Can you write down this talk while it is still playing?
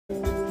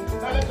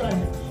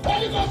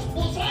Holy Ghost,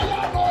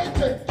 Messiah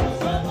anointing. Come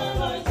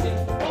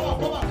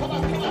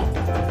on.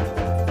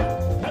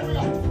 Here we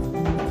go.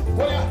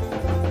 Oh yeah.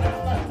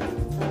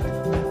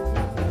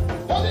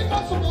 Holy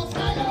Ghost,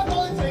 Messiah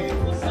anointing.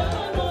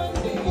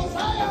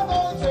 Messiah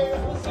anointing.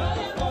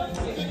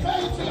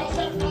 Declare it to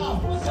yourself now.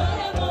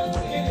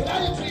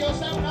 Declare it to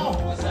yourself now.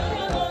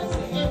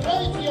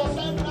 Declare it to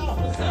yourself now.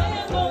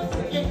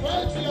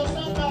 Declare it to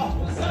yourself now.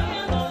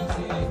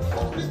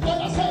 Please go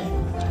and say,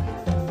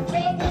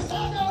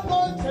 Messiah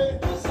anointing.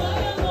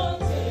 Messiah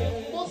anointing.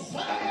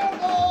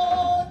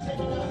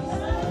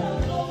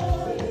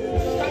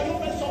 Can you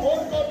make some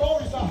Holy Ghost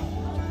noise?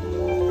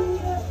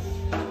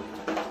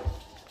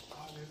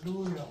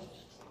 Hallelujah.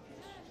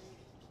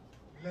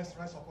 Let's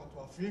rise up onto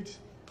our feet.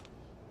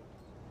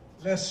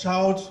 Let's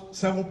shout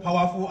 7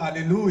 powerful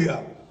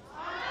hallelujah.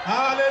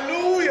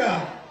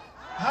 Hallelujah.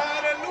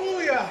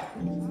 Hallelujah.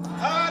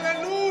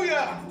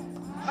 Hallelujah.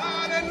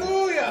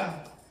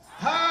 Hallelujah.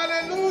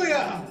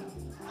 Hallelujah.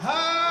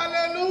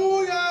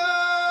 Hallelujah.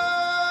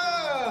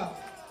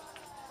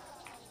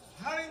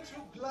 Aren't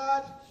you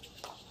glad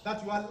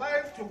that you are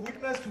alive to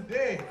witness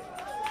today?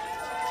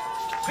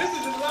 This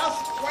is the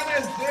last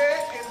Wednesday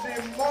in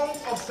the month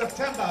of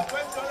September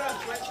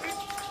 2020.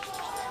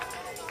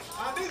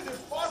 And this is the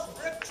first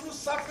breakthrough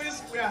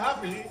service we are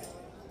having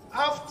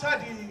after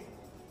the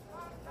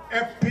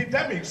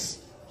epidemics.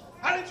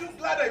 Aren't you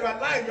glad that you are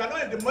alive? You are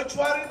not in the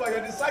mortuary, but you are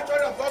in the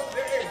sanctuary of God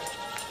today.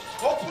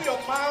 Open your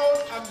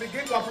mouth and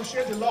begin to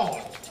appreciate the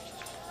Lord.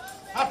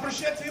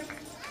 Appreciate Him.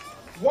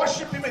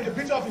 Worship Him in the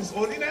beauty of His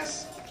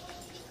holiness.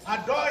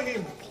 Adore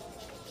Him.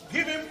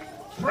 Give Him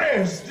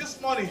praise this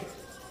morning.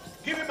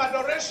 Give Him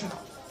adoration.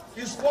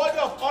 His word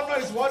of honor,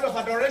 His word of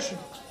adoration.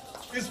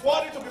 His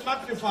worthy to be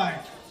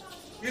magnified.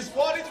 He's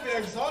worthy to be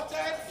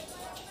exalted.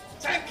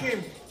 Thank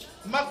Him.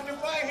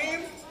 Magnify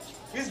Him.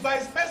 It's by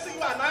His mercy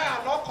you and I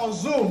are not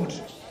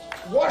consumed.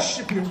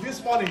 Worship Him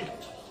this morning.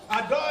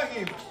 Adore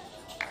Him.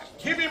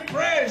 Give Him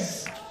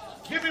praise.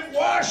 Give Him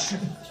worship.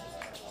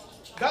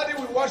 Daddy,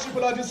 we worship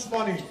you, Lord, this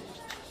morning.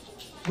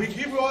 We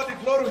give you all the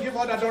glory. We give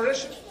all the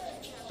adoration.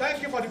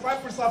 Thank you for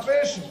divine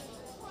preservation.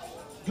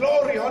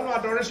 Glory, honor,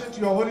 adoration to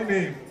your holy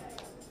name.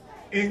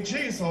 In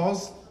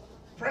Jesus'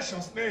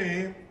 precious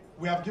name,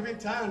 we have given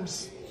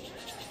thanks.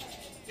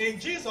 In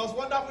Jesus'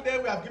 wonderful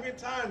name, we have given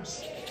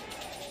thanks.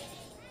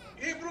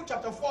 Hebrews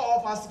chapter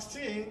 4, verse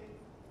 16,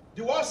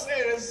 the word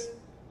says,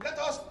 let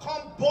us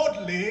come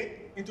boldly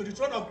into the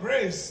throne of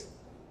grace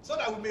so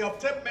that we may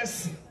obtain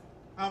mercy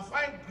and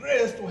find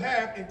grace to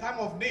help in time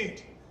of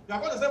need. You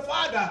are going to say,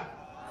 Father,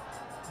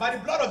 by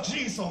the blood of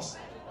Jesus,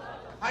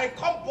 I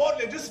come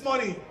boldly this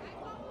morning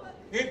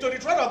into the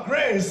throne of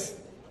grace.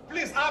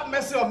 Please have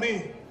mercy on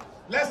me.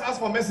 Let's ask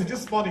for mercy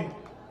this morning.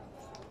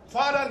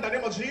 Father, in the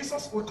name of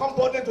Jesus, we come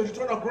boldly into the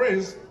throne of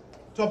grace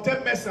to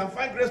obtain mercy and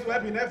find grace to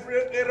help in every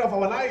area of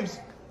our lives.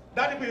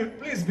 Daddy,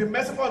 please be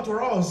merciful unto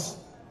us.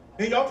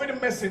 In your infinite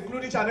mercy,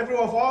 include each and every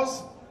one of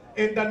us.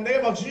 In the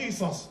name of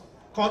Jesus,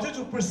 continue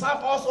to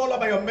preserve us all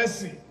by your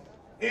mercy.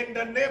 In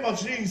the name of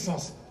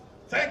Jesus.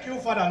 Thank you,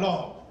 Father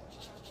Lord.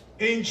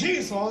 In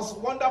Jesus'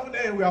 wonderful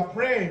name, we are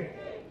praying.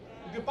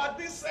 The part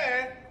B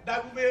said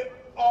that we may,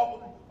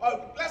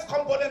 let's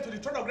come boldly to the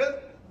throne of grace,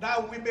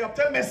 that we may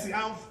obtain mercy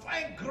and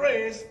find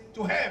grace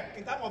to help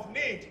in time of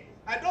need.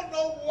 I don't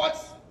know what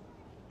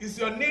is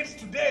your needs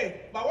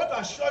today, but I want to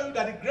assure you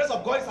that the grace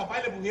of God is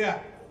available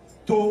here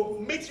to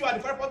meet you at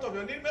the very point of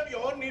your need. Maybe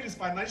your own need is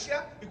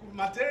financial, it could be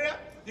material,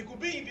 it could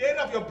be in the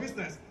area of your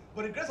business,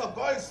 but the grace of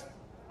God is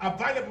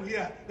available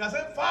here. You are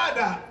saying,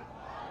 Father,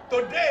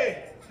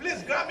 today,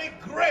 please grant me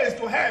grace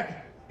to help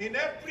in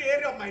every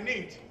area of my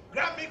need.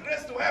 Grant me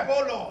grace to help,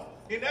 oh Lord,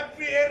 in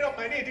every area of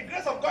my need. The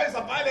grace of God is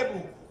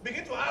available.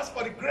 Begin to ask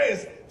for the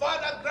grace.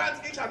 Father,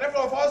 grant each and every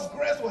of us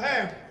grace to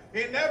help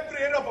in every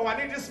area of our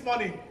need this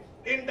morning.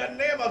 In the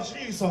name of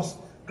Jesus.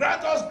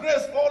 Grant us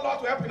grace, oh Lord,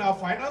 to help in our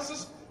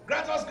finances.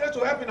 Grant us grace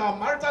to help in our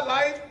marital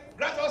life.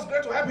 Grant us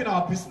grace to help in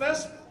our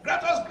business.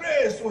 Grant us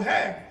grace to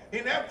help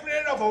in every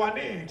area of our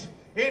need.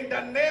 In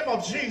the name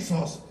of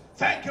Jesus.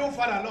 Thank you,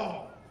 Father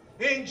Lord.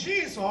 In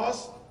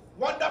Jesus'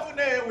 wonderful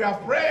name we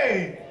have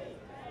prayed.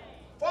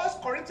 1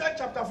 Corinthians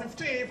chapter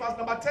 15, verse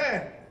number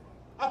 10.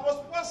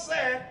 Apostle Paul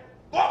said,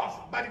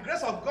 but by the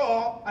grace of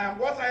God, I am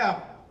what I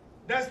am.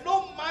 There's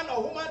no man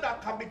or woman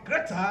that can be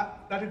greater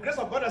than the grace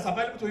of God that's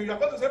available to you. You're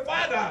going to say,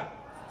 Father,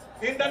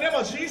 in the name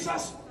of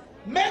Jesus,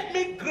 make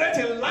me great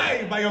in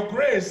life by your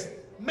grace.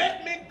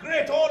 Make me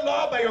great, oh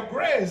Lord, by your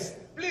grace.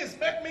 Please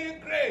make me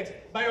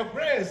great by your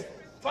grace.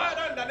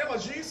 Father, in the name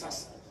of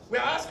Jesus, we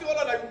are asking, oh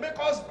Lord, that you make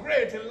us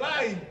great in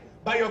life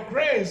by your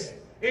grace.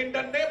 In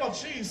the name of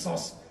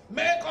Jesus,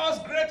 make us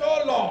great,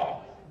 oh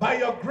Lord, by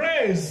your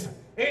grace.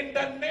 In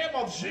the name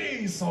of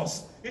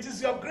Jesus, it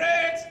is your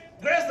great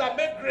grace that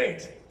make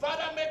great.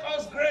 Father, make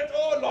us great,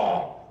 oh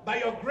Lord, by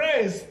your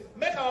grace.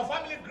 Make our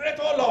family great,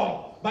 oh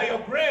Lord, by your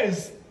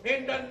grace.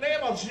 In the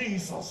name of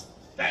Jesus.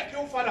 Thank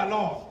you, Father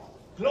Lord.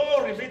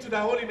 Glory be to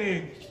thy holy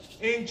name.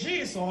 In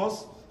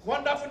Jesus'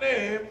 wonderful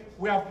name,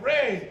 we are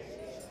praying.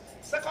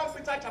 2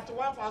 Peter chapter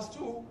 1, verse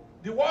 2,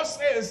 the word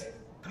says,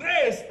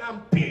 grace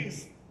and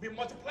peace be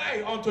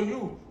multiplied unto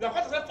you. You are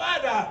going to say,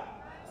 Father,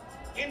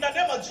 in the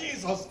name of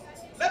Jesus,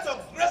 let your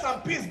grace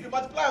and peace be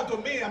multiplied unto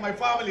me and my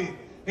family.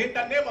 In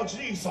the name of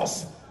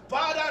Jesus.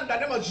 Father, in the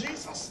name of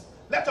Jesus,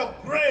 let your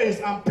grace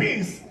and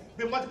peace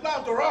be multiplied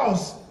unto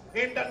us.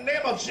 In the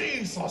name of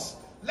Jesus.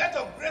 Let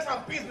your grace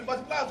and peace be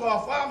multiplied unto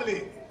our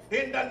family.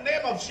 In the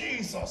name of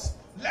Jesus.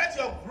 Let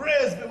your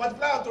grace be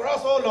multiplied unto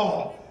us, O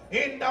Lord.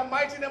 In the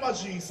mighty name of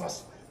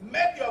Jesus.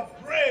 Make your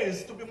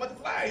grace to be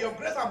multiplied. Your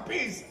grace and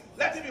peace,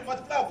 let it be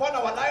multiplied upon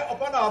our life,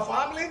 upon our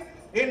family.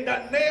 In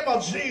the name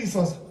of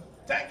Jesus.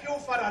 Thank you,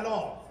 Father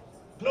Lord.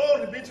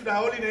 Glory be to the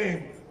holy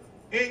name.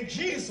 In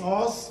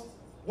Jesus'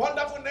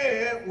 wonderful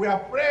name, we are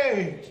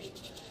praying.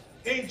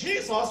 In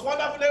Jesus'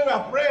 wonderful name, we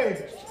are praying.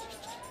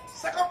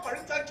 2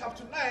 Corinthians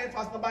chapter 9,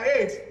 verse number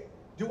 8.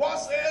 The word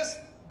says,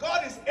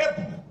 God is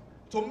able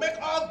to make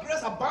all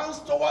grace abound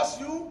towards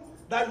you,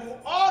 that you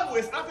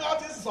always, having all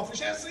things in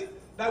sufficiency,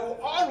 that you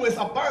always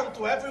abound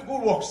to every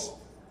good works.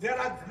 There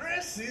are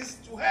graces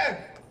to help.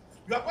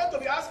 You are going to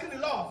be asking the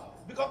Lord,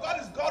 because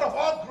God is God of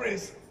all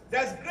grace.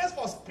 There's grace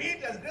for speed,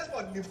 there's grace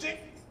for lifting,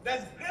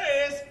 there's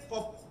grace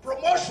for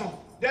promotion,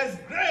 there's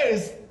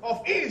grace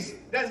of ease,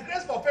 there's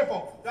grace for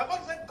favor. You are going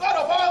to say, God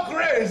of all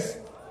grace,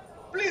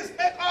 please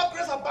make all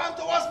grace abound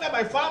towards me and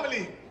my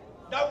family,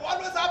 that we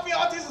always have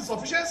all things in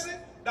sufficiency,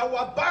 that we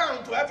are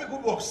bound to every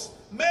good works.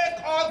 Make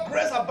all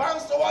grace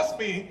abound towards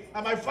me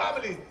and my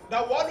family,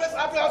 that we always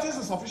have all things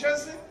in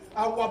sufficiency,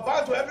 and we are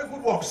bound to every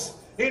good works.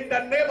 In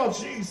the name of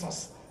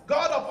Jesus,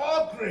 God of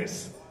all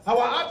grace,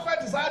 our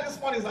heartfelt desire this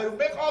morning is that you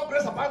make all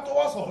grace abound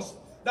towards us,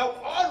 that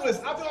we always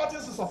have all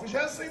things in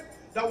sufficiency,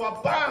 that we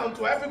are bound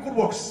to every good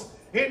works.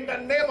 In the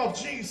name of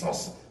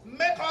Jesus,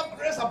 make all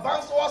grace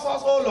abound towards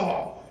us, O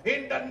Lord.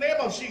 In the name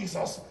of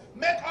Jesus,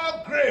 make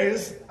all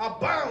grace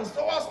abound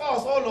towards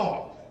us, O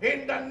Lord.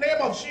 In the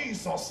name of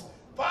Jesus,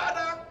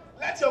 Father,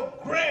 let your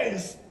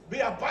grace be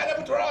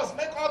available to us.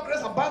 Make all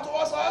grace abound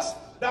towards us,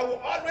 that we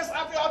always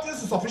have all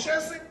things in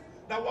sufficiency,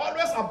 that we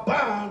always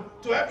abound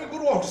to every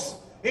good works.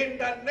 In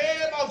the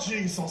name of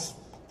Jesus.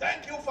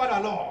 Thank you,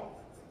 Father Lord.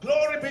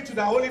 Glory be to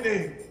the holy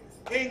name.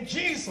 In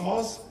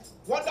Jesus'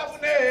 wonderful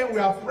name, we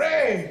are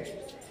praying.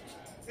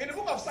 In the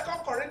book of 2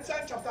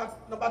 Corinthians chapter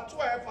number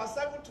 12, verse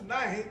 7 to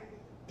 9,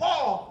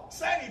 Paul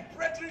said he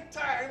prayed 3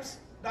 times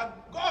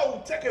that God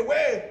will take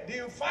away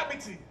the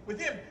infirmity with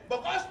him.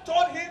 But God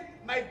told him,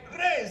 my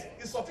grace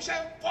is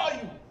sufficient for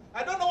you.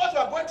 I don't know what you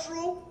are going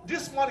through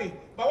this morning,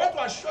 but I want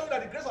to assure you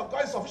that the grace of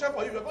God is sufficient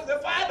for you. You're going to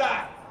say,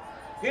 Father,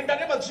 in the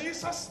name of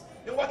Jesus,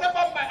 in whatever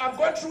I'm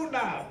going through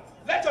now,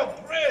 let your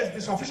grace be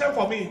sufficient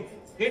for me.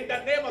 In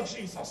the name of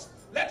Jesus.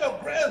 Let your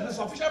grace be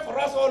sufficient for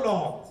us, O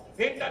Lord.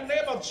 In the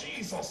name of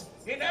Jesus.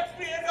 In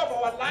every area of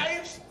our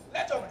lives,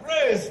 let your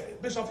grace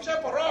be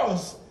sufficient for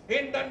us.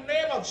 In the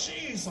name of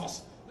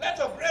Jesus. Let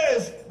your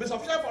grace be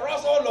sufficient for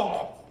us, O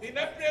Lord. In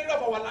every area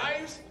of our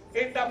lives,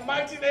 in the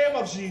mighty name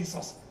of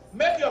Jesus.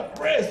 Make your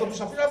grace to be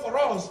sufficient for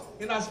us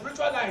in our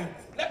spiritual life.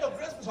 Let your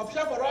grace be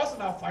sufficient for us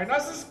in our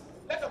finances.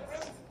 Let your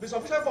grace be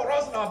sufficient for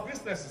us in our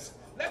businesses.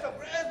 Let your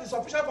grace be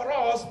sufficient for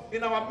us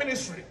in our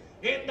ministry.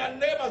 In the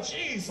name of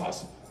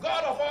Jesus,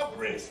 God of all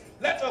grace,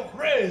 let your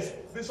grace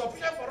be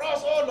sufficient for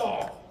us, O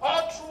Lord,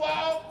 all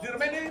throughout the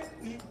remaining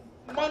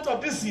month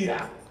of this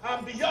year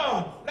and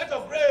beyond. Let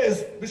your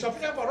grace be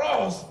sufficient for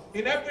us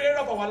in every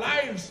area of our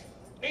lives.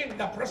 In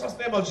the precious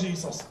name of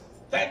Jesus.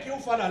 Thank you,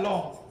 Father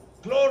Lord.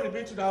 Glory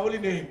be to the holy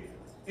name.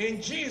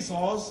 In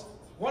Jesus'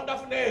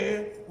 wonderful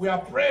name, we are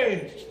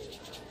praying.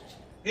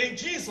 In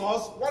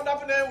Jesus'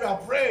 wonderful name, we are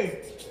praying.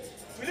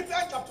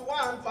 Philippians chapter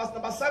 1, verse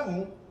number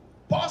 7,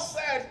 Paul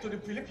said to the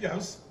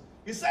Philippians,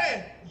 he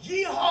said,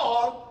 ye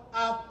all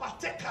are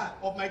partaker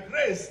of my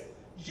grace.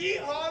 Ye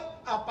all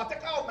are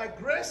partaker of my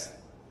grace.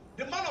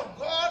 The man of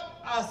God,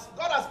 as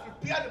God has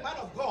prepared the man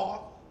of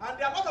God, and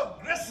there are a lot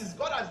of graces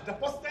God has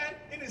deposited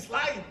in his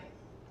life.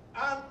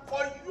 And for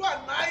you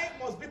and I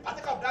must be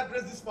partaker of that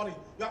grace this morning.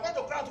 You are going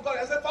to cry out to God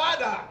and say,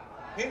 Father,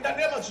 in the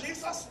name of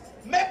Jesus,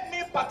 make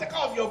me partaker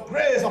of your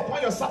grace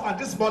upon your servant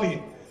this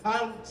morning.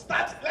 And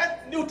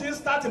let new things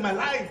start in my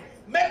life.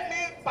 Make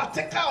me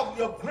partaker of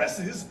your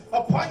graces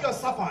upon your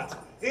servant.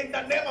 In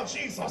the name of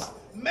Jesus,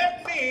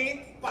 make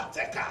me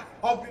partaker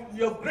of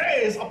your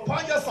grace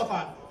upon your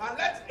servant. And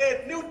let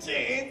a new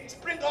thing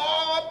spring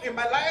up in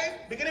my life,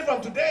 beginning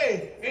from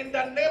today. In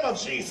the name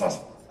of Jesus.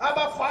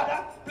 Abba,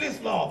 Father,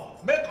 please, Lord,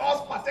 make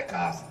us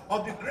partakers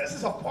of the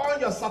graces upon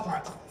your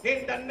servant.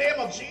 In the name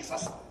of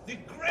Jesus, the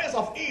grace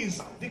of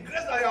ease, the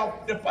grace that you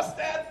have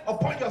deposited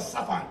upon your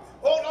servant.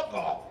 Oh, Lord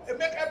God, and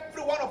make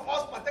every one of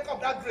us partake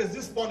of that grace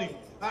this morning.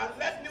 And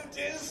let new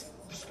things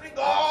spring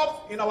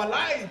up in our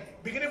life,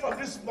 beginning from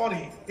this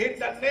morning. In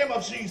the name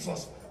of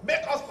Jesus,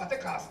 make us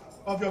partakers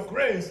of your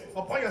grace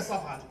upon your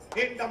servant.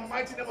 In the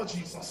mighty name of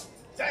Jesus.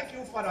 Thank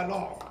you, Father,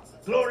 Lord.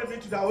 Glory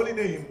be to the holy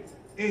name.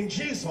 In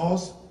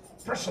Jesus'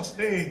 precious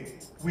name,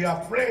 we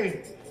are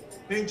praying.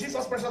 In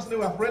Jesus' precious name,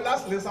 we are praying.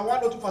 Lastly, Psalm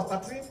 102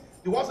 verse 13.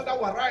 The ones that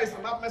will arise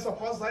and have mercy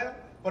upon Zion,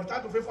 but the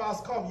time to favor has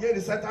come. Yea,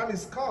 the set time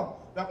is come.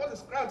 We are going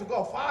to cry to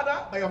God,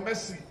 Father, by your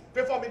mercy,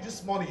 Favor me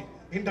this morning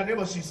in the name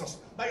of Jesus.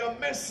 By your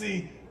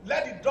mercy,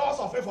 let the doors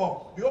of favor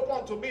be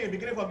opened to me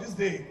beginning from this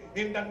day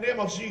in the name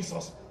of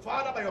Jesus.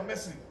 Father, by your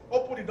mercy,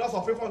 open the doors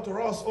of favor unto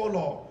us, oh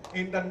Lord,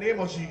 in the name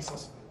of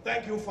Jesus.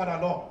 Thank you, Father,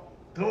 Lord.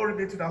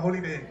 Glory be to the holy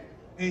name.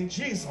 In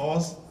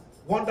Jesus'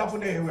 wonderful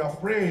name we have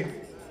prayed.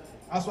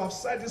 As we have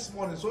said this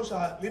morning, so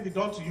shall it be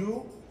done to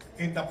you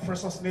in the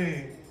precious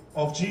name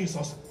of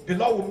Jesus. The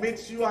Lord will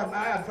meet you and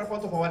I at the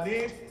point of our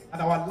need, and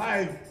our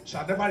life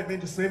shall never remain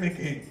the same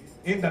again.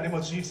 In the name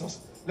of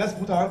Jesus. Let's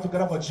put our hands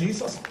together for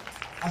Jesus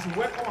as we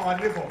welcome our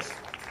neighbors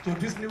to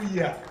this new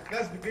year.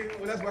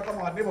 Let's welcome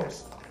our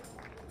neighbors.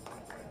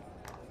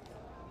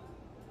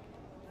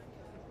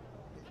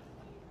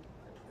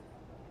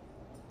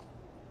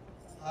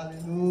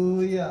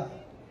 Hallelujah.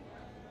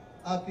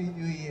 Happy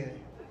New Year.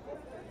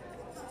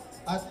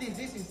 At least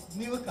this is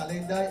new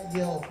calendar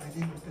year of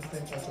Redeemed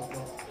Christian Church of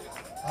God.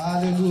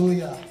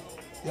 Hallelujah.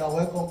 You are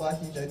welcome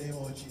back in the name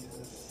of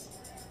Jesus.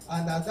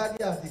 And as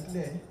Daddy has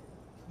declared,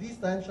 this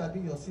time shall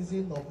be your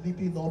season of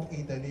leaping up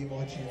in the name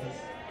of Jesus.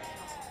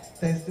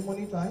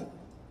 Testimony time.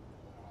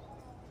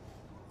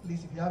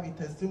 Please, if you have a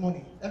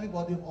testimony,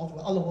 everybody,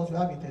 all of us will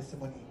have a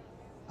testimony.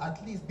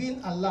 At least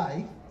being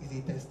alive is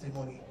a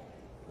testimony.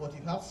 But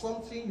if you have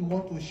something you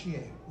want to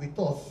share with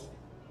us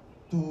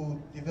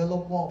to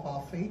develop more of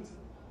our faith,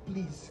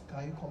 please,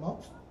 can you come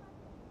out?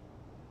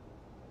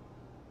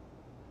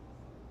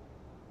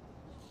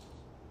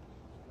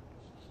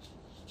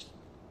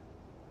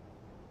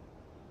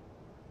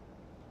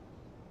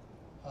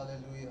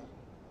 Hallelujah.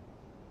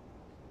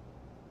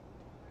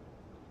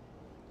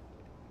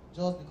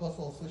 Just because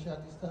of social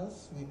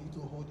distance, we need to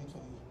hold it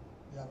on you.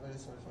 We are very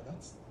sorry for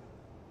that.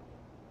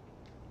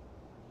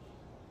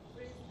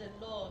 Praise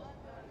the Lord.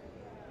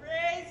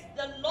 Praise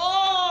the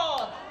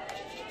Lord.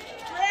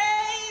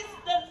 Praise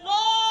the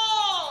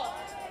Lord.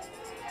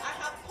 I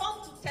have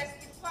come to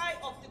testify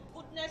of the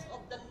goodness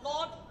of the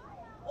Lord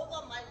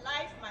over my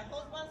life, my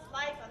husband's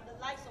life, and the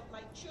lives of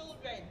my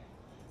children.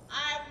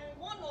 I'm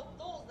one of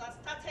those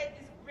that started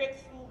this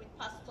breakthrough with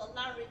Pastor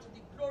Larry to the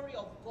glory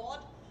of God.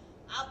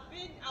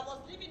 I was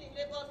living in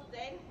Lagos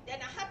then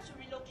I had to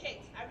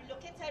relocate. I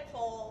relocated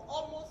for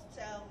almost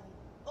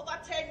over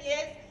 10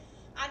 years,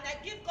 and I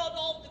give God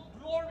all the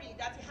glory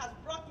that He has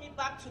brought me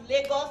back to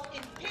Lagos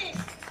in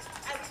peace.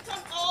 I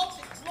return all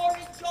the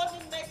glory,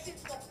 journey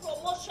mercies, for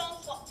promotion,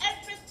 for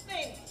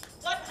everything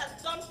God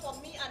has done for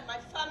me and my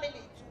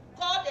family. To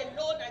God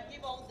alone I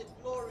give all the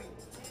glory.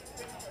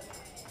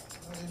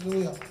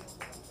 Hallelujah.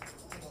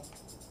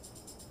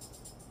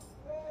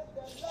 Praise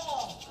the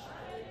Lord.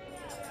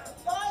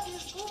 God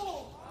is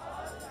good.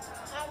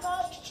 And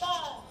all the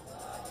time.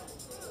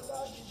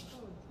 God is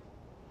good.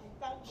 I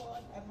thank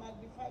God. I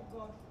magnify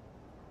God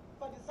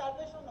for the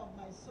salvation of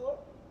my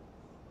soul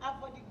and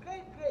for the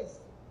great grace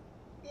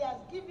He has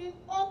given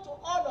unto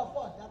all of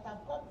us that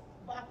have come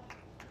back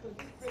to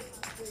this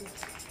breakthrough prayer.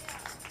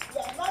 We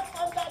are not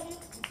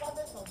underneath the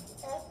surface of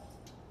the earth,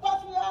 but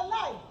we are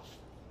alive.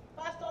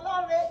 Pastor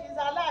Laurie is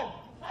alive.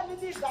 The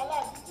family is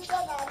alive. The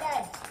children are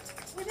alive.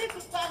 We need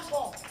to thank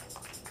God.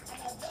 And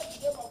I bless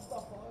the name of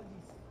God for all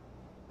this.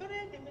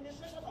 During the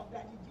ministration of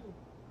Daddy Joe,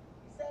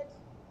 they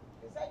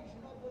said you should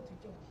not go to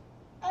church.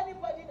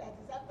 Anybody that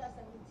is after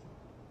 70,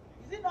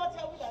 is it not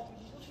tell me that you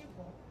be looking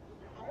for?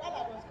 And while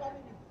I was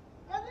coming in,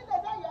 I think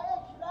they said your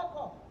age should not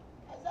come.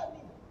 I said,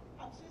 me,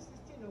 I'm still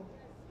 16 old.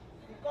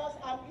 Because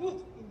I'm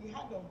youth in the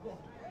hand of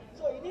God.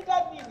 So He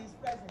needed me in His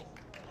presence.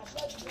 I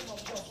bless the name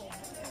of God for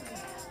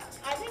this.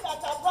 I think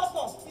that I brought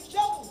us the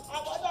devil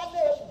and other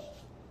devils.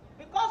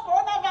 Because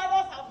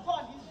coronavirus has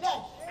gone, he's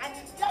dead, and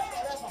he's dead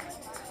forever.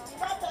 We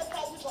not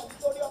enter this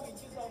auditorium in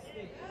Jesus'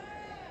 name.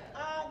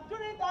 And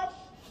during that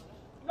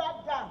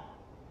lockdown,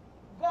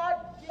 God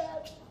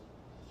did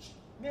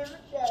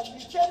mysteriously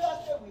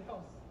with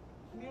us,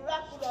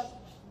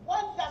 miraculously,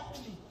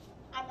 wonderfully,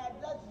 and I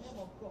bless the name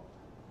of God.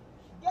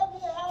 He gave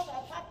me a house,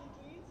 I packed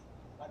into it.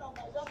 One of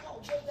my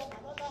daughters gave them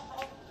another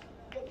house.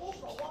 They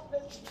moved from one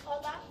place to the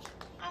other,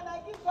 and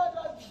I give God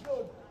all the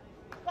glory.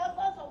 Because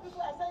when some people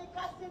are saying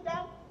casting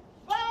down,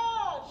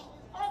 God,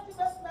 in His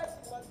ultimate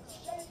mercy, was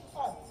showing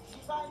us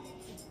divine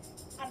unity.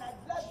 And I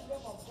bless the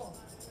name of God.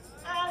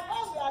 And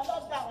when we are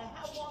locked down, I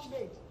have one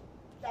maid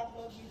that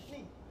was with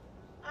me.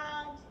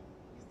 And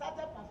he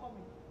started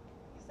performing.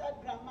 He said,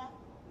 Grandma,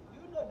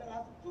 you know there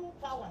are two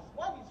powers.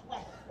 One is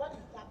white, one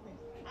is darkness.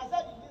 I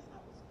said, in this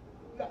house,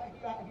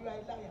 you are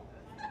a liar.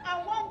 And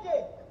one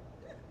day,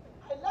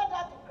 I led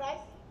her to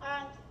Christ,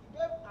 and he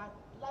gave her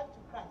life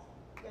to Christ.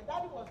 The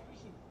daddy was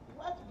preaching. He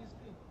went to the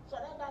screen,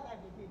 surrender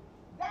life again.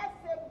 That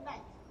same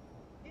night,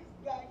 this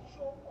guy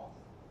showed us.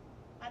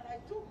 And I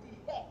took the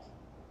head.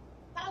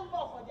 Thank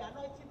God for the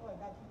anointing oil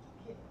that he took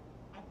here.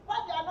 I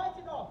put the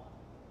anointing oil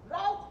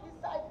right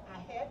beside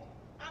her head,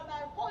 and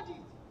I hold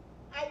it.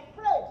 I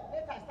prayed.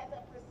 Later I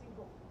started pressing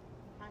God.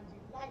 And he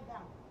lied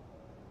down.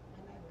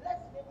 And I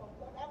blessed the name of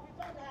God. I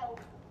returned her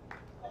home.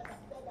 Because I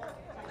said that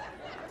to Christ.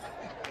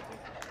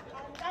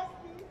 And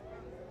lastly,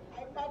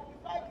 I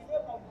magnify the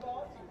name of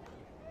God,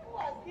 who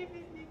has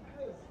given me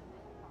grace.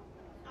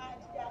 And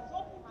He has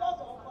opened doors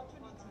of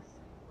opportunities.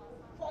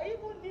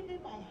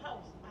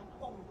 house and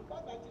coming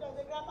because my children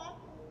say, Grandma,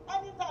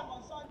 anytime on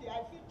Sunday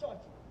I feel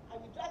church, I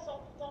will dress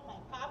up, put on my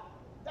cap,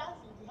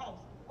 dance in the house.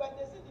 When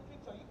they see the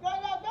picture, you go to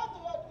the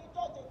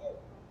church again.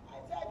 I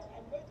said,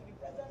 I'm going to the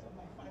presence of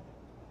my Father,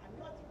 and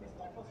nothing will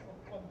stop us from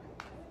coming.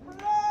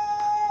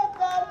 Praise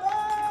the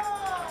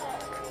Lord!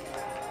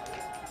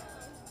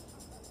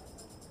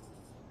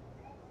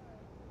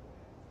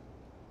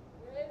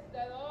 Praise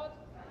the Lord. I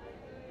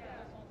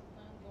just want to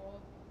thank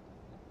God.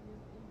 At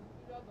least in the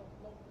period of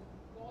lockdown,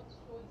 God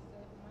showed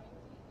Himself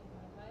mighty in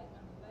my life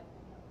and the life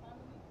of my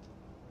family.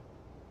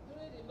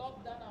 During the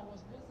lockdown, I was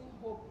losing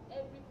hope.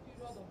 Every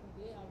period of the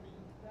day, I would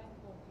be crying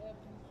for help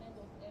me, send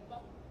us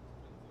ever.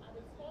 And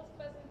the first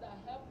person that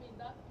helped me in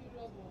that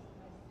period was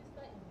my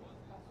sister in this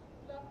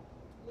particular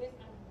place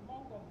and the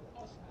monk of the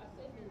usher. I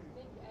said,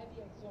 may the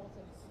highly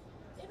exalted.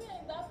 Even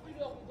in that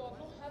period, we did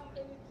not have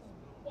anything.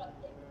 But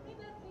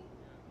immediately,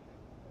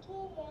 2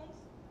 months,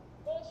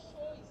 God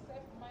showed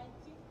Himself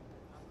mighty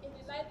in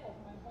the life of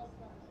my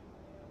husband.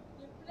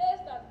 The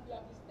place that we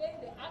have been staying,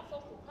 they asked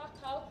us to pack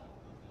out.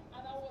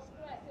 And I was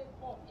crying. I said,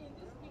 God, in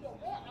this period,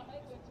 where am I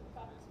going to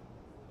pack to?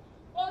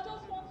 But I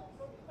just want to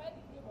glorify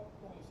the name of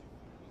God.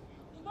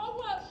 The God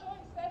who has shown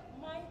Himself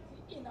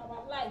mighty in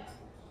our life.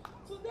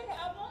 Today,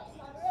 I'm not in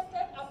a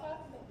rented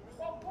apartment,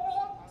 but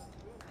God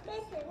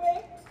make a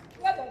way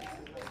where there is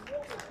no way.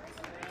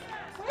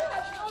 Where I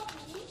did not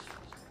believe,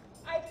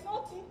 I did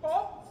not think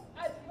of,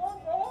 I did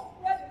not know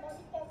where the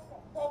money comes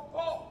from. But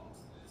God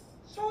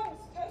show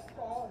Himself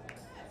for us.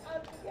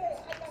 And today, I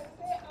can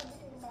say I'm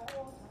in my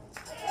own house.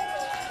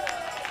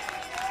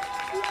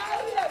 Be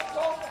highly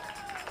exalted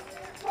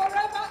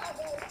forever and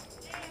ever.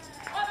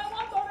 And I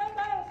want to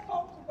render a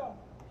song to God.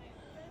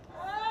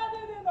 I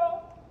didn't know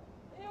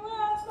He will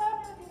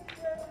answer me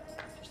this way.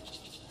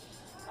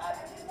 I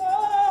didn't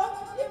know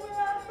He will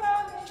answer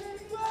me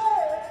this way.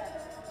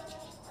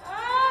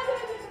 I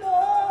didn't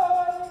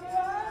know He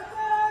will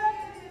answer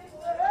me this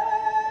way.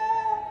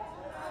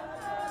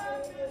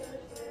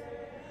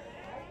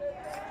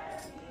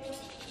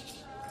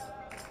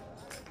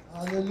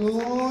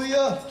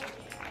 Hallelujah.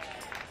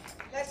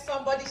 Let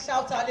somebody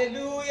shout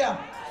hallelujah.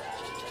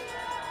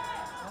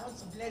 I want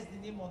to bless the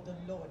name of the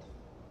Lord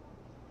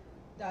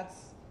that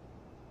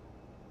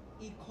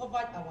He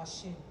covered our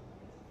shame.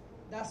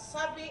 That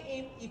serving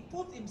Him, He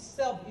put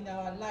Himself in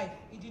our life.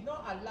 He did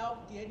not allow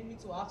the enemy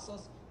to ask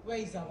us, where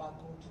is our God?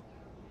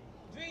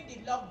 During the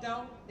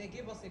lockdown, they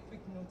gave us a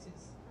quick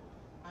notice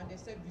and they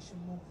said we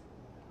should move.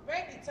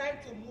 When the time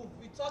to move,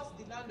 we thought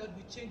the landlord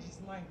would change his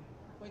mind.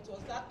 But it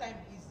was that time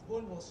his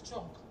bone was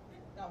strong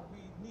that we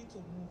need to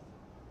move.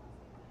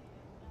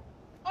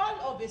 All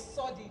of a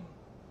sudden,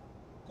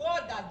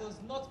 God that does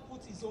not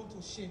put His own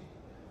to shame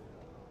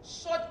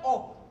showed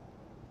up.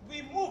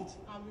 We moved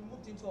and we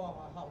moved into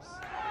our house.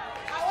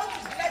 I want to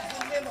bless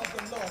the name of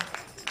the Lord.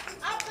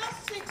 After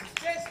 6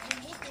 days we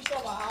moved into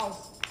our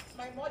house,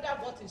 my mother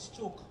got a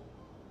stroke.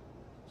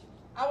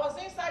 I was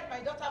inside, my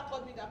daughter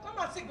called me that, come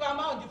and see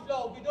Grandma on the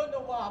floor, we don't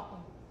know what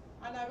happened.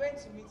 And I went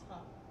to meet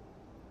her.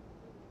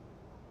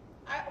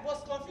 I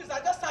was confused, I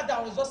just sat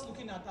down, I was just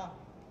looking at her.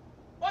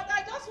 But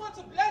I just want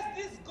to bless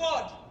this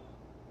God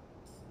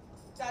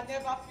that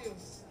never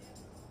fails.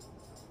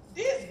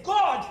 This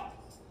God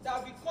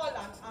that we call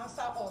and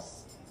answer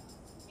us.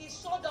 He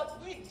showed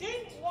up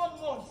within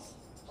 1 month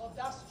of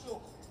that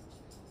stroke.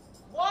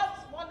 What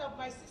one of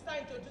my sisters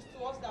introduced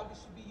to us that we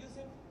should be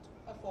using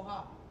for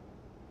her.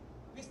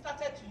 We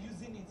started to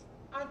using it.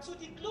 And to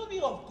the glory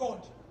of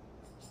God.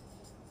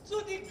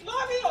 To the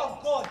glory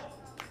of God.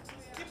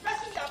 The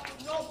person that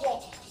could not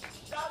walk.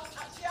 That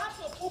she has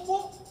to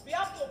poo-poo, we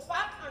have to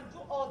pack and do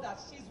all that.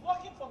 She's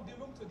walking from the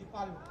room to the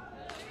parlor.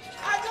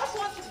 I just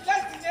want to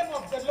bless the name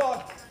of the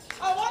Lord.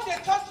 I want the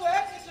church to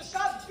help me to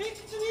shout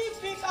victory,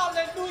 big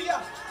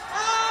hallelujah.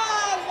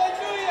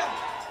 Hallelujah.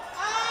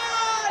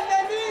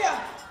 Hallelujah.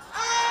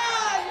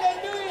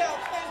 Hallelujah.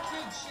 Thank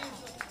you,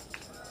 Jesus.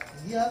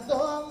 He has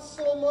done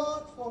so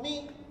much for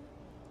me,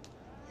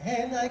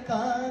 and I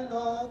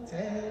cannot tell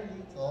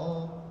it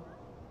all.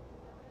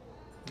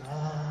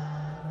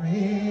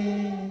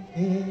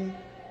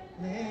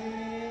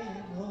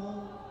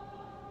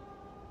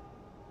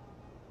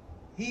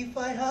 If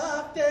I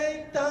have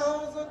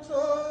 10,000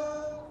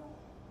 tongues,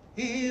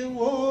 it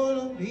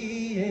won't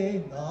be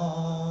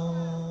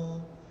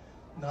enough.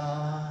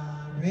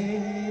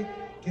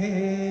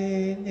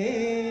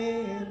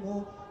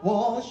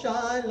 What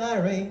shall I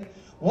render?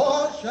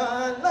 What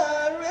shall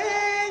I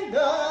render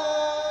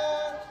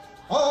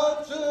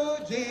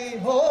unto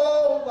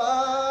Jehovah?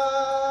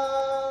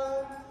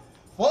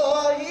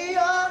 For He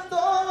has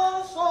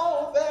done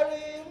so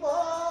very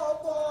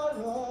much for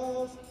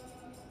us.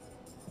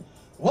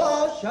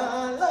 What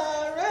shall I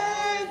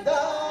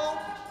render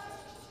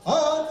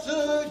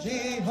unto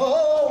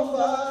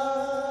Jehovah?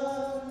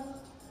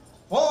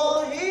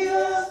 For He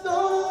has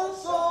done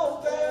so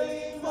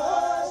very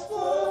much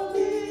for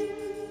me.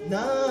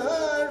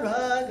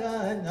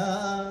 Naragana,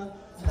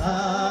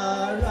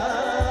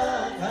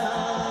 naragana,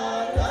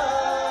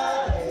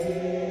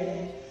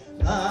 narekene,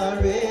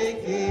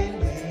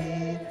 narekene.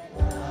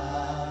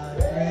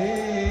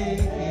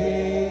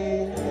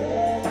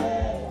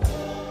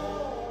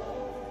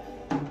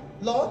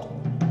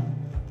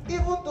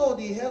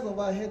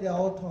 I heard their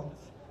own tongues,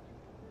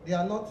 they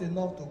are not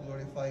enough to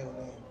glorify your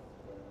name.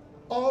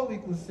 All we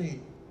could say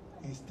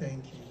is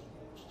thank you.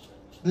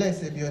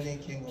 Blessed be your name,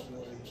 King of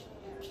glory.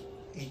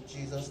 In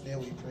Jesus' name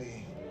we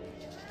pray.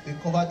 We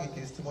cover the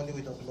testimony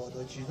with the blood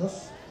of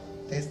Jesus.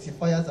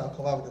 Testifiers are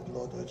covered with the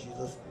blood of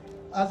Jesus.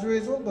 As a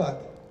result, God,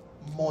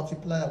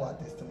 multiply our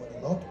testimony,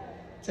 Lord.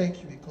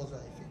 Thank you because you are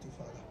a faithful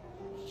Father.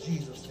 In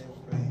Jesus' name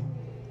we pray.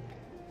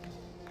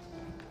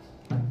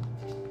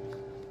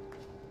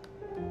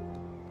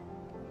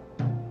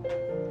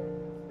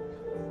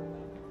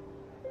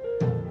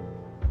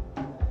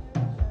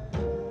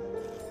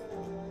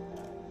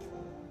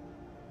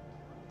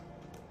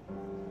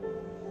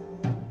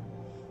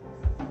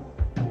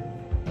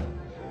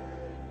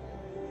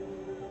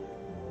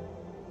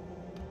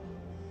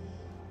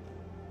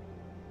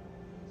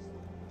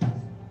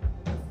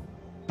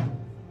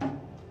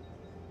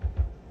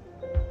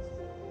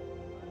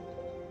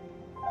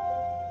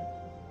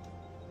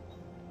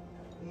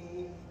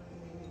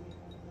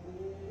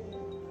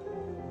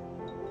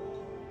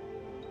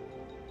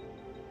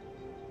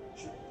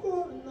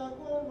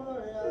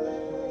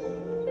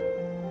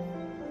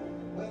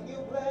 When you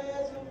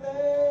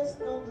bless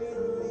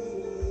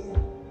completely,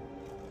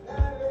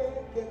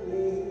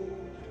 directly.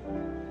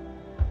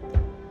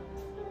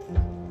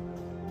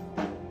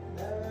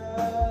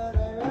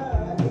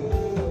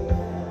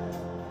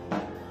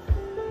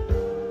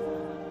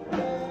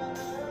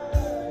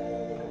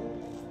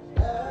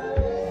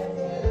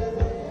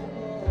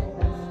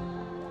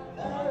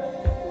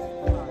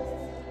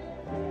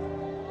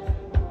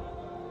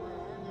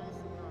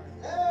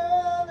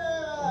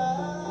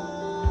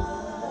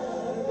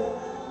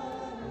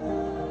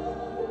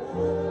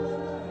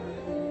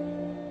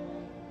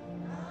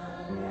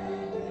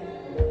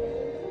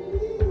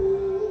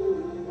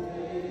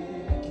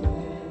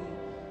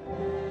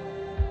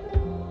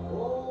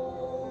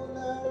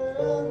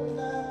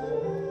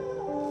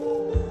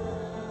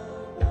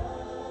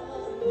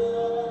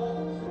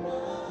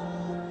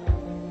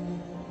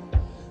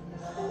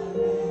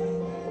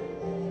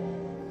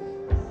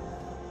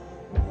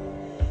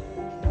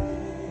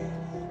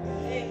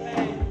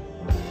 Amen.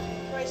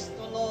 Praise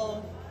the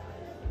Lord.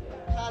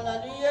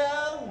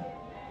 Hallelujah.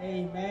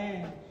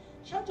 Amen.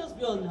 Shall just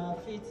be on our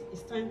feet.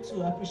 It's time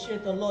to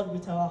appreciate the Lord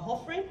with our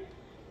offering.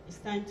 It's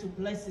time to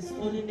bless His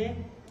holy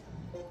name.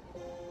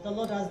 The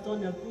Lord has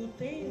done a good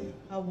thing,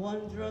 a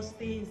wondrous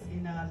things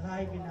in our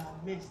life, in our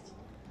midst.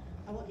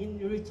 In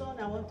return,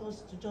 I want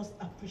us to just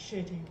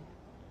appreciate Him.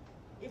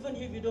 Even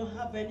if you don't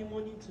have any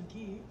money to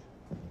give,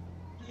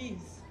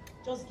 please,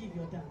 just give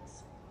your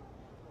dance.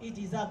 He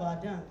deserves our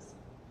dance.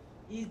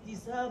 He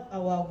deserves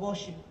our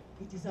worship.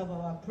 He deserves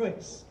our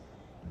praise.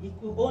 It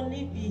could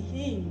only be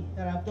Him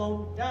that have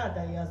done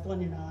that He has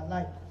done in our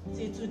life.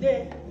 See,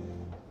 today,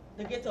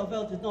 the gate of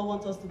hell did not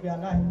want us to be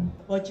alive,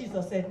 but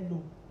Jesus said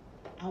no.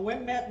 And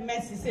when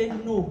mercy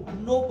said no,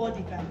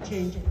 nobody can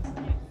change it.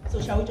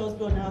 So shall we just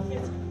go on our feet?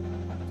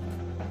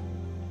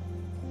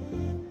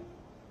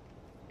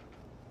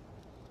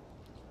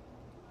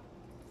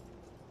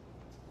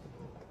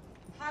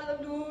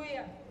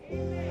 Hallelujah.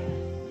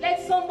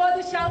 Let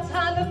somebody shout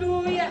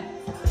hallelujah.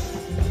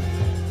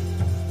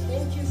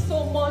 Thank you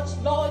so much,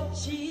 Lord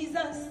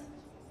Jesus.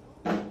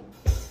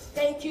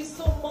 Thank you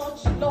so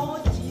much,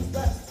 Lord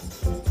Jesus.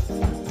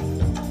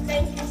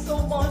 Thank you so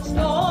much,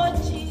 Lord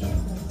Jesus.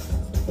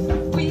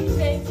 We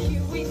thank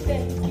you, we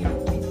thank you,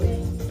 we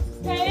thank you.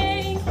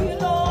 Thank you,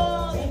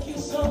 Lord. Thank you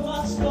so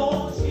much,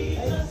 Lord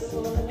Jesus.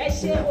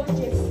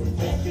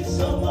 Thank you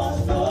so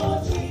much,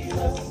 Lord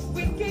Jesus.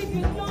 We give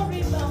you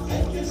glory, Lord.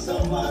 Thank you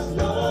so much,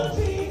 Lord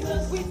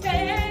Jesus. We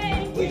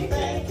thank you. We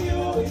thank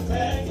you, we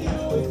thank you,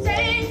 we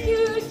Thank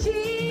you,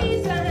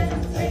 Jesus.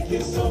 thank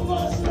you so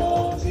much,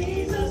 Lord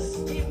Jesus.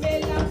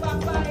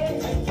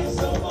 Thank you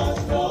so much,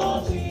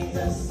 Lord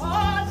Jesus.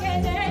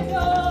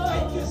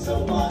 Thank you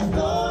so much,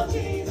 Lord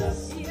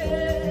Jesus. We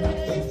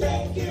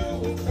thank you,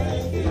 we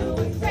thank you,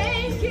 we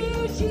Thank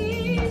you,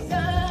 Jesus.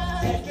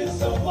 thank you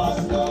so much,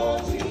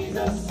 Lord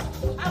Jesus.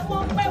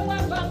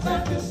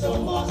 Thank you so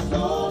much,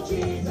 Lord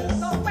Jesus.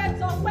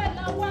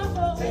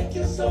 Thank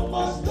you so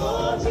much,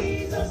 Lord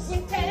Jesus. We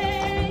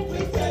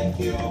thank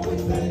you, we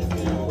thank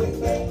you, we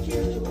thank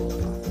you.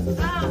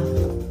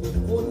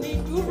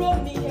 Onídúró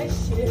ni ẹ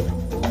ṣé.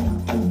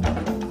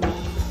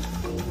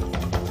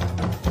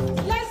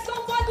 Let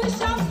somebody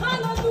shout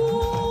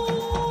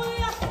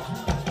hallelujah.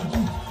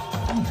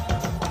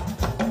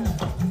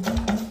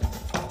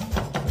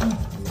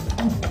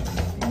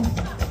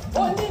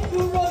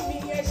 Onídúró ni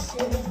ẹ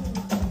ṣé.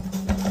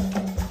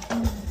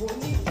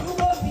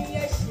 Onídúró ni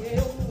ẹ ṣé.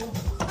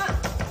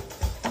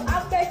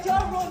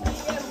 Agbẹjọ́rò ni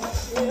ẹ mọ̀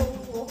ṣe.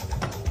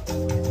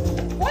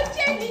 Ó jẹ́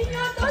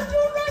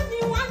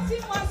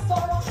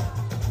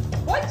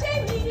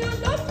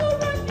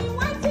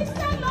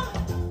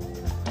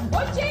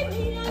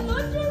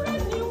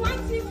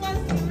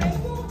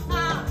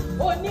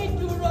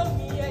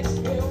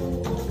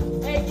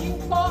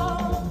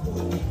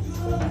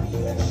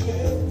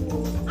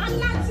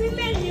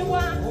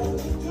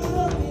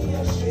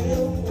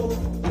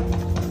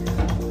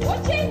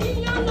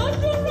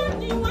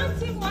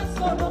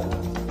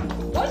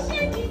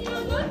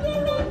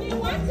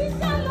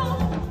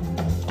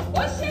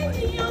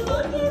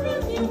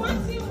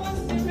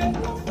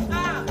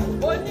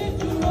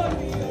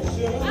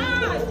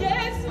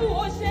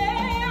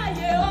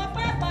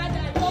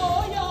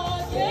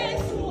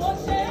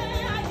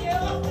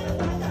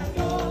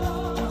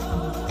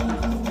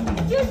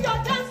If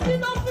you're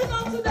dancing, offering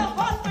unto the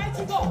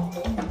Almighty God,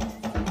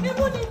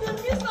 even in the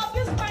midst of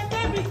this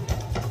pandemic,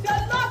 the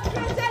Lord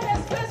created a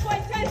space for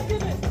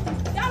thanksgiving.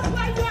 That's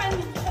why you and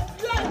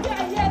we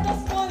are here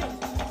this morning.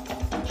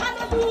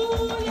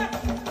 Hallelujah.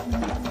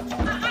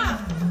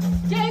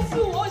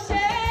 Jésù ó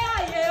ṣe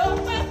àyè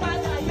ọpẹ́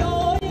padà yọ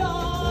yọ.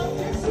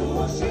 Jésù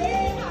ó ṣe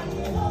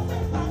àyè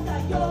ọpẹ́ padà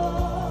yọ.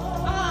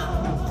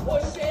 Ó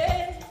ṣe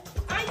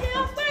àyè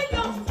ọpẹ́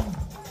yọ.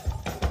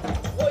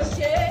 Ó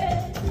ṣe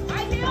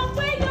àyè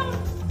ọpẹ́ yọ.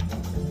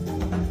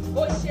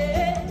 Ó ṣe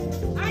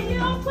àyè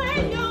ọpẹ́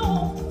yọ.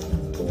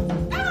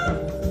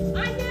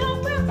 Àyè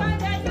ọpẹ́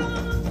padà yọ.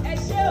 Ẹ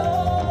ṣé o.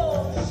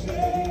 Ẹ ṣé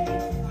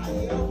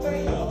àyè ọpẹ́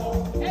yọ.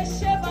 Ẹ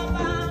ṣé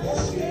bàbá. Ẹ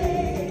ṣé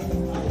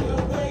àyè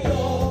ọpẹ́ yọ.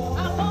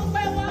 Àwọn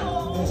ọpẹ́ wá o.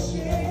 Ẹ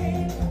ṣé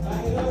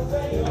àyè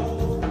ọpẹ́ yọ.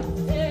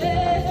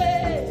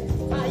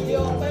 Àyè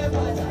ọpẹ́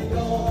padà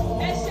yọ.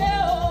 Ẹ ṣé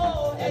o.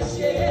 Ẹ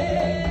ṣé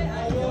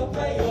àyè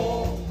ọpẹ́ yọ.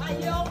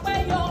 Àyè ọpẹ́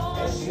yọ.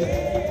 Ẹ ṣé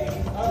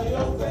àyè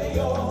ọpẹ́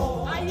yọ.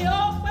 Àyè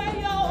ọpẹ́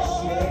yọ. Ẹ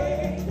ṣé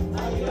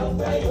àyè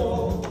ọpẹ́ yọ.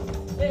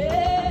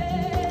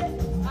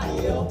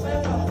 Àyè ọpẹ́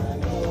padà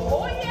yọ. Ó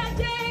yẹ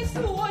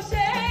Jésù ó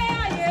ṣe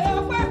àyè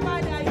ọpẹ́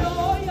padà yọ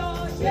yọ.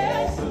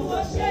 Jésù ó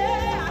ṣe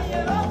àyè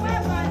ọpẹ́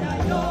padà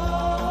yọ.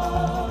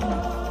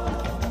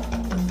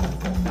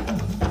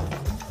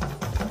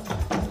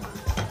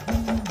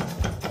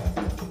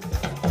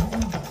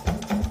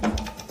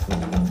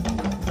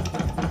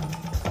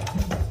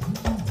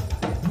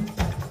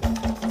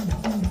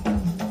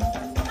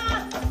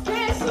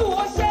 Jésù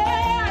ó ṣe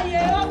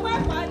àyè ọpẹ́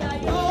padà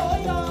yọ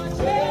yọ.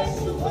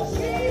 Jésù ó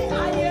ṣe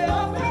àyè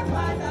ọpẹ́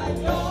padà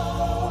yọ.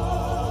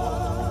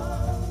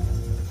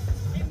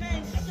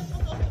 Amen. I just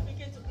want us to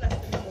begin to bless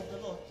the name of the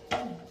Lord.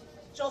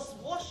 Just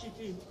worship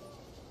Him.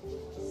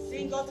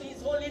 Sing unto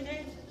His holy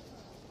name.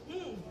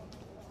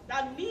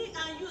 That me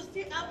and you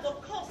still have the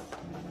cause,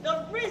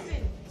 the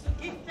reason to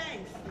give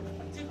thanks,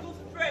 to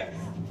give praise.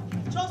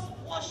 Just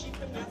worship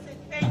Him and say,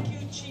 thank you,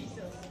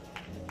 Jesus.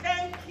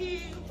 Thank you,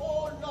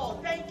 oh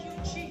Lord. Thank you,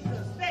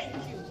 Jesus. Thank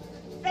you.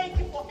 Thank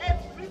you for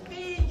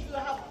everything you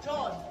have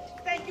done.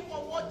 Thank you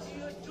for what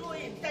you're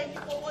doing. Thank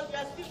you for what you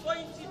are still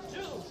going to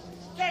do.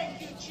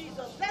 Thank you,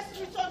 Jesus. Let's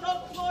return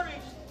all glory.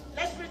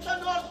 Let's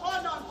return all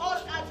honor and all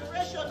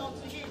adoration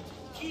unto Him.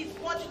 He is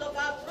worthy of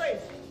our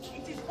praise.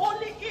 It is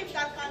only Him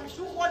that can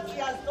do what He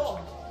has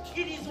done.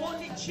 It is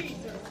only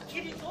Jesus.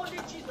 It is only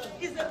Jesus.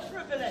 It's a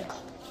privilege.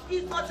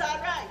 It's not our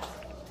right.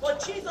 But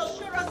Jesus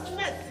showed us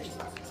mercy.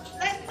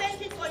 Let's thank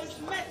Him for His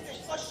mercy,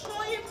 for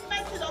showing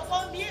mercy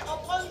upon me,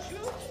 upon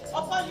you,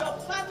 upon your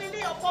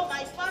family, upon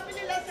my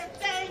family. Let's say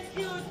thank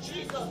you,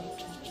 Jesus.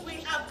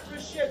 We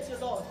appreciate you,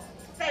 Lord.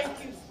 Thank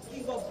you,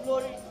 King of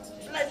glory.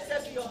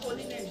 Blessed be your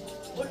holy name.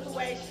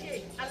 Olúwa ẹ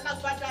ṣé,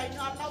 alágbádá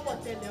iná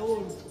aláwọ̀tẹ́lẹ̀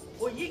oòrùn.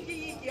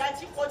 Òyígíyigì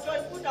ajíkọjọ́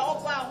ikúdà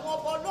ọba àwọn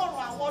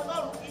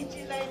ọlọ́run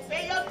ìjìnlẹ̀ ìfẹ́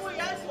yẹ́nu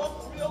ìyájú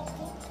ọkùnrin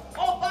ogun.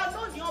 Ọba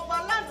lónìí, ọba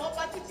lánàá,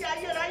 ọba títí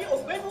ayérayé,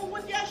 ògbénu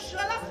wúndí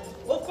aṣọ́lá,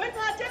 ògbénu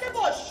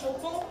adélébọ̀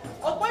ṣògo,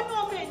 ògbénu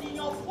ọmọ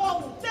ènìyàn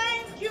fọ́ọ̀mù.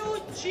 Thank you,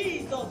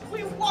 Jesus. We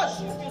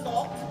worship you,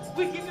 Lord.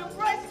 We give you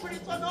praise,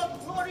 return all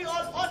glory,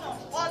 all honor,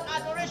 all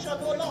adoration,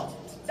 O Lord.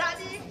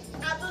 Daddy,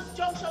 at this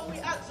junction we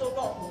ask, O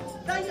God,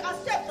 that you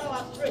accept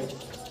our praise.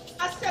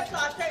 Accept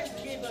our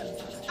thanksgiving.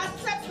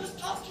 Accept this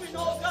offering,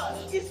 oh God.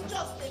 It's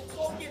just a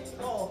token,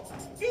 Lord.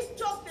 It's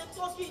just a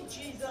token,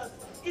 Jesus.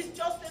 It's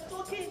just a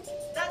token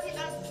that He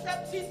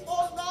accepts it,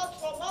 oh Lord,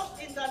 from us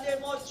in the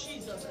name of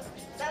Jesus.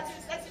 That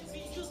is, let it be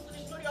used to the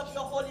glory of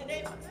your holy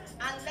name,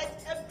 and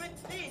let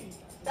everything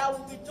that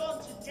will be done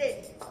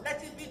today,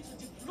 let it be to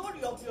the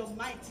glory of your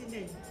mighty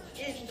name,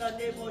 in the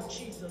name of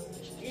Jesus.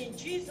 In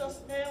Jesus'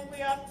 name we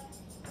have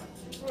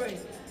prayed.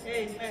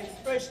 Amen.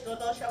 Praise the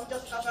Lord. Shall we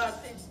just have our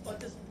seats for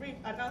this brief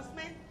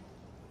announcement?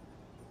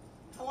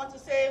 I want to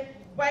say,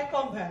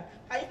 welcome back.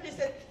 Can you please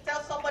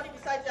tell somebody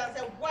beside you and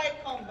say,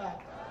 welcome back?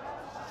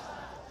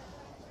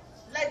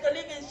 Let the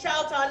living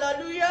shout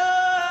hallelujah.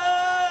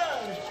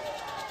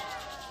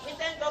 We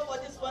thank God for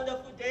this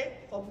wonderful day,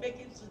 for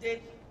making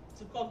today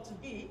to come to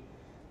be,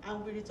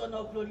 and we return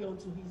all glory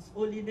unto His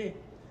holy name.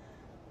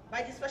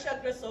 By the special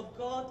grace of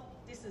God,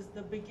 this is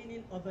the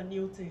beginning of a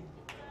new thing.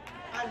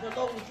 And the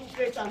Lord will do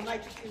great and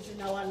mighty things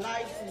in our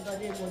lives in the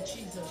name of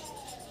Jesus.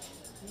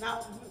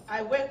 Now,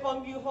 I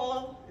welcome you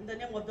all in the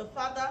name of the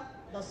Father,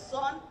 the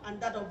Son, and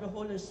that of the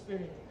Holy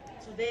Spirit.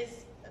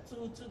 Today's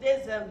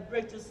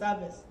breakthrough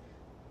service.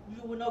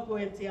 You will not go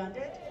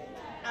empty-handed.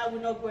 I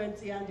will not go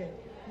empty-handed.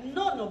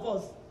 None of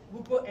us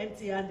will go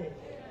empty-handed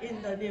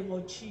in the name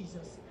of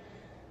Jesus.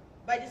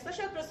 By the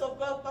special grace of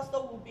God, Pastor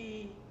will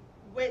be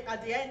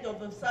at the end of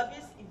the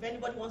service. If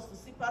anybody wants to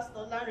see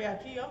Pastor Larry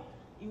Akio,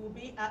 he will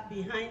be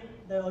behind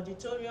the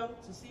auditorium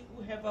to see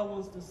whoever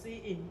wants to see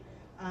him.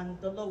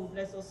 And the Lord will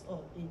bless us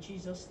all in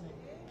Jesus' name.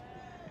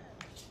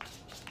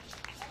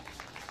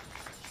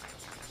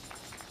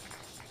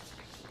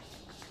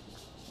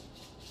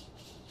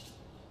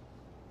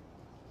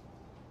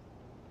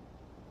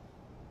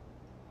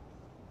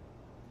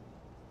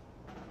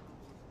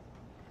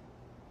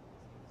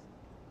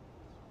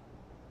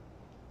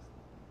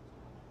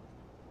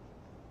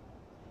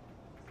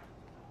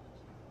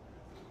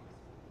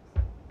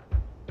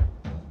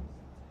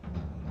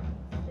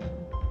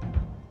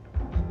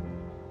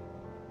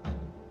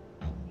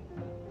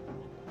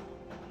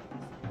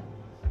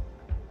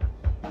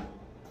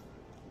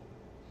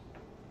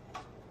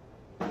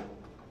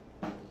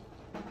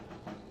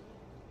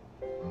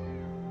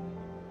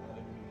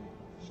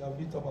 Shall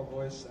we lift up our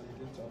voice and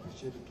begin to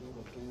appreciate the King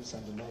of Kings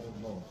and the Lord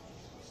of Lords?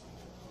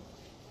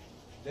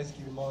 Let's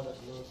give him all the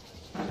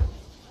glory.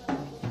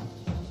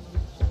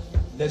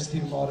 Let's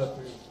give him all the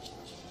praise.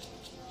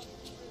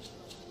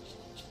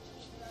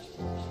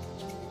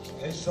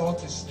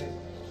 Exalt his name.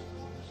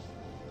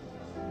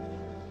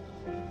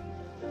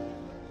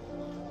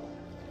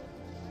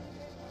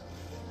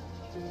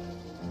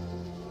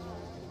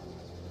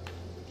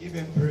 Give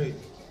him praise.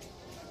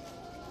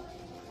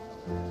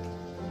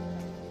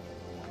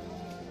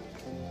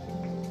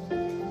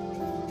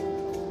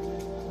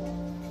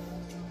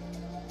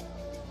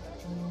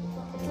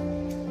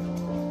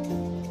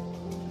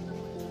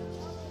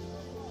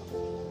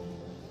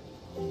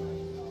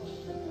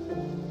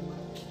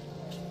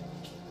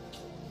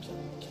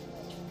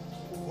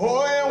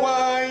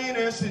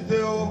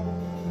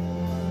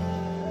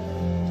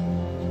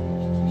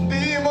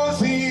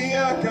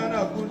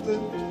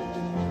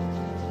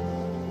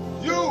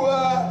 You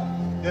are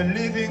the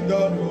living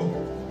God.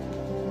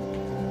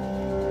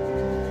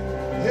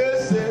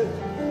 Yes,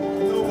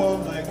 no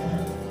one like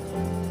you.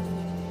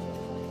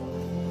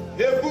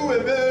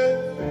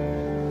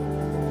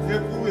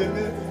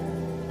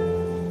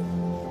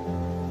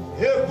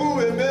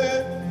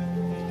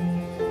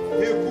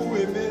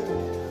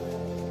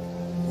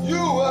 You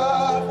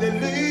are the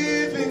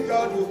living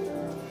God.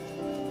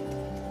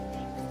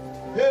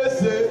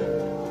 Yes,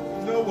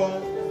 no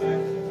one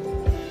like you.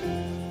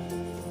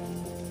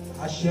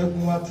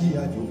 Aṣẹ́gun àti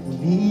àjòkù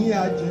ní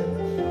àjẹ́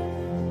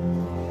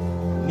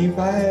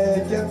nípa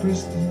ẹ̀jẹ̀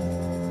Kristi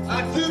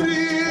àti rí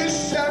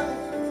ìṣẹ́gun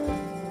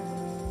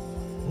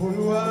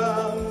Olúwa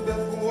ń bẹ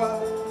fún wa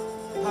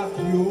a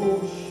kì yóò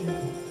ṣe.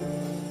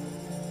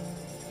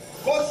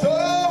 Kò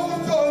sóhun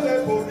tó lè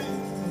borí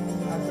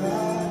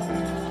agbára.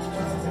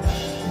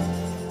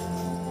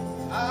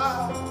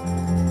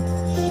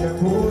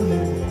 Ṣẹ́gun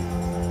lè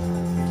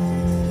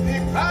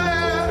nípa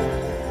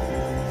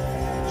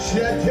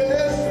ẹ̀jẹ̀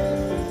Jésù.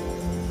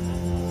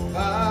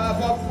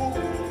 Baba fún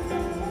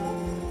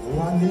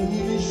wa ní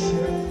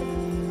iṣẹ́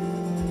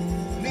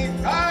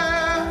nípa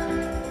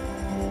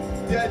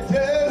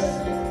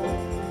Jésù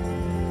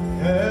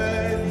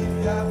ẹni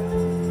tá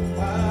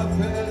a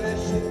fẹ́lẹ́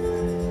ṣe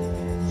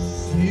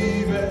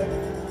síbẹ̀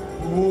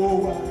ó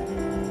wà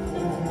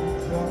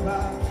òjọba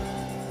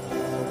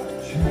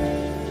ju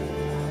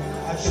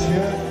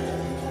àṣẹ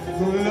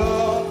tó lọ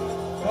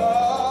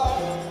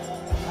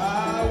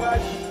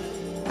àwájú.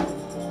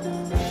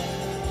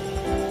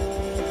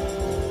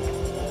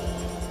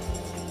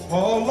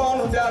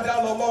 Ọlọ́run dáadáa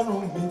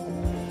lọ́lọ́run mi.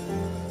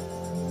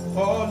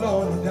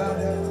 Ọlọ́run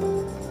dáadáa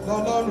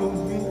lọ́lọ́run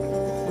mi.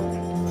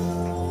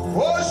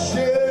 Ó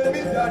ṣe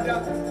mí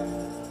dáadáa.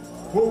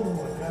 Ó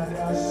wọ̀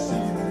dáadáa sí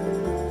mi.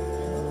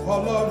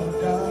 Ọlọ́run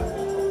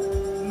dáadáa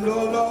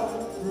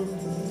lọ́lọ́run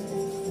mi.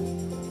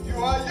 You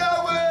are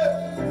Yahweh.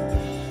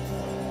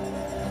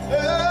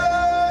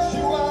 Yes,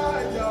 you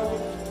are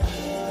Yahweh.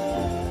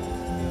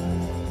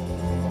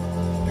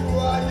 You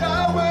are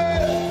Yahweh.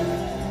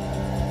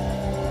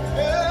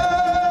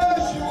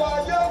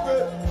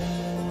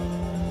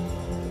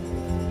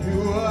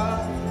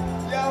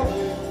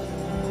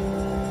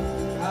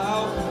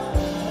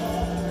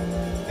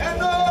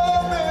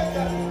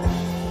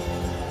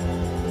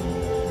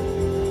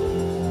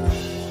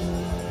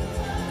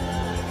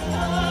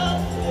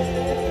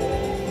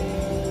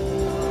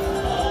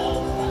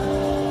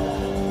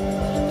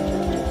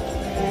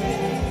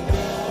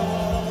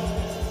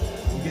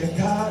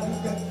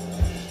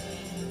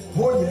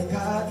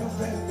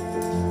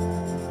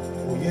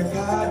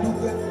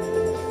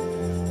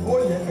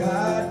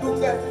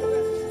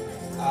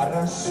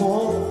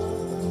 Arason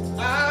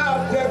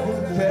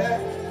adegunfẹ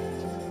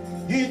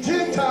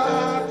ìjìta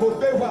kò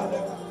gbé wa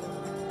lọ.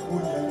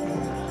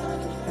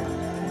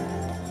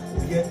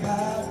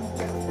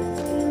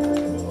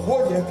 Ó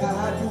yẹ ká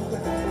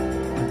dúpẹ́,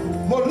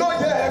 mo ló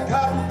yẹ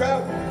ká dúpẹ́,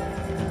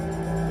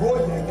 ó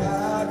yẹ ká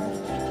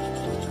dúpẹ́.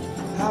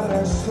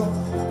 Arason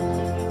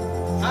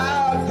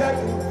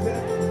adegunfẹ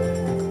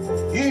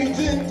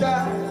ìjìta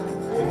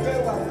kò gbé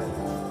wa lọ.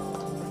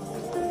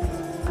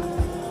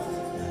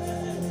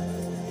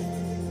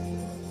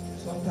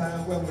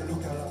 When we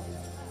look around,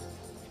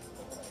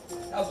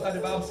 that's why the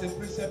Bible says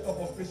precept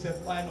upon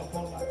precept, line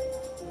upon line.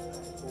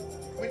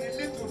 With the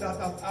little that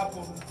has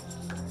happened,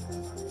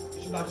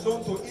 it should have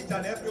shown to each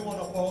and every one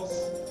of us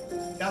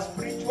that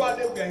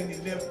spiritually we are in a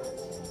level.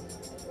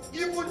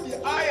 Even the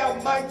high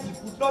and mighty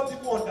could not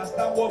even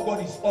understand what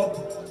God is up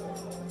to.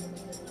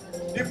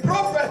 The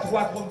prophets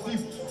were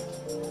confused.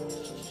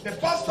 The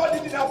pastor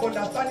didn't have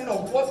understanding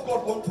of what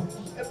God wanted to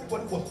do.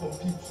 Everybody was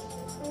confused.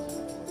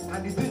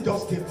 And it didn't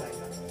just came like that.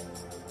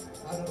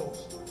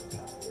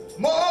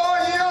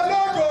 Moya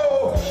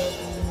logo,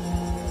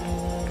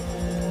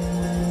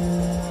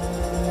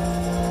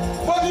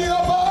 Moya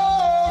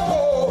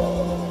bogo,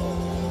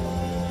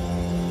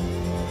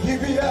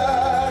 Ibia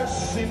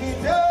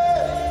sinide,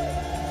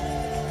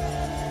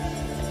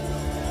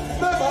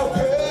 Mema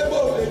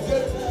kebo leke,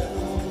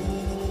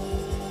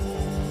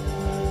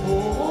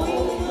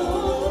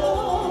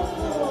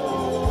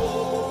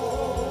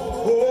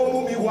 oh.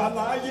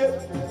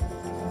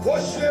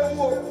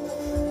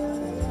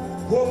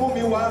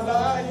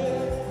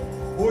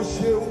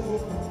 ṣeun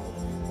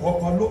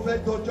ọ̀pọ̀ ló fẹ́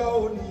dọjọ́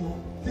òní o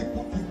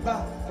kíkú ti bá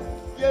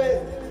yé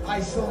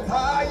àìsàn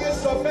táyé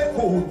sọ pé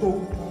kò tó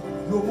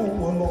ló mú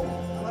wọn lọ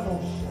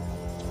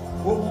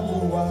ó mú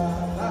wa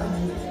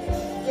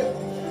láàyè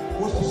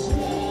ó sì sí.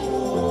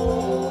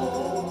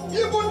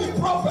 Even the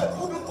prophet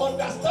couldn't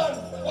understand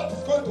what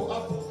is going to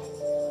happen.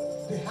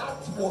 The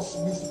heart was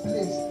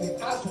misplaced. The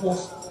heart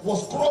was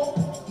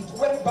crumpled. It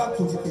went back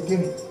to the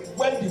beginning.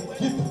 When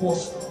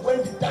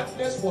the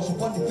darkness was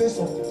upon the face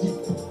of the deep,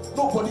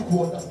 nobody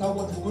could understand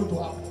what is going to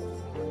happen.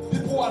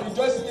 People are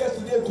rejoicing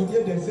yesterday,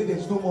 today they say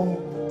there's no more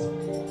movement.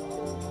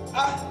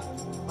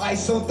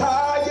 Àìsàn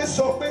táyé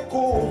sọ pé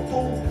kò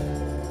tó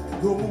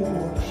ló mú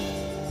wọn,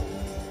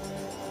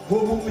 ó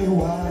mú mi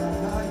wá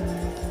láyé,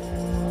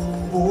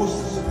 ó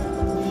sì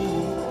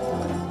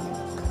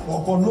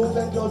ọ̀pọ̀ ló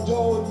fẹ́ jọjọ́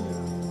òní,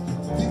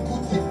 ikú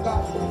ti pa.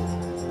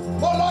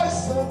 Bọ́lá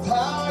àìsàn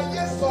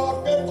táyé sọ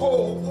pé kò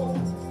tó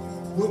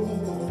ló mú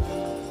wọn.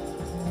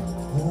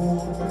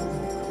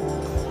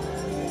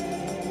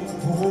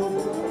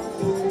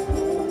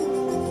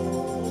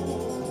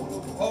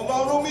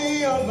 Ọlọ́run mi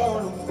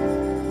Ọlọ́run,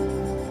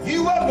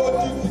 ìwọ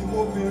lójú tí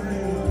mo fi rí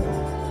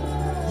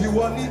rẹ̀,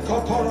 ìwọ ní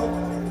kọ́kọ́rọ́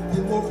tí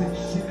mo fi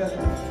ṣílẹ̀,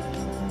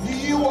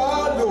 ìwọ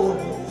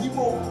lórí tí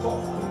mo kọ́,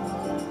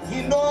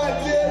 iná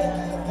ayé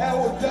ẹ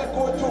ò jẹ́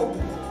kó jó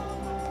mi,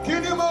 kí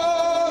ni mo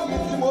mi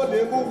tí mo lè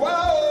mú wá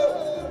o,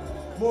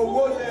 mo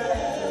wọlé.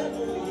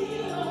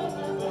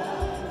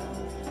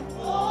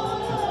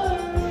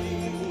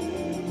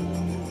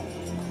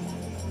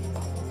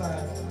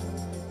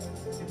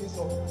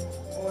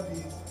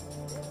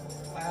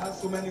 I have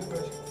so many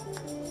questions.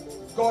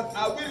 God,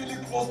 are we really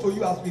close to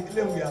you as we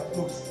claim we are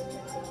close?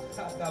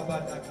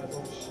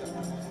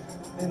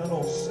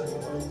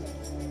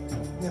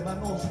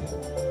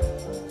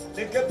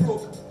 They get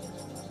broke.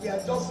 We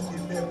are just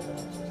in the name.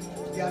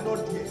 We are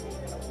not there.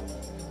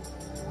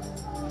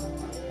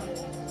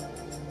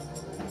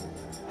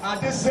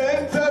 At the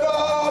center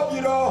of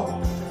it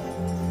all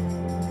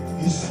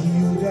is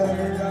you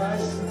that I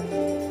see.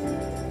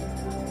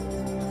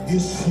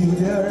 Is you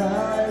that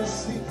I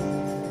see.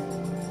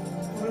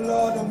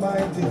 Lord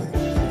Almighty,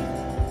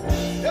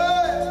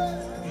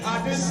 yeah.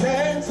 At the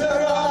center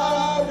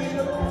of it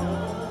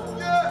all,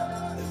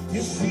 yeah.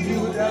 You see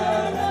you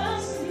that I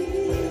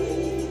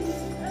see.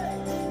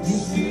 You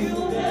see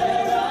you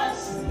that I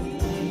see.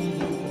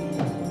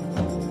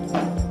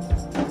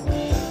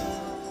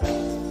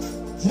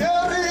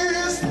 There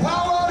is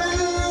power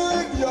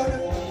in your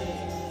name.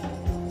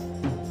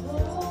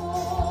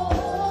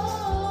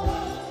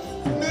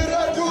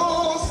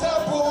 Miracles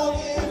happen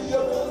in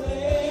your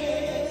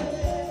name.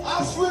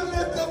 As we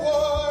lift the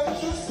voice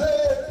to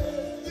say,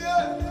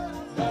 yeah.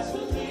 As we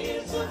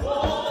lift the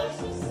voice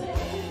to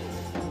say,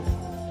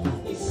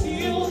 it's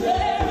you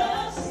that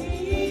I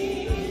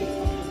see.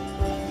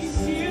 It's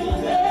you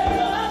that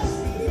I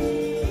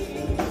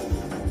see.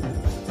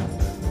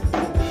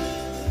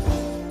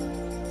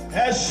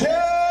 Eshe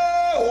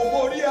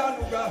omori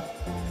anuga.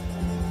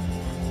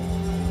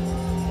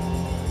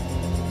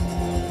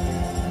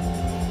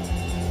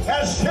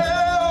 Eshe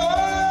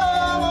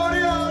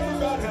omori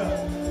anuga.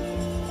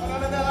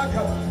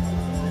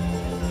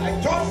 I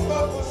just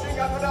want to sing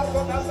another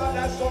song after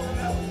that song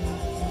now,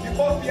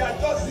 because we are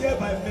just here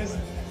by mercy.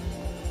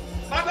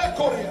 Mother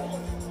Korea,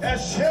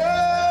 Eshe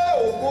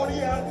omori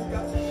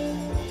anuga.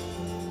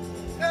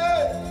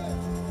 Hey,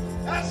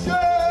 Eshe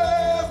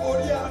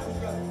omori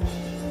anuga.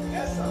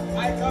 Yes, sir. I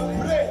can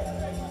pray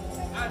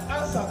and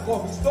answer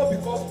come. It's not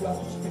because we are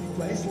too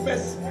spiritual. It's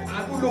mercy.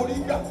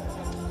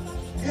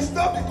 It's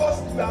not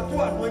because we are too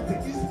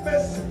anointed. It's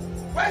mercy.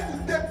 When you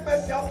take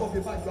mercy out of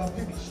the man, you are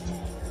finished.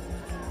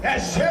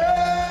 Eshe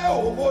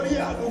omori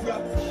anuga.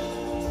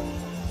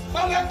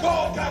 Maleko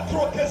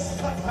katroke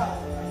sata.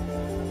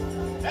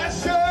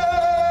 Eshe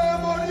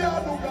omori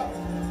anuga.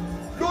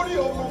 Lori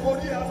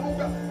omori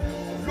anuga.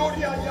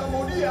 Lori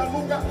ayamori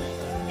anuga.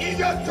 In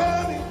your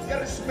journey,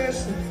 there is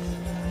mercy.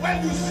 When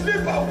you sleep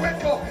and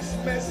wake up, it's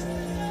mercy.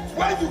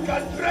 When you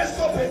can dress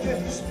up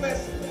again, it's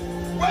mercy.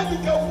 When you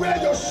can wear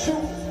your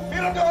shoe,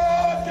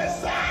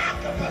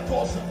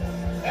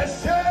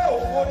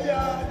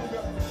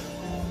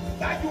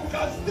 that you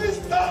can still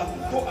stand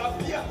to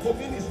appear to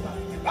minister.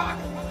 Back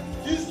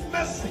is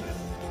mercy.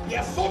 There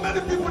are so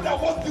many people that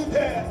want you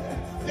there.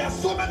 There are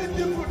so many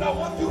people that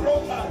want you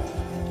wrong out.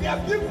 There are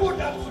people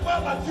that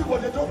smile at you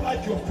but they don't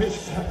like your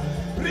face.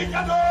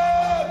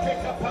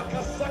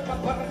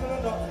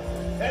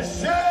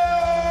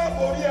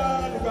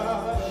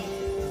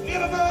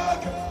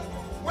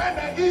 When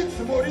I eat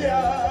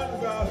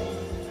Morianuga,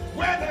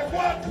 when I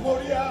walk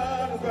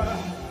Morianuga,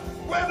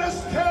 when I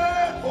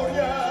stand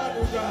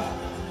Morianuga,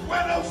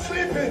 when I'm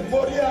sleeping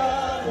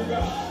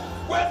Morianuga,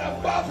 when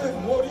I'm bathing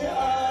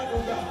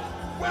Morianuga,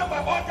 when my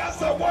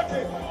organs are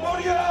working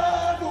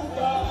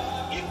Morianuga,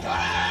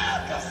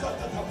 Ikaka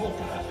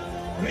Satataboka,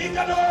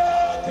 Rigano,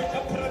 take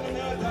a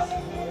pranada,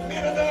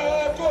 Mirada,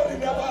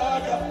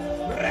 Gorinabaga,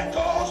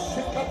 Rekos,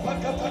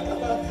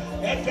 Kapakataka,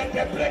 and get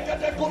the break at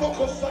the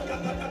Kuloko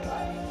Sakatakata.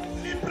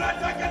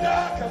 Bratagada,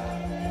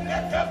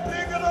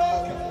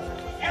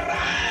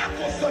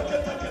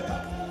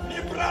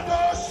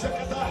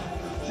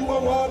 You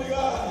are worthy,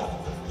 God.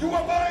 You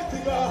are mighty,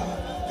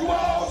 God. You are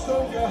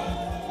awesome, God.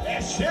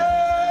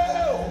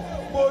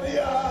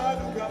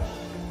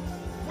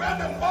 When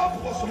the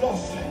mouth was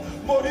lost,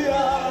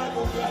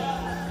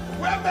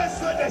 when they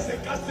said there's a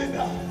casting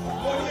down,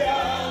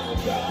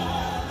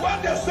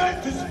 when they say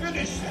it is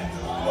finished,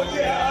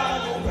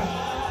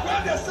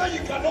 when they say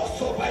you cannot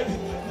survive it,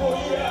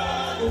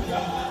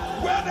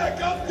 when they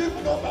can't give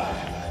no more,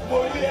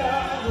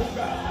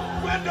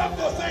 when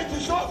doctors say it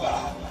is over,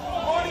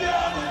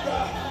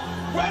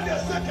 when they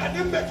say can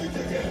you make it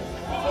again,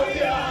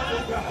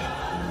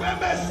 when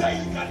they say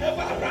you can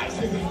never rise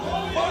again,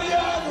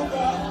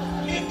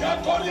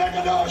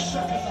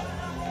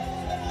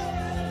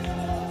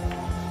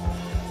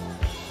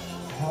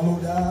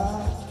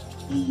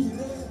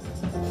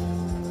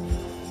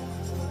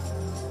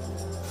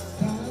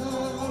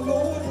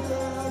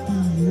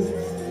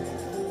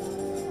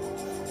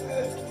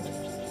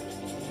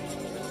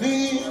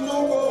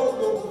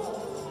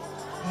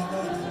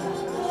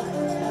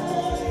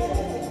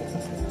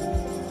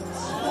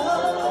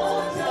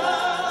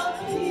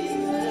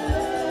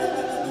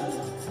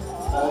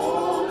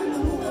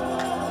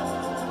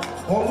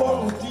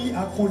 Ọlọ́run tí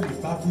a kò lè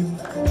bá bínú.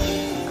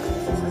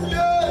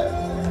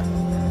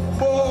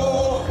 Mo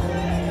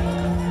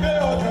gbé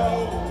ọ̀gá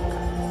o.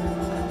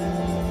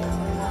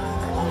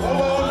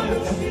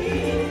 Ọlọ́run tí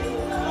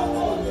a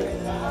kò lè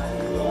bá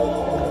bínú.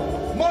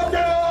 Mo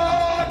gbé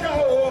ọ̀gá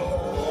o.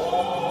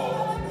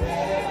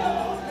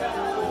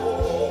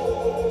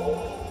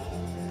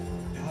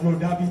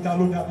 Ta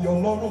ló dàbí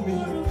Ọlọ́run mi?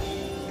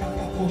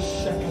 Kàkà kó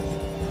ṣẹ́kẹ̀.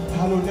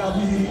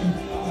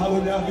 Ta ló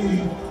dàbí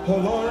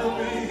Ọlọ́run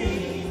mi?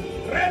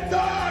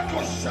 Reda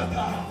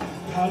koshata,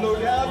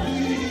 hallelujah,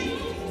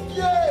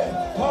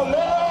 yeah,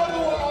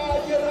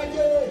 hallelujah,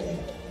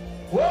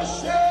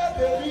 Oshe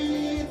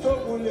derito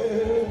mule,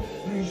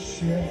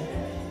 rishe,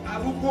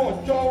 arúgbó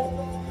ọjọ́,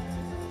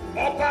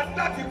 ọba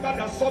dákì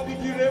padà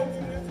sọ́bìdìrẹ,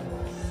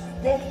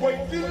 gbogbo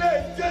ìdílé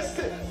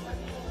Jésè,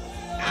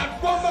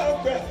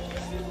 agbọ́mọ̀gbẹ́,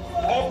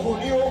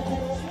 ọkùnrin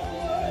ogun,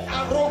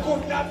 arógun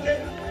dáadé,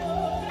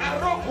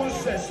 arógun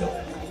sẹ̀sẹ̀,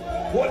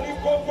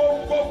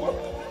 onígbogbogbò.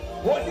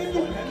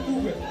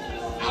 Onídùúgbẹ̀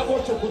àwọn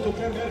ṣòkòtò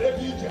kẹmẹrẹ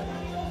bí ìjà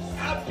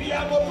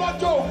abiyamọ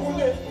lọ́jọ́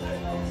òkúlé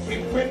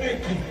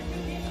ìpínlẹ̀kì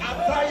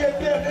abáyé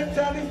bí ẹni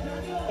tẹ́lẹ̀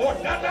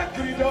ọ̀dàdà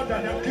kìrìdà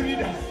ọ̀dàdà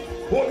kìrìdà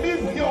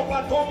oníwìí ọba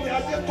tó mi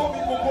adé tó mi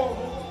gbogbo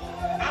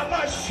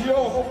aláṣẹ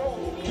ọ̀hún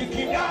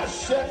kìkìdá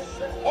àṣẹ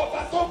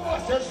ọba tó mú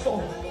àṣẹ sọ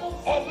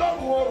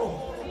ọlọ́run ọ̀rọ̀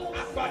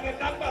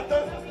agbanilágbàtà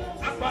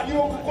agbani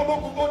ogun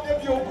kọlọ́gun tó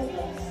débi ogun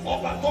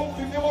ọba tó ń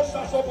fi mímọ́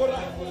ṣàṣọ́bọ̀ra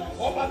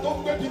ọba tó ń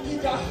gbẹ̀bí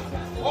gíga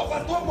ọba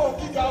tó mọ̀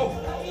gíga o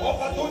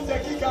ọba tó ń jẹ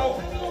gíga o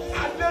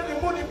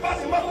adẹ́nimú ni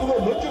báni má kúrò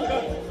lójú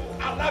kan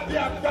alábí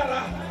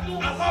agbára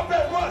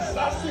alábẹ́rú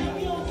àṣàṣì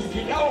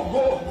kìkìdá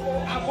ògo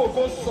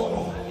àfògo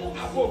sọ̀rọ̀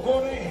àfògo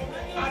rìn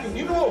àní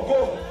nínú ògo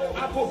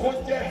àfògo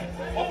jẹ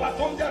ọba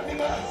tó ń jẹ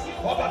mímọ́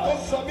ọba tó ń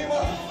sọ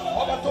mímọ́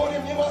ọba tó ń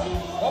rìn mímọ́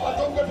ọba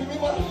tó ń gbẹ̀bí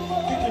mímọ́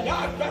kìkìdá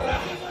agbára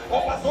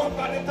ọba tó ń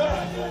bani tán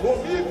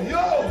òbí mi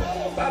ó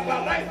bàbá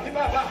láì ní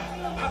bàbá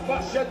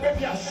àfàṣẹ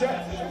gbẹ̀bí àṣẹ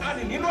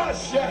àní nínú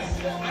àṣẹ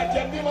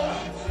àjẹ mímọ́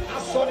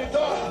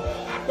asọ̀nìtọ́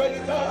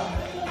àpẹnitọ́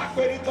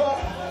àpẹnitọ́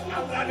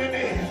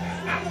àlànìní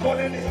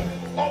àkọ́nìní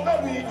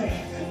ọlọ́run ìdè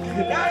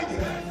kìkìdá ìdè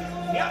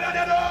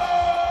yàrá-dẹ́dọ́.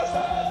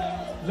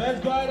 Let's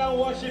go ahead and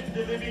worship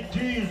the living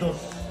Jesus.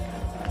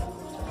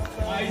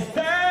 I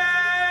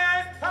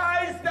stand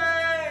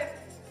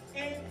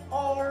in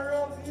awe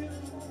of you.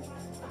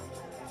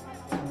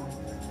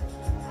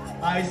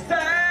 I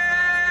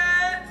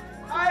stand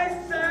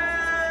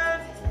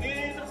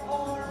in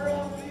awe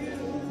of you.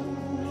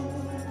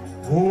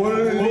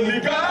 Holy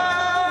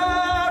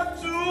God,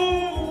 to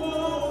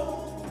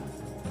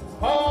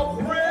all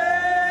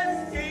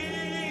praise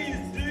is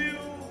due.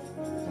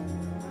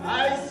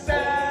 I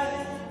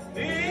stand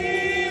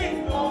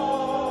in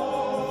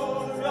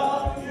awe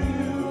of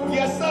you.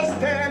 Yes, I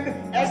stand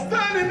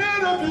in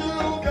awe of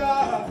you,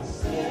 God.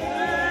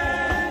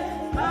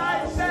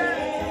 I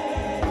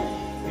stand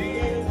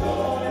in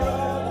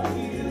awe of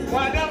you.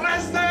 Father, I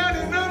stand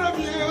in awe of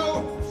you.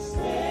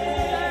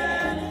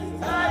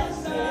 I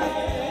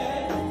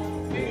stand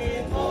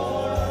in awe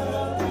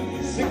of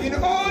you. Singing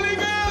Holy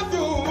God,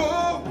 do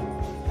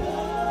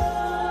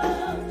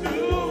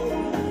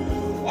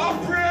all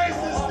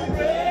praises to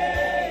you.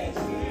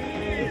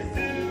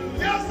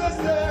 Yes, I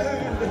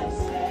stand.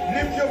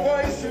 Lift your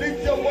voice,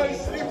 lift your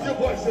voice, lift your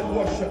voice and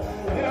worship.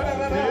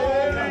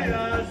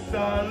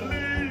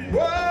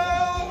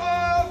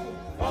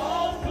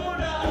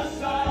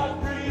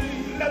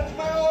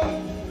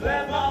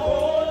 Let my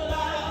whole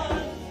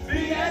life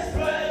be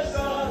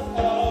expressions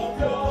of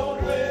your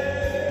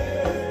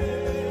grace.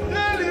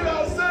 Daily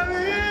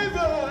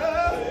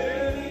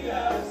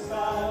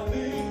I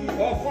live.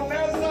 Often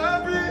as I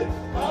breathe,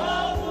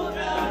 Often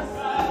as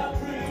I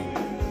breathe,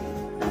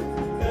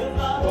 let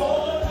my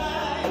whole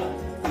life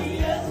be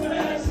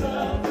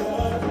expressions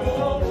of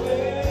your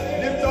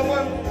grace. lift your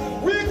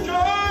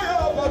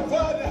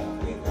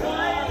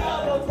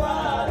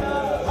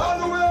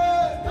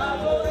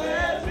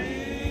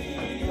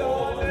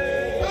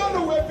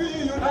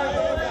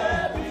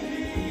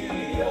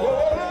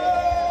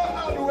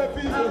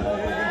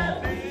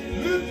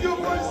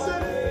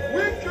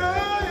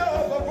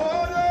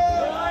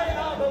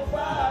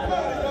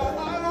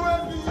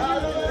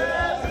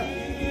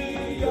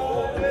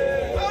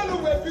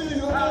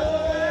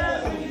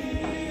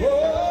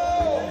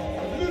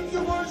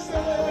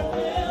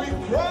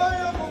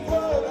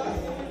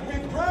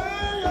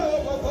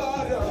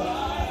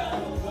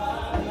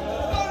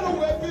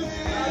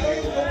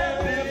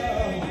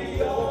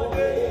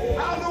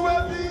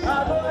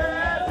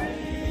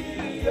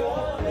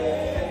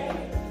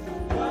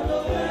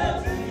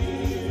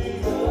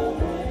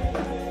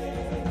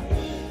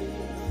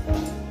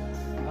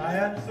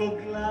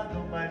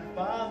my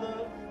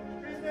Father.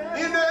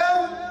 In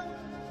heaven,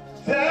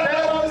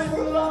 there is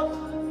love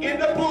in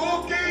the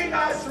book he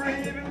has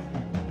written.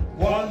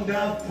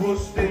 Wonderful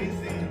things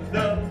in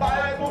the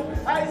Bible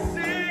I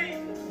see.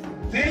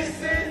 This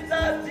is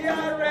the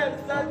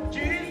dearest that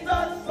Jesus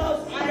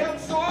loves me. I am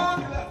so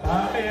glad.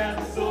 I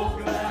am so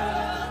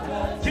glad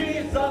that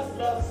Jesus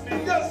loves me.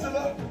 Yes,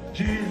 Lord.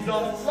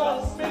 Jesus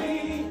loves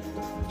me.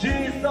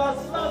 Jesus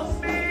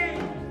loves me.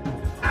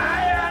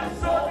 I am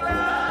so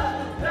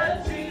glad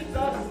that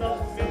Jesus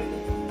loves me.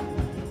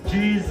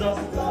 Jesus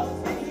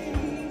loves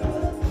me.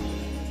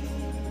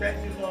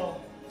 Thank you, Lord.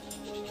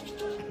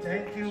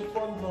 Thank you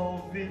for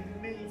loving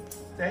me.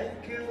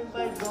 Thank you,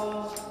 my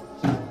God.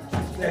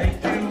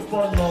 Thank you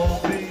for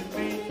loving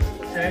me.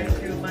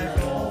 Thank you, my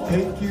God.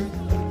 Thank you.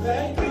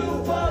 Thank you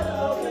for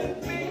loving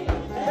me.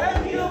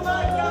 Thank you,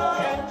 my God.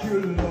 Thank you,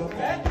 Lord.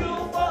 Thank you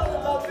for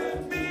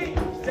loving me.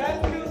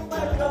 Thank you,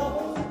 my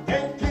God.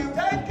 Thank you.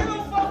 Thank you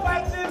for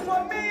fighting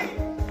for me.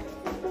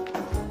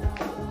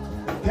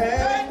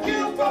 Thank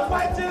you for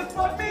fighting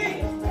for me.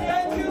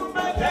 Thank you,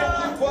 my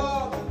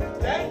God.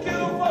 Thank you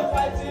for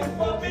fighting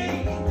for me.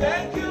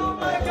 Thank you,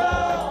 my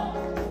God.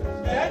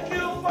 Thank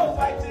you for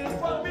fighting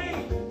for me.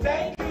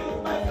 Thank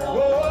you, my God.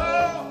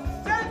 Oh,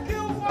 Thank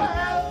you for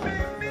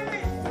helping me.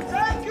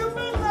 Thank you,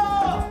 my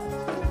Lord.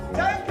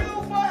 Thank you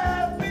for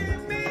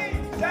helping me.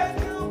 Thank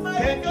you, my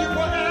thank you God.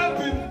 for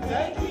helping.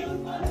 Thank you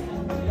for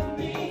helping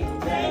me.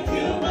 Thank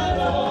you, my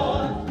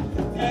Lord.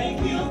 Thank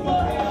you for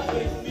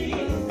helping me.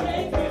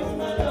 Thank you,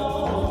 my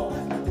Lord.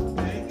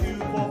 Thank you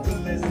for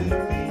blessing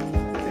me.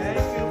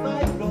 Thank you,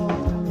 my God.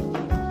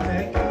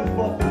 Thank you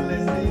for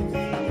blessing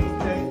me.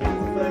 Thank you,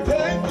 my God.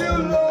 Thank you,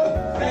 Lord.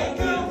 Thank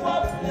you for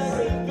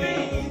blessing me.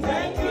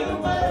 Thank you,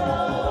 my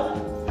Lord.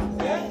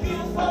 Thank you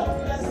for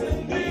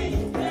blessing me.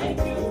 Thank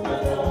you, my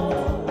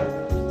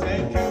Lord.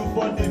 Thank you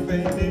for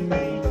defending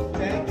me.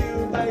 Thank you,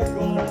 my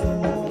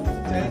God.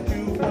 Thank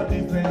you for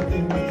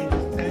defending me.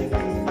 Thank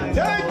you, my God.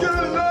 Thank you,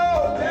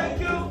 Lord. Thank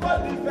you for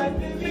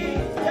defending me.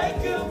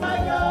 Thank you, my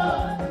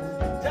God.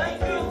 Thank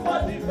you for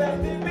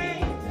defending me.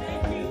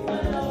 Thank you,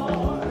 my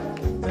Lord.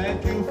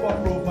 Thank you for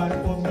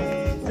providing for me.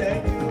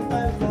 Thank you,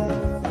 my God.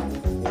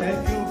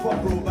 Thank you for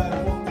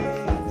providing for me.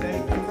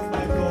 Thank you,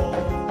 my God.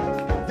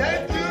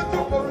 Thank you to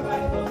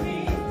provide. For me.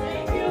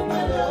 Thank you,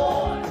 my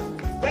Lord.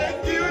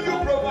 Thank you to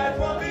provide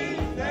for me.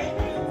 Thank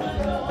you, my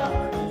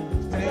Lord.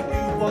 Thank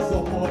you for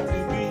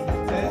supporting me.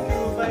 Thank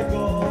you, my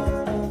God.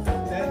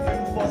 Thank you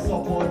for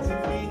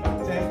supporting me.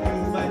 Thank you,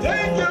 my God.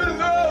 Thank you,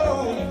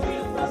 Lord. Thank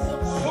you for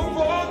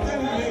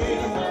Supporting me.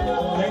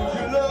 Thank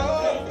you,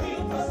 Lord. Thank you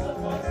for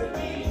supporting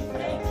me.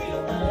 Thank you,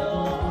 my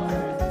Lord.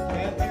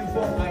 Thank you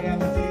for I am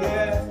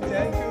here.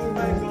 Thank you,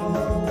 my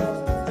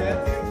God.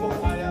 Thank you for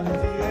I am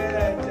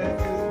here. Thank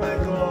you, my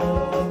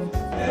God.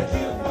 Thank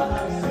you for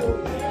I'm so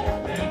here.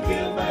 Thank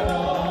you, my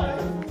Lord.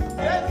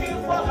 Thank you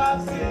for I'm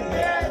still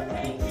here.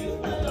 Thank you,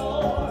 my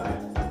Lord.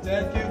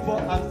 Thank you for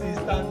I'm still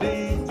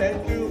standing.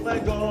 Thank you, my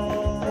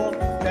God.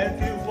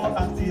 Thank you for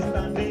I'm still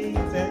standing.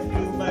 Thank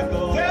you, my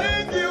God.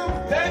 Thank you.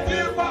 Thank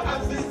you for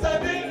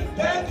assisting.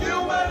 Thank you,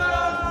 my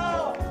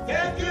Lord.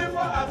 Thank you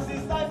for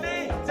assisting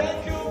me.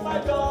 Thank you, my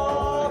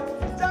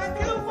God. Thank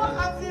you for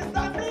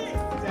assisting me.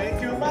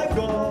 Thank you, my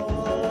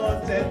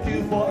God. Thank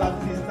you for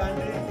assisting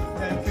me.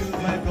 Thank you,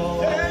 my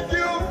God. Thank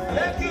you.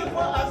 Thank you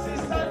for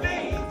assisting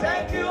me.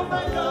 Thank you,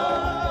 my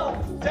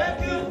God.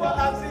 Thank you for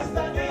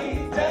assisting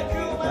me. Thank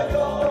you, my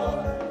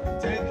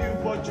God. Thank you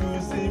for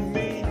choosing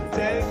me.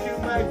 Thank you,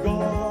 my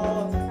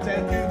God.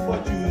 Thank you for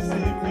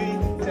choosing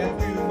me.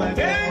 Thank you, my God.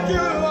 Thank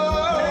you,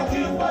 Lord. Thank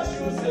you for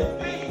choosing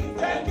me.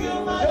 Thank you,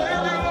 my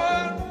Thank you,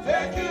 God. Lord.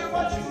 Thank you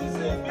for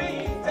choosing me.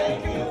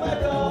 Thank you, my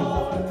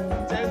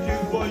God. Thank you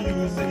for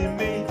using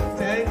me.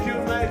 Thank you,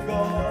 my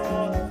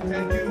God.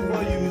 Thank you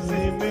for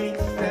using me.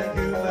 Thank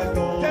you, my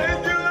God.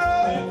 Thank you,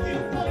 Lord. Thank you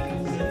for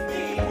using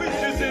me. We're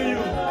choosing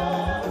you.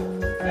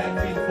 Thank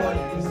you for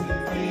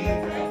using me.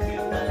 Thank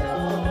you, my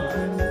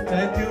Lord.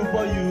 Thank you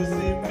for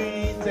using me.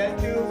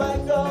 Thank you, my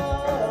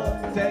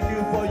God. Thank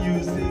you for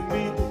using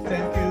me.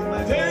 Thank you,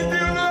 my God. Thank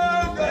you,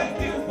 Lord. Thank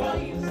you for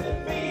using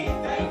me.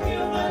 Thank you,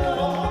 my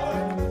Lord.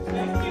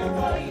 Thank you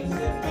for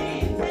using me.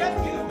 Thank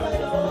you, my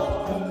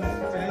Lord.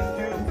 Thank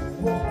you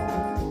for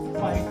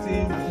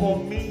fighting for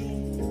me.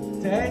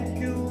 Thank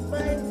you,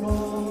 my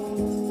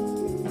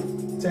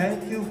God.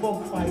 Thank you for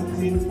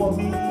fighting for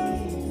me.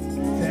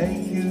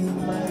 Thank you,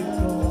 my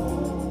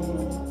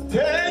God.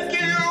 Thank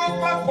you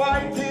for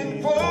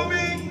fighting for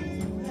me.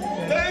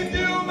 Thank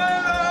you, my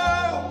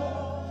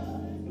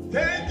Lord.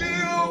 Thank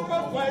you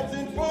for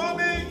fighting for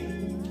me.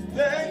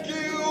 Thank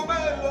you,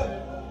 my Lord.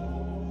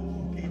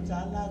 Òkìtà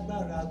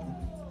lágbára gùn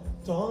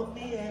tọ́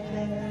mí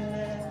ẹlẹ́.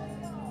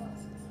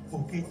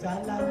 Òkìtà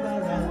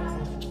lágbára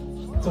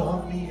gùn tọ́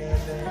mí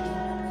ẹlẹ́.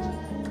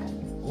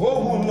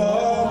 Ohun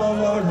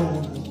lọ́rùn.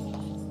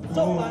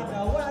 Tó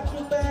padà wá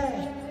dúpẹ́.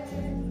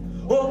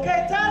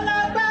 Òkìtà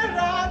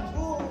lágbára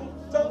gùn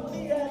tọ́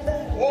mí ẹlẹ́.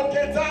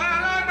 Òkè tá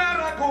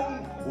lágbára gùn.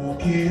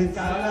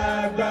 Òkìtà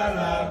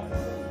lágbára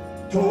gùn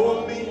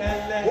tọ́ mí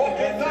ẹlẹ́.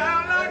 Òkè tá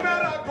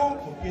lágbára gùn.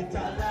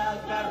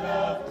 ìtàlágbára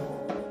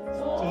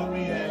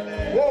torí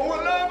ẹlẹ́. Òun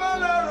lọ́mọ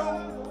lọ́rùn,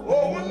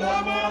 òun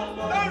lọ́mọ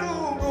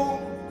lọ́rùn,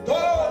 tó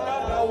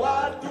dàgbà wá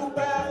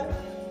dúpẹ́.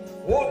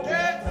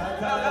 Òkè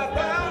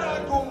tàlágbára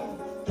gùn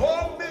tó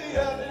ń bí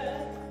ẹlẹ́.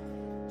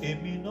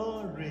 Èmi náà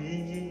rèé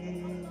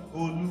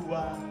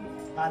Olúwa,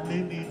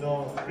 alẹ́ mi náà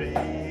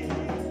rèé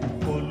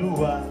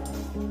Olúwa,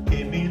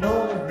 èmi náà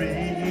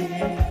rèé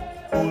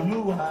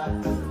Olúwa,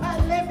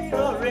 alẹ́ mi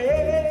náà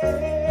rèé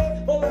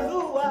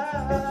Olúwa,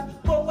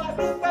 mo wá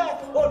dúpẹ́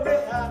oore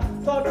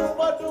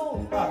àtọdúnmọ́dún,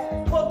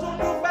 mo tún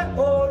dúpẹ́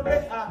oore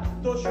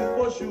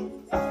àtoṣùmọ́ṣù,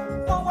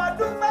 mo wá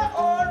dúpẹ́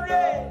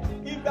oore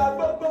ìgbà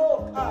gbogbo,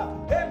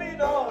 èmi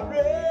náà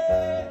rèé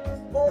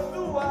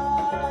Olúwa,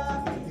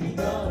 èmi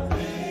náà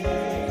rèé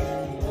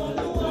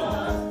Olúwa,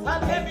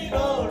 alẹ́ mi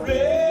náà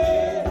rèé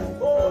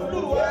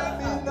Olúwa,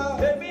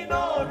 èmi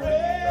náà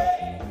rèé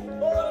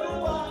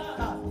Olúwa,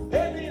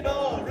 èmi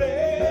náà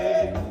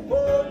rèé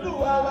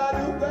Olúwa,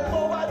 mo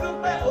wá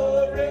dúpẹ́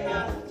oore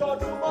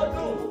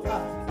àtọdúnmọ́dún,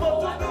 mo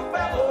tún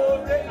dúpẹ́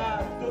oore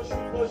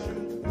àtoṣùmọ́ṣù,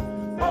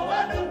 mo wá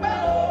dúpẹ́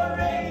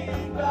oore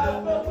ìgbà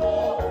gbogbo,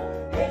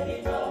 èmi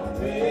náà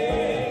rèé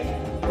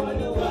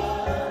Olúwa,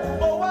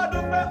 mo wá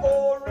dúpẹ́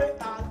oore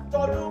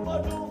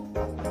àtọdúnmọ́dún,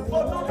 mo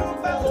tún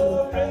dúpẹ́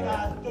oore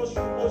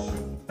àtoṣùmọ́ṣù,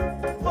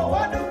 mo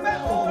wá dúpẹ́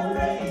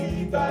oore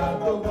ìgbà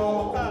gbogbo,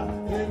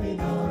 èmi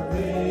náà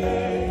rèé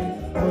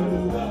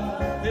Olúwa.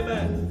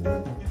 Amen.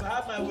 If I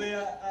have my way,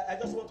 I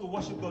just want to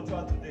worship God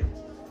throughout today.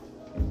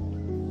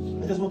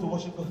 I just want to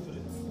worship God today.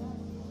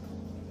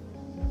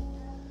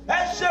 Ẹ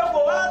ṣé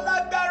wo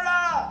alágbára,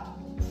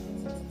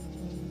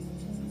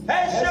 ẹ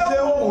ṣé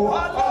wo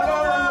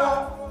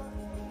alágbára,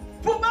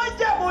 fún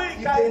májẹ̀mú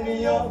ìkà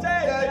ènìyàn tẹ́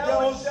ẹ̀jẹ̀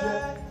ọ̀ṣẹ́.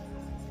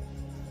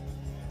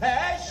 Ẹ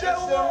ṣé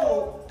wo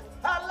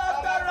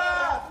alágbára,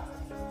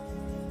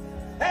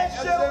 ẹ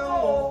ṣé wo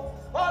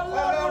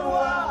Ọlọ́run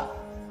wa,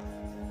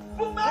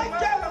 fún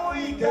májẹ̀mú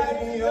ìkà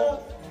ènìyàn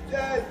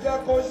Jẹ́ jẹ́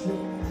kó ṣù.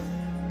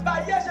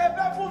 báyé ṣe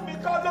fẹ́ fún mi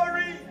kọ́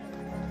lórí.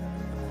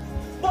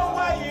 Mo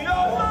wá yìí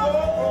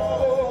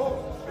Ọlọ́run.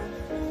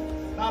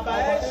 Bàbá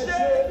ẹ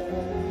ṣé,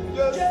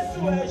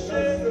 Jésù ẹ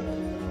ṣé,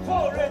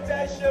 fóore tẹ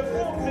ṣe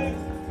fún mi.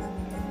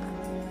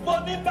 Mo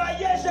ní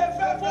báyé ṣe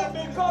fẹ́ fún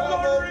mi kọ́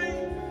lórí.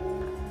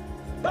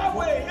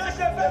 Báwo èèyàn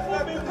ṣe fẹ́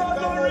fún mi kọ́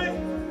lórí.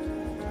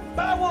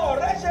 Báwo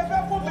ọ̀rẹ́ ṣe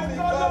fẹ́ fún mi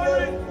kọ́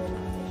lórí.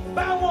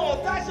 Báwo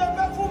ọ̀tá ṣe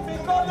fẹ́ fún mi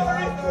kọ́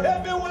lórí.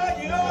 Èmi wá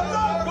yìí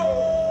Ọlọ́run.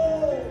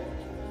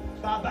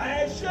 Bàbá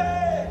ẹ ṣé,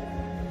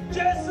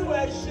 Jésù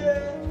ẹ ṣé,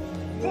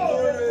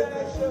 fóore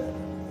tẹ ṣe.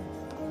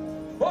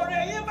 Oore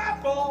yìí má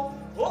pọ̀,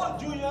 ó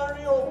ju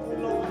yanrìn òkun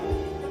lọ.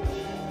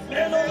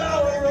 Nínú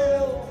láwòrò,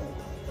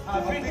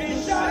 àfi kì í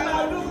ṣáà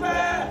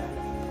dúpẹ́.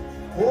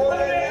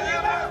 Oore yìí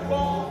má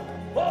pọ̀,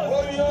 ó ju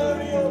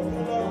yanrìn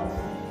òkun lọ.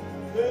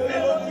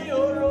 Nínú ní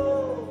oró,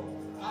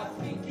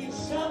 àfi kì í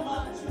ṣáà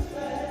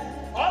dúpẹ́.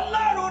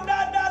 Ọlọ́run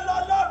dáadáa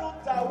lọ́lọ́run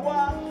tàwa.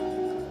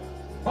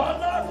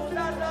 Ọlọ́run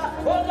dáadáa,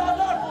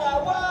 ọlọ́run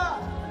àwa.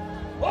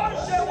 Ó ń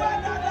ṣe wá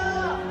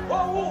dáadáa, ó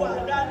hùwà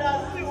dáadáa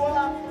sí wa.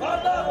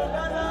 Ọlọ́run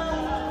dáadáa,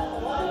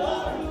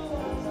 ọlọ́run.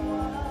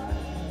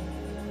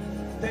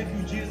 Thank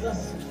you, Jesus.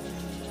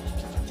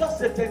 Just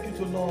say thank you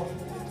to Lord.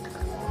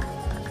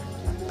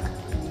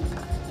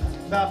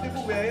 Now,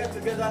 people were here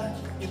together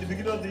in the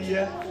beginning of the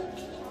year.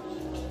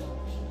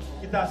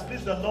 It has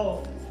pleased the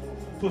Lord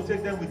to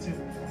take them with Him.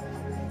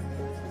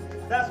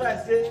 That's why I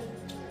say,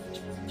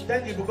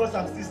 thank you because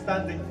I'm still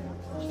standing.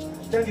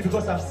 Thank you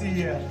because I'm still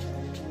here.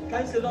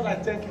 Can you say, Lord, I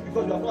thank you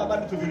because you have not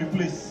allowed me to be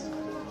replaced?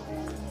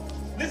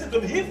 Listen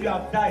to me. If you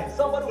have died,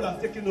 somebody will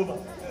have taken over.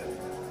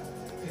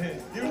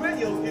 You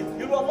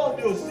know about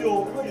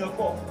your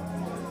call.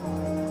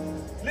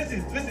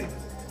 Listen.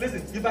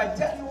 If I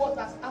tell you what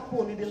has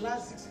happened in the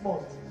last 6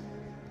 months,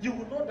 you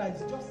will know that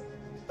it's just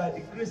by the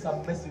grace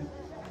and mercy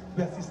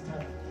we are still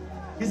standing.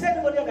 Is there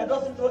anybody that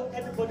doesn't know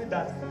anybody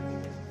that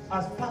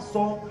has passed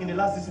on in the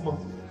last 6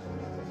 months?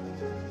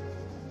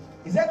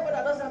 Is there anybody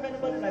that doesn't have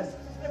anybody that's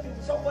maybe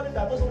somebody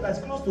that knows someone that's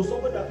close to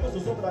somebody that's close to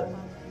somebody?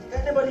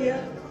 Anybody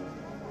here?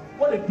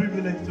 What a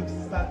privilege to be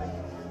standing.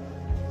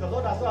 The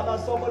Lord has not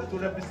allowed somebody to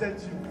represent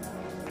you.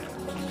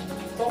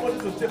 Somebody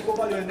to take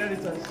over your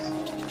inheritance.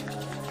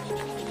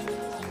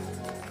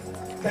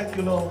 Thank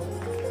you, Lord.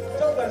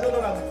 Just by saying,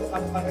 Lord, I'm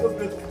so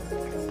grateful.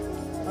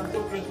 I'm so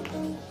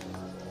grateful.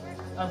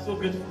 I'm so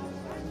grateful.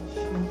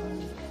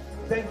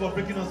 Thank God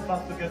for bringing us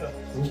back together.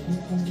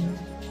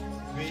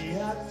 We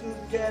are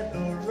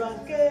together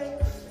again.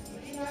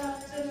 We are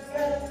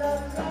together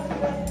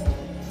again.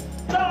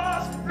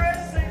 Just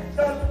praising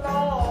the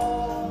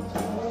Lord.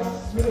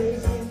 Just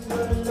praising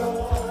the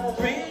Lord.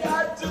 We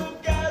are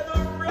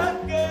together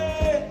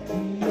again. We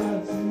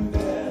are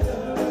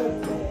together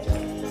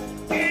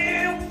again.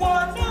 In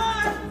one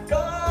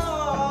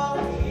accord.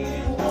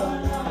 In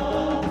one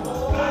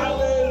accord.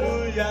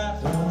 Hallelujah.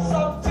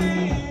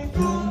 Something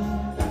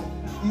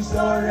good is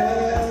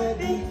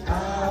already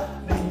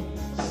happening.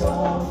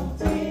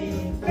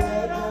 Something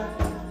better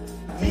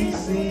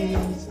is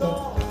in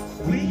store.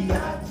 We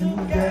are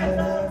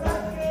together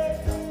again.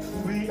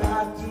 We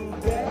are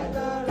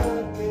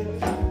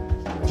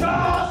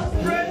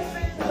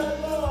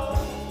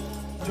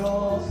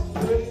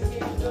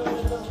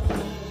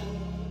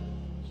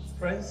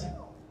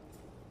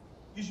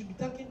you should be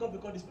thanking God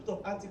because the spirit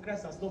of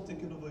Antichrist has not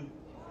taken over you.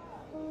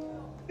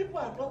 People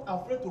are not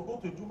afraid to go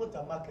to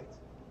Jumata market,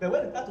 but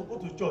when they start to go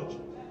to church,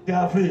 they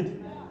are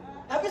afraid.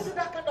 Have you seen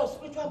that kind of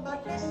spiritual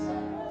madness?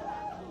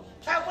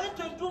 I went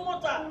to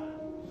Jumata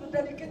to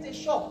dedicate a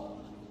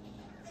shop.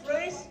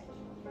 Friends,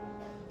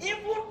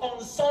 even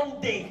on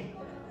Sunday,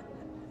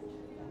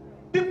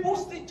 people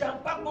still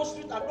jump back those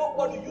streets and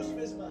nobody use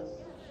face masks.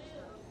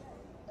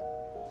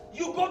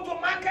 You go to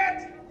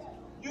market,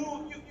 you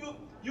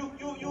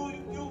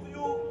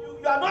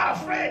are not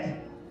afraid.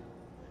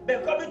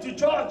 But coming to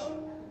church,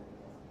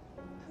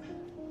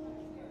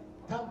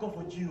 thank God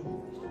for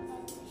Gio.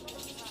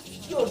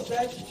 Gio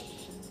said,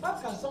 how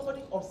can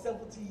somebody of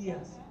 70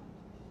 years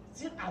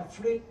still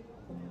afraid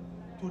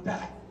to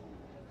die?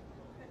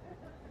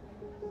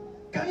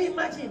 Can you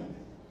imagine?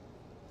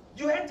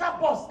 You enter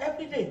bus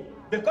every day,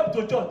 they come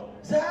to church,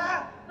 say,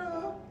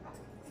 no.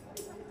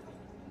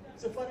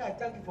 So Father, I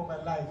thank you for my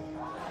life.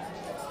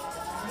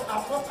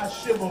 I'm not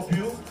ashamed of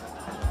you.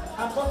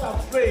 I'm not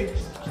afraid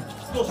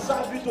to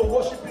serve you, to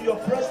worship you, your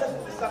presence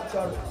in the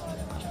sanctuary.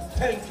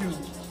 Thank you.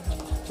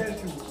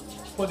 Thank you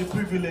for the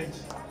privilege,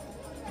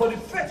 for the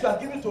faith you are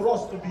giving to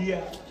us to be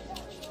here.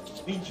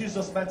 In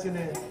Jesus' mighty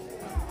name.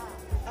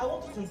 I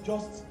want you to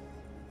just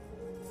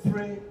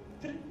pray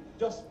 3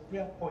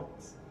 prayer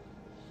points.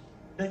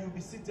 Then you'll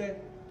be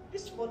seated.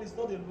 This one is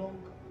not a long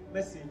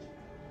message.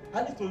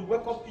 I need to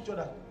welcome each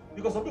other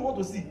because some people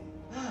want to see.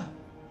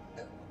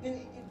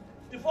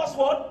 The first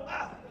one,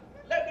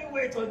 let me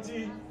wait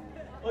until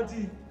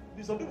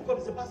some people come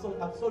and say, Pastor,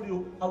 I'm sorry,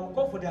 I will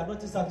come for the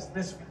anointing service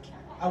next week.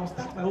 I will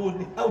start my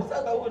own.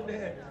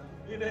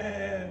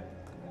 In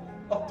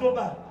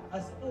October. I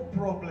said, no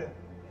problem.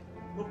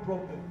 No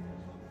problem.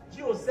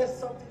 Gio said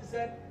something. He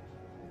said,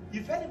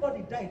 if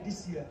anybody died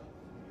this year,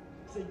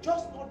 he said,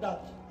 just know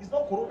that it's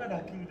not Corona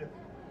that killed them.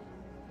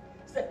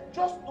 He said,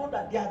 just know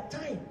that their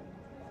time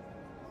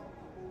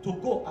to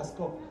go has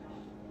come.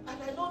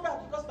 And I know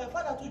that because my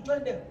father too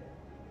joined them.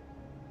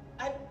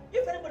 And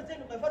if anybody tells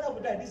me my father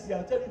will die this year,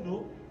 I'll tell you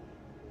no.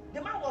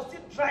 The man was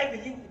still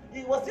driving.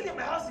 He was still in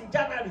my house in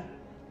January.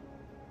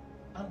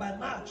 And by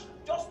March,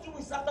 just 2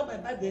 weeks after my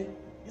birthday,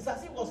 it's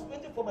as if he was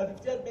waiting for my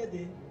 50th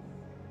birthday.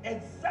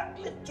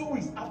 Exactly 2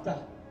 weeks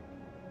after,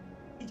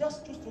 he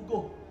just chose to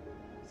go.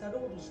 He said, I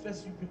don't want to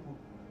stress you people.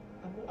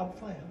 I'm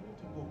fine. I want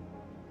to go.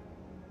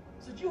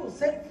 So Gio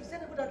said, if you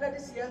said anybody died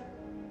this year,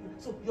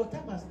 so your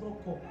time has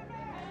not come.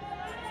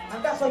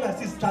 And that's why you are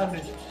still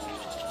standing.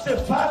 Say,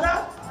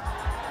 Father,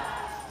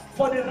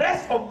 for the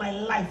rest of my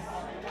life,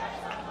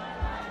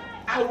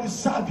 I will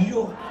serve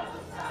you.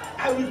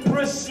 I will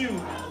praise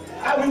you.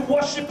 I will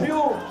worship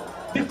you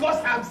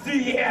because I'm still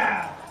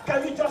here.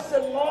 Can you just say,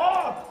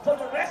 Lord, for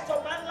the rest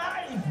of my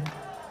life,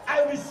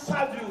 I will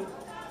serve you.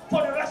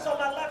 For the rest of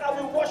my life, I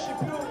will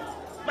worship you.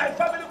 My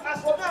family,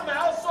 as for me and my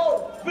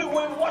household, we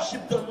will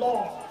worship the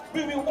Lord.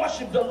 We will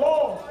worship the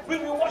Lord. We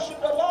will worship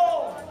the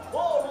Lord.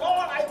 Oh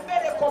Lord, I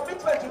made a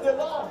commitment to the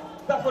Lord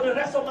that for the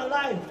rest of my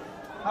life,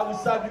 I will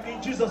serve you.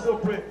 In Jesus' name,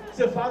 pray.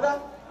 Say,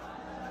 Father,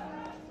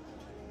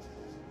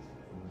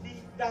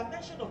 the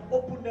dimension of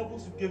open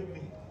heavens you gave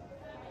me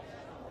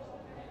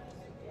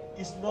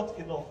is not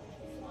enough.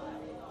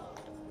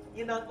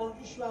 In an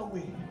unusual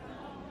way,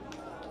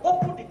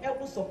 open the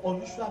heavens of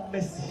unusual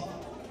mercy.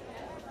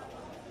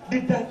 The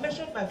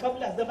dimension my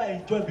family has never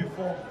enjoyed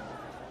before.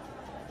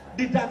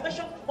 The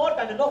dimension more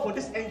than enough for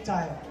this end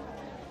time.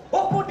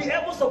 Open the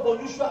heavens of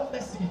unusual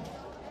mercy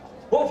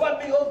over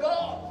me, oh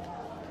God,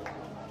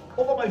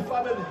 over my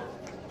family.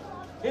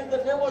 In the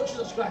name of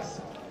Jesus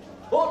Christ.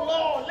 Oh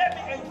Lord, let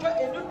me enjoy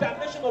a new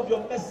dimension of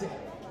your mercy.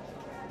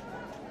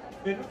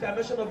 A new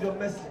dimension of your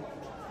mercy.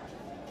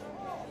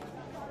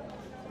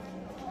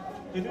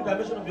 A new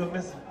dimension of your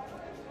mercy.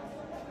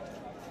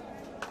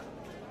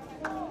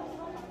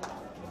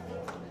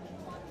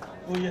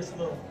 Oh yes,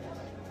 Lord.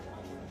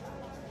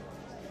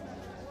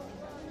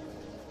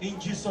 In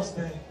Jesus'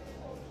 name.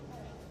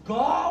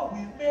 God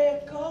will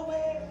make a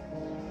way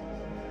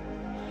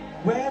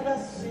where there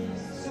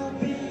seems to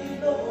be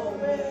no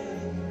way.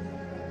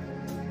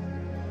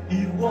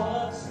 He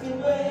walks the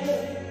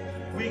way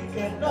we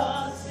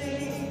cannot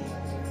see.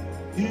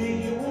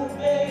 He will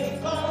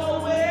make a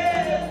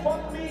way for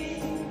me.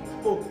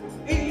 Oh,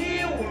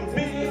 He will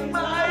be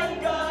my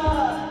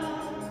God.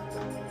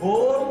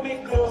 Hold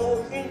me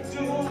close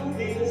into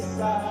His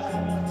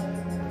side.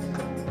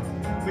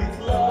 With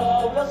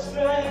love and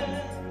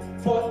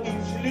strength for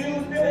each new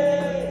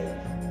day,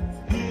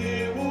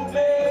 He will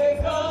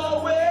make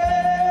a way.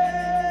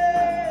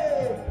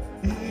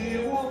 He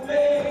will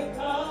make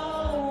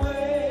a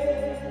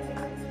way.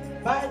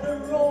 By the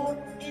road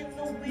in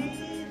the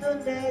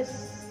wilderness,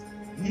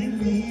 He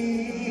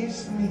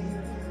leads me.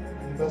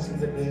 Rivers in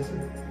the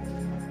desert.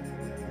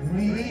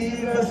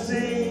 Rivers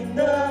in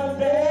the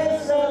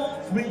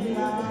desert, with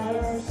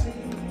mercy.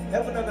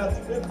 Heaven and earth,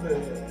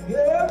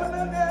 heaven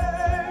and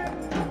earth,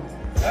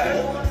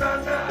 heaven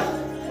and earth,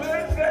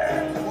 will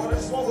fail. What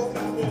is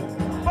something new?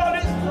 But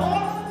it's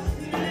not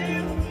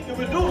new. He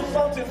will do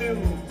something new.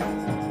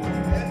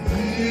 And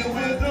He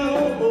will do,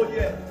 oh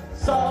yeah,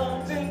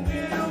 something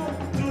new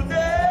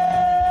today.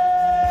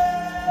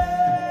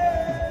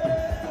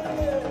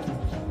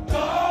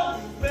 God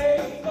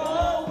make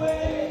a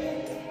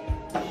way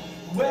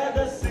where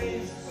there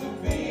seems to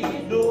be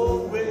no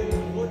way.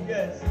 Oh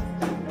yes,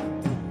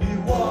 He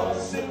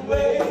walks in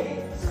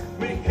ways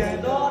we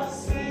cannot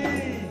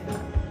see.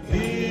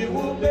 He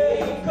will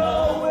make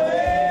a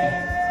way.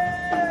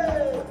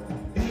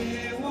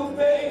 He will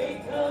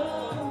make a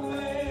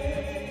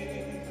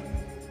way.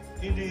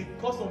 In the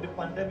course of the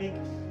pandemic,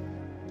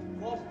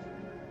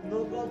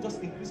 God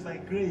just increased my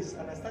grace,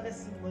 and I started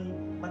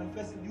seeing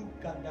manifesting new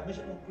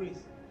dimension of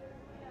grace.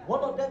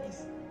 One of them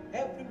is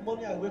every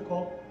morning I wake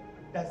up,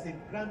 there's a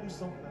brand new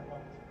song in my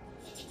mouth.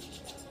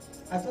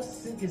 I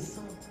just sing a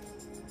song,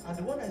 and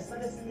the one I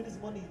started singing this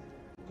morning,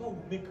 God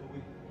will make a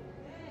way.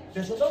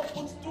 They should not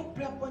put 2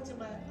 prayer points in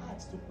my heart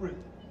to pray.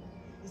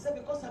 He said,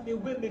 because I'm a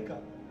way maker.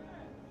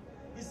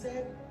 He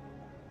said,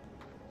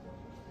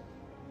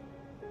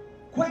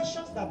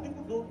 questions that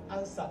people don't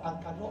answer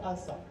and cannot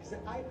answer. He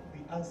said, I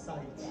will answer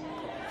it.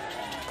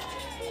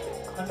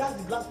 And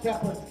that's the last prayer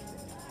point.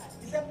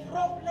 He said,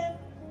 problem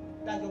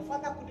that your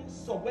father couldn't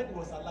solve when he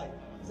was alive.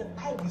 He said,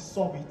 I will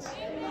solve it.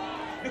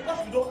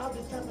 Because we don't have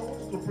the time, I want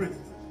you to pray.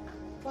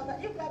 Father,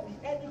 if there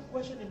be any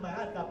question in my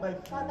heart that my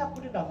father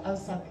couldn't have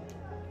answered it,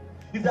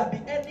 if there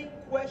be any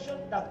question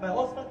that my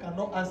husband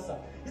cannot answer,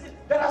 you see,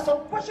 there are some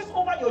questions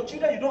over your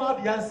children you don't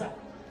have the answer.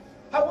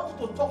 I want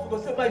you to talk to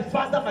God, say, my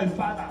father,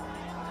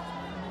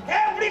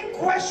 every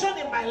question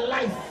in my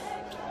life,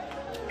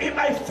 in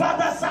my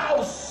father's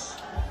house,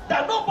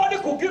 that nobody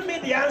could give me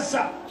the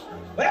answer.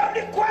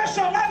 Every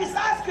question life is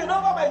asking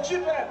over my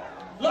children,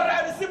 Lord,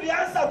 I receive the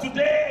answer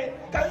today.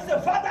 Can you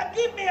say, Father,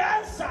 give me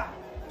answer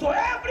to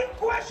every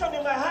question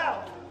in my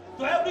house,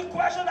 to every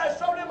question that is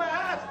troubling my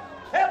heart,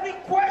 every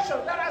question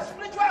that is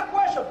spiritual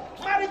question,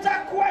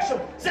 marital question.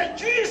 Say,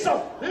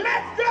 Jesus,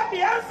 let there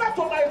be answer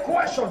to my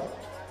question.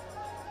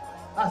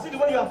 I see the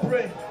way you are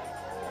praying.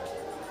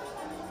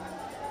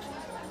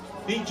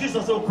 In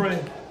Jesus' will pray.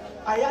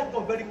 I heard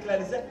God very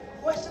clearly. He said,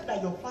 question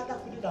that your father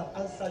couldn't have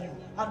answered you.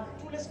 And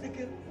truly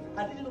speaking,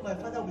 I didn't know my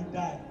father would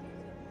die.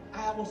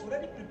 I was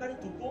already preparing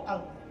to go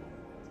and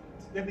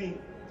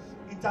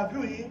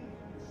interview him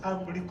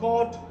and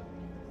record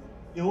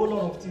a whole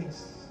lot of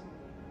things.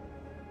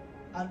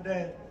 And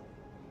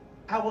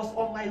I was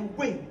on my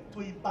way to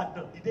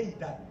Ibadan the day he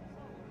died.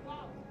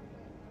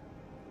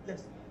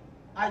 Yes.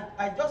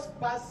 I just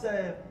passed,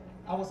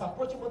 I was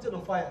approaching Mountain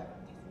of Fire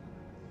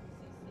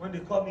when they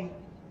called me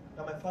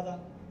that my father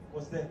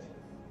was dead.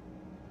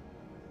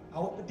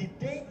 The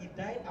day he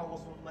died, I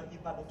was on my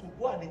Ibadan to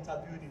go and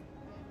interview him.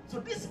 So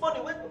this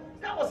morning,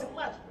 that was in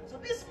March. So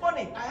this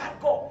morning, I had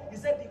called. He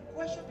said, the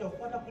question your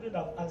father couldn't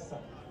have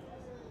answered,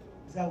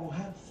 he said, I will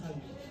answer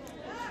you.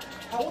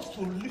 I want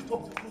to lift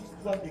up this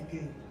one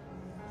again.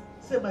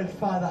 Say, my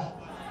Father,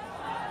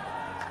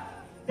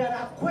 there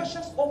are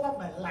questions over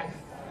my life,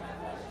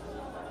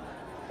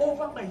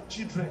 over my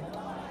children,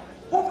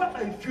 over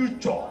my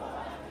future,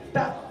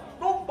 that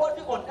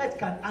nobody on earth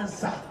can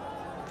answer.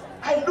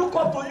 I look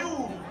up to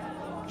you.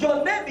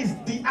 Your name is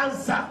the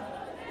answer.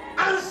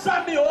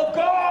 Answer me, oh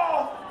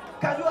God.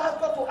 Can you ask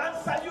God to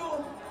answer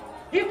you?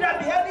 If there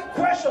be any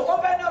question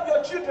over any of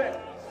your children,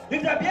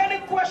 if there be any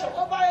question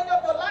over any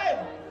of your life,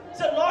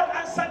 say, Lord,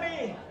 answer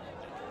me.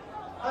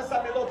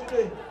 Answer me, Lord,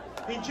 today.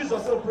 In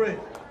Jesus' name, pray.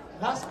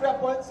 Last prayer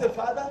point, say,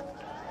 Father,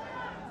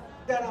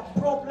 there are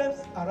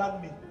problems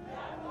around me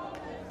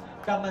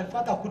that my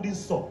father couldn't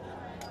solve.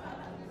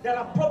 There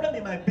are problems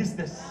in my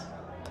business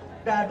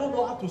that I don't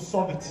know how to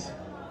solve it.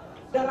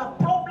 There are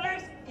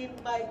problems in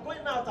my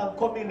going out and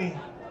coming in.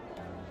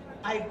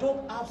 I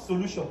don't have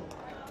solution.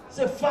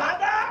 Say,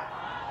 Father,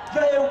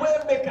 you're a way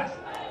maker.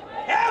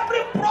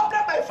 Every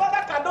problem my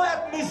father cannot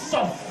help me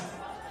solve.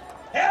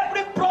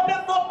 Every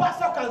problem no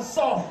pastor can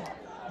solve.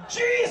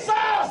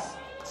 Jesus,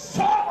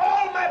 solve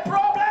all my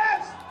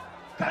problems.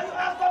 Can you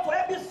ask God to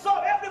help you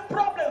solve every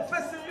problem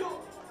facing you?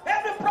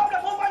 Every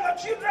problem over your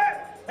children,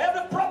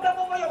 every problem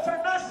over your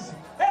finances,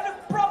 every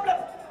problem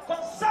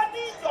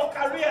concerning your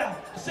career.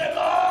 Say,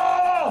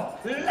 Lord,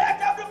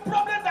 let every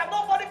problem that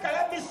nobody can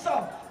help me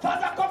solve,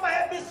 Father, come and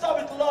help me solve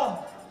it, Lord.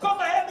 Come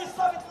and help me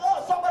solve it,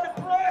 Lord. Somebody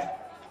pray.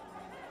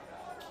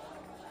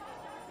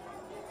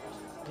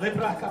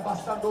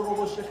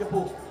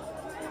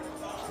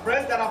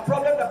 Friends, there are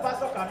problems the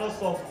pastor cannot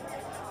solve.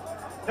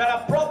 There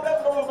are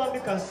problems no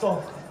woman can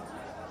solve.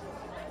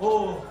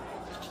 Oh,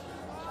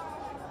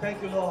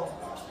 thank you, Lord.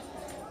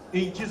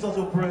 In Jesus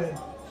we pray.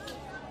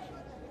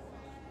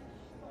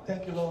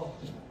 Thank you, Lord.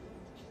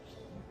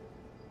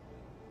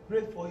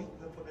 Pray for it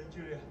for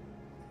Nigeria.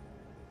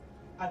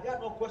 Are there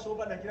no questions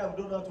over Nigeria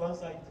we don't know how to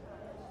answer it?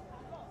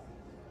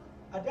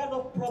 Are there no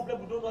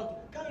problems we don't know how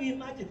to? Can you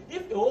imagine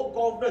if the whole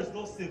governor is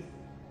not safe?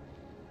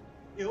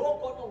 A whole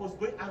governor was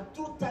going, and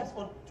 2 times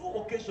on 2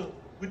 occasions,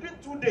 within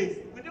 2 days,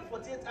 within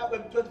 48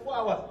 hours, 24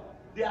 hours,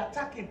 they are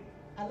attacking.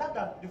 And like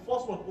that, the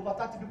first one, over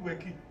 30 people were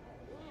killed.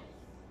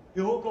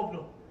 A whole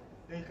governor.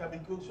 Then you can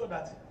be sure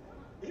that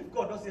if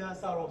God doesn't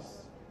answer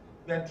us,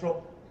 we are in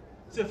trouble.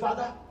 Say,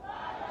 Father,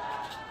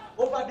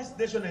 over this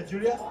nation,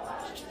 Nigeria.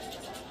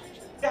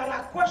 There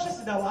are questions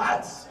in our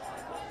hearts.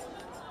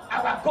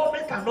 Our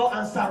government cannot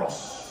answer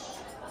us.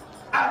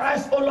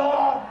 Arise, O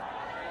Lord.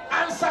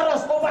 Answer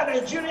us over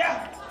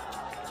Nigeria.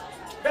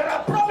 There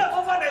are problems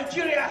over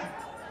Nigeria.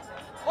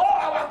 Oh,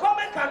 our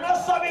government cannot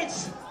solve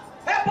it.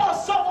 Help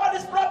us solve all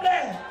this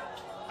problem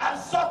and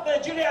sort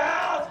Nigeria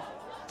out.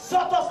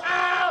 Sort us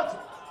out.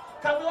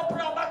 Can we open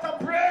our mouth and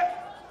pray?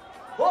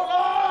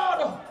 Oh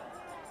Lord,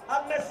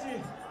 have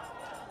mercy.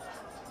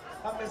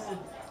 Have mercy.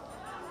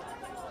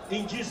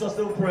 In Jesus'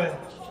 name we pray.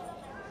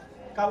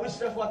 Can we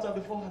stretch water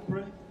before I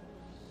pray?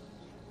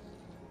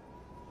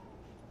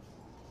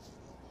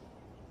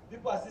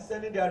 People are still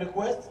sending their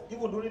requests,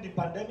 even during the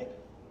pandemic.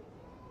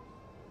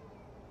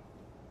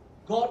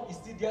 God is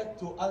still there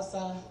to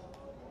answer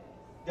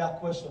their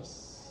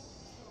questions.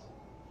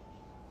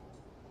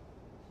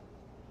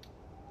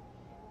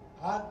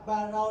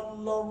 Agbára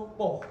Ọlọ́run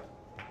pọ̀,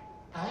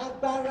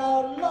 agbára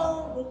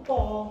Ọlọ́run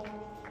pọ̀,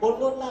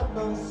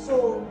 olólànà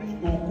sórí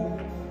òkun,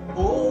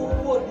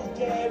 owó ní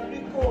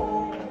Jẹ́ríkò.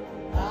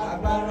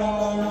 Agbára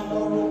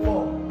Ọlọ́run pọ̀,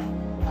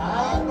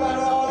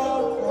 agbára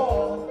Ọlọ́run pọ̀,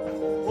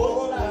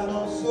 olólànà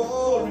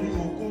sórí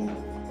òkun,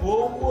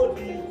 owó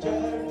ní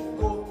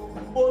Jẹ́ríkò.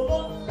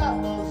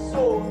 Olólànà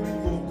sórí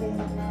òkun,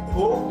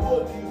 owó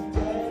ní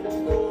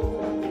Jẹ́ríkò.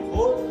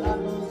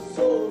 Olólànà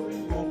sórí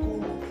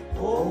òkun,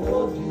 owó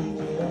ní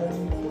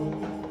Jẹ́ríkò.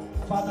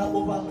 Father,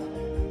 over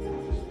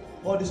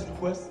all these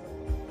requests,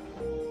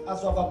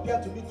 as you have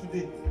appeared to me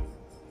today,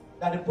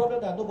 that the problem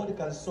that nobody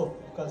can solve,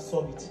 you can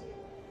solve it.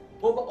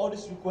 Over all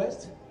these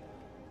requests,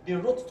 they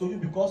wrote to you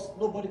because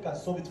nobody can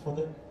solve it for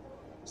them.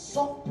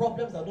 Solve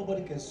problems that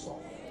nobody can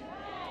solve.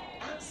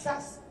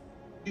 Answers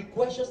the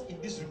questions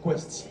in this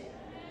request.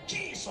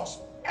 Jesus,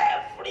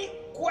 every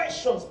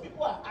questions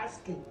people are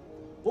asking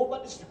over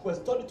this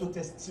request, turn it to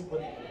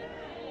testimony.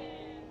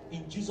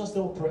 In Jesus'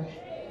 name we pray.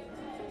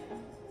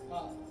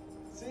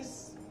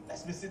 Since,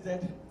 let's be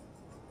seated.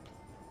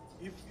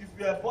 If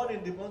you are born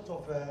in the month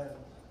of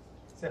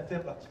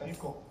September, can you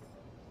come?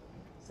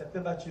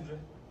 September children.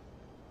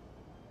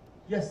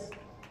 Yes,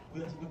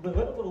 we're not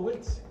going to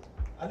wait.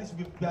 At least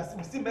we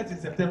still met in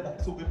September,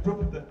 so we pray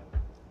for them.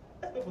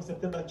 Let's pray for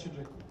September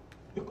children.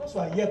 Because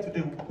we are here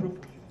today, we will pray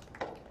for you.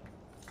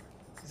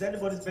 Is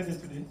anybody's birthday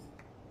today?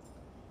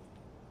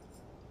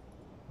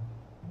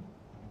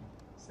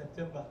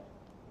 September.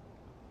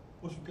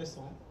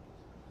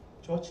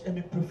 Church, let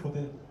me pray for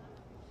them.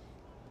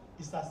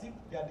 It's as if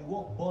they are the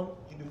one born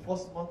in the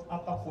first month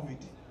after COVID.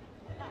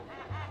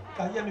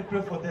 Can you hear me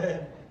pray for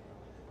them?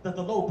 That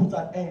the Lord will put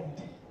an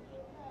end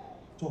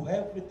to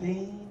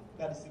everything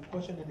that is in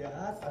question in their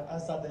heart and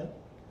answer them.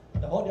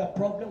 That all their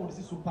problems will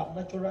receive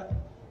supernatural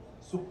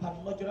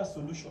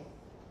solution.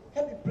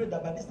 Help me pray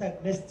that by this time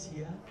next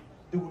year,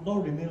 they will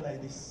not remain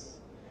like this.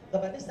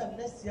 That by this time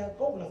next year,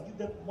 God will have given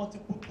them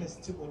multiple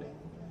testimony,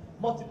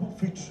 multiple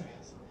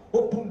victories,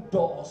 open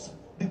doors,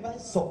 divine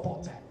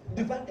support,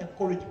 divine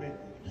encouragement.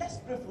 Let's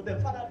pray for them.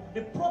 Father,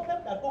 the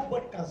problem that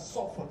nobody can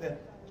solve for them,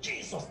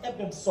 Jesus, help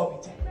them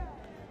solve it.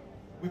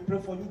 We pray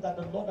for you that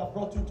the Lord has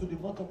brought you to the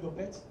month of your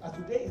birth, and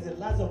today is the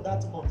last day of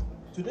that month.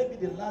 Today be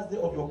the last day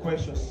of your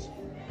questions.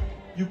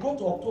 You go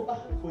to October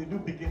for a new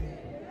beginning.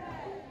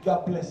 You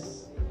are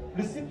blessed.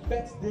 Receive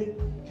birthday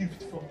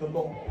gift from the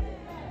Lord.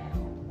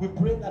 We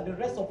pray that the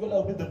rest of your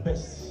life will be the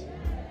best.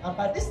 And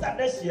by this time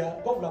next year,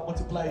 God will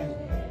multiply you.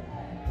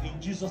 In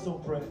Jesus' name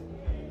we pray.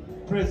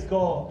 Praise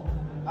God.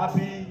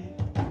 Happy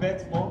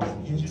birth month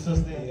in Jesus'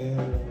 name.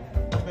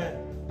 Amen.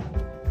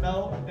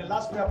 Now, the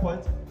last prayer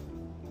point.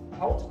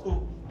 I want you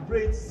to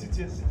pray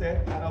seated,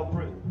 and I'll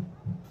pray.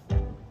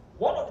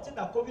 One of the things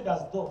that COVID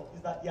has done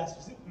is that he has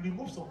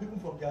removed some people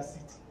from their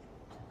seat.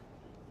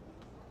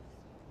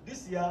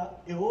 This year,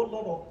 a whole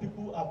lot of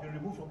people have been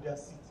removed from their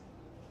seat.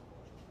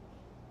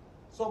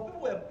 Some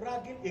people were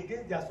bragging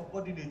against their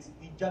subordinates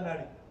in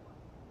January,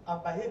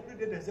 and by April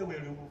they say were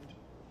removed.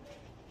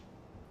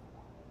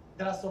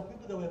 There are some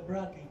people that were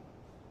bragging.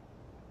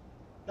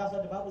 That's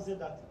why the Bible said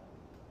that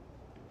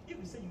if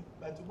you say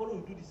by tomorrow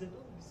you do this, don't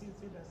be saying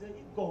that. Say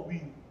if God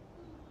will.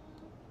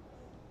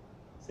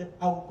 Say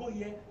I will go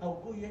here, I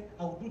will go here,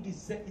 I will do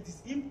this. Say it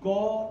is if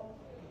God.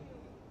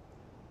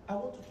 I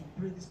want you to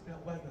pray this prayer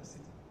while you are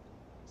sitting.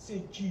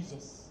 Say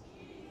Jesus.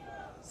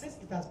 Since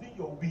it has been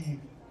your will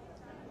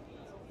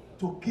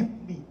to keep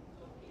me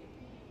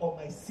on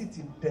my seat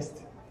in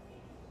destiny,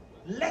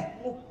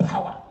 let no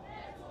power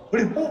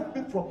remove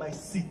me from my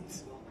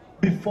seat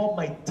before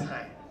my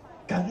time.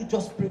 Can you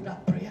just pray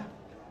that prayer?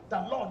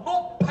 That Lord,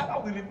 no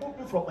power will remove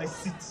me from my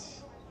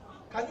seat.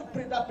 Can you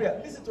pray that prayer?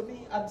 Listen to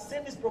me. I'm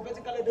saying this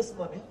prophetically this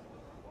morning.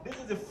 This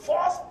is the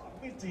first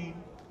meeting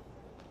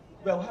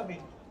we are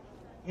having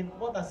in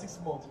more than 6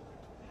 months.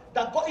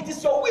 That God, it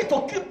is your way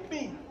to keep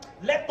me.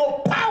 Let no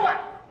power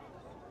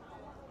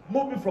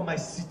move me from my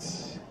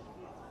seat.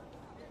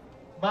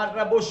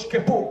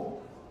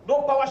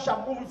 No power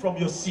shall move me from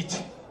your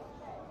seat.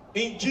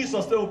 In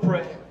Jesus' name we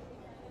pray.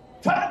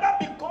 Father,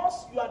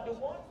 because you are the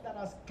one that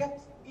has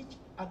kept each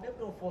and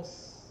every of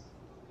us,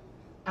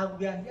 and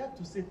we are here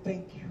to say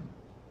thank you.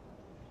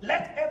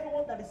 Let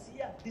everyone that is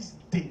here this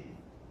day,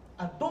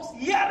 and those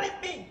hearing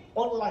me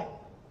online,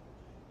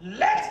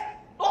 let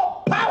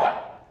no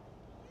power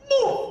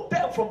move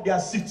them from their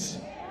seats.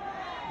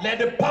 Let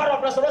the power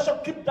of resurrection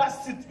keep that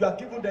seat you are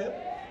giving them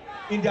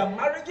in their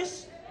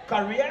marriages,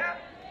 career,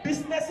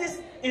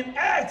 businesses, in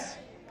earth.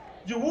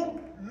 You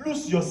won't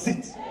lose your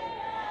seat.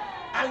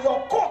 And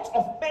your coat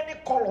of many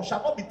colors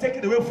shall not be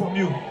taken away from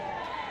you.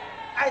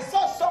 I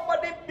saw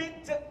somebody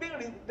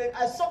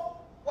I saw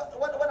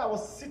when I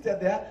was seated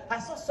there, I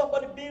saw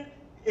somebody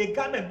a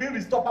garment being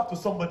restored back to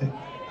somebody.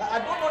 I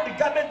don't know the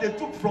garment they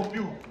took from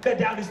you, but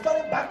they are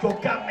restoring back your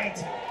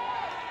garment.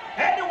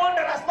 Anyone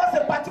that has lost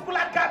a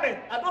particular garment,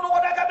 I don't know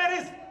what that garment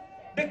is.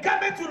 The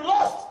garment you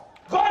lost,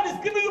 God is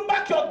giving you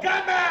back your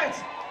garment.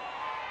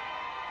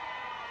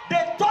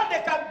 They thought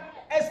they can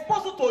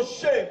expose you to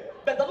shame,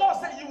 but the Lord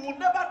said you will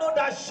never know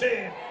that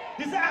shame.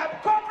 He said, I am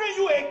covering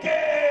you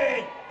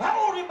again.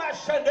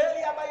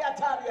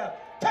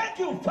 Thank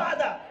you,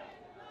 Father,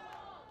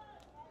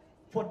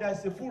 for there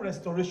is a full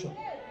restoration.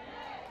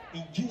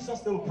 In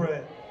Jesus' name we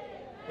pray.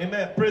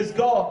 Amen. Praise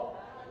God.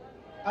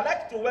 I'd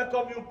like to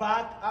welcome you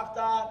back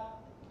after,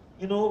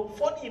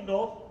 funny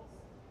enough,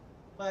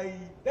 my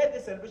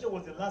birthday celebration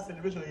was the last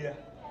celebration here.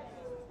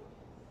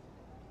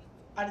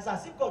 And it's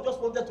as if God just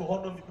wanted to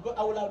honor me, because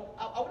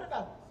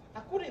I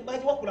couldn't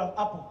imagine what could have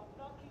happened.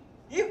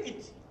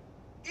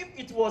 If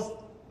it was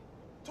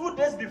 2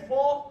 days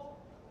before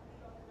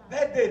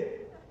birthday,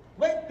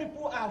 when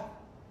people have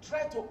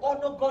tried to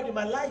honor God in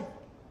my life,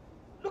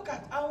 look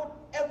at how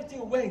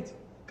everything went.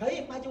 Can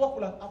you imagine what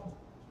could have happened?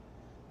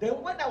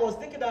 Then when I was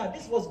thinking that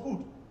this was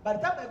good, by the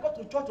time I got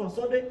to church on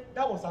Sunday,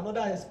 that was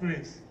another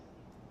experience.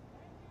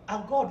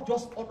 And God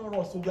just honored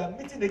us. So we are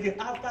meeting again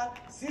after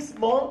 6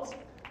 months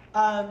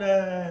and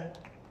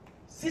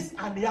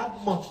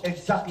 6.5 months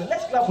exactly.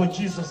 Let's clap for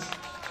Jesus.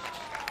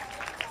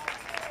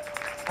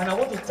 And I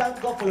want to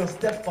thank God for your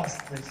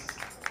steadfastness.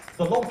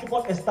 The Lord keep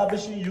on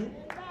establishing you,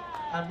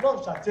 and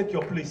none shall take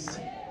your place.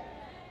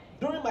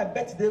 During my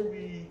birthday,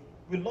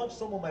 we launched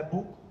some of my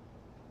book,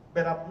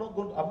 but I'm not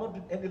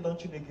doing any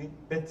launching again.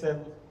 But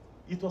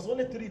it was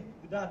only 3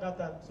 without that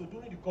time. So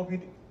during the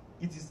COVID,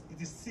 it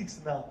is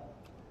 6 now.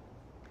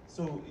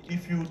 So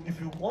if you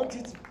want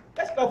it,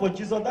 let's clap for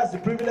Jesus. That's the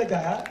privilege I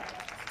have.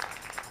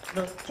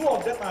 Now 2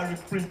 of them are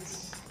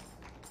reprints.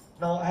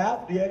 Now I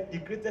have there The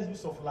Greatest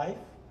Use of Life.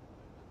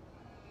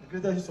 The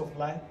Greatest Use of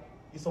Life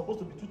is supposed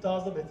to be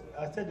 2,000, but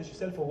I said they should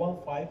sell for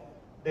 1,500.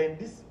 Then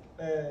this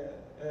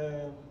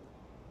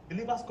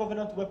Believer's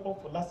Covenant Weapon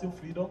for Lasting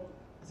Freedom,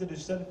 I said they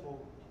should sell it for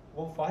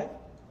 1,500.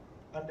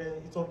 And then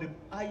it's of the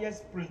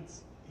highest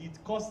print.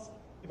 It costs,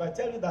 if I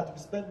tell you that we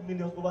spend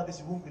millions over this,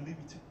 you won't believe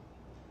it.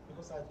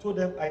 Because I told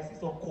them I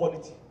insist on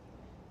quality.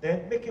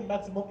 Then making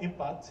maximum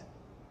impact.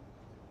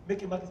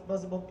 Making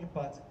maximum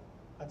impact.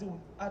 I don't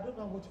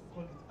know what to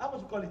call it. How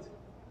much you call it?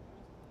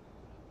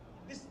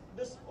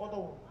 This other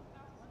one,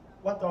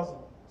 1,000.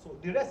 So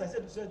the rest, I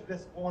said to sell the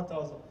rest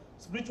 1,000.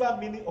 Spiritual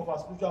meaning of our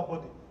spiritual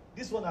body.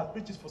 This one I've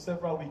preached it for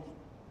several weeks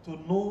to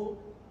know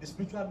the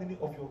spiritual meaning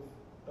of your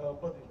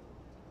body.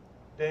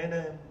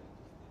 Then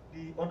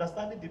the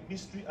understanding the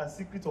mystery and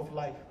secret of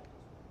life,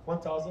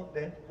 1,000.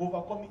 Then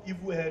overcoming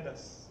evil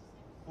elders.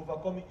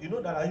 Overcoming, you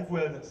know there are evil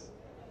elders.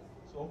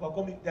 So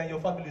overcoming, they are your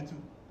family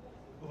too.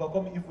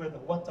 Overcoming evil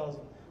elders,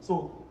 1,000.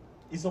 So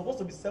it's supposed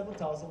to be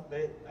 7,000.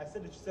 I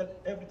said they should sell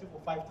everything for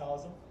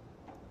 5,000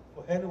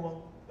 for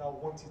anyone that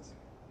wants it.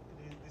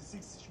 The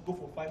 6 should go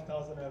for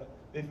 5,000.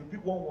 If you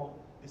pick one,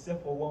 they sell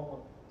for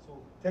 1,100.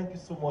 So thank you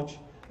so much.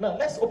 Now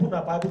let's open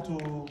our Bible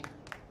to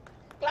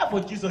clap for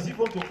Jesus. If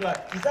you want to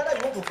clap, is that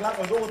you want to clap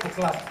or don't want to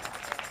clap?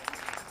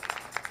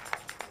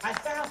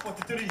 Isaiah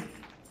 43.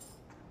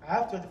 I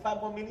have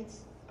 25 more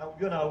minutes and we'll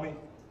be on our way.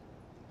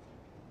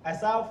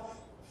 Isaiah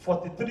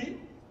 43.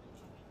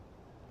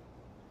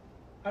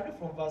 I read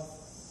from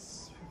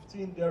verse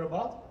 15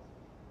 thereabout.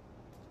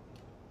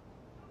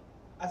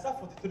 Isaiah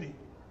 43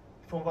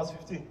 from verse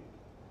 15.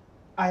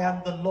 I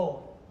am the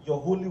Lord, your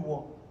Holy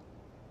One,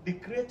 the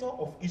Creator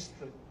of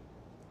Israel,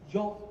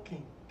 your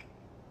King.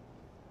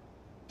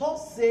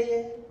 Thus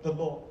saith the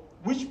Lord,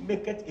 which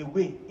maketh a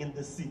way in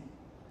the sea,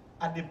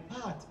 and a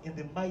path in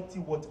the mighty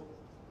water,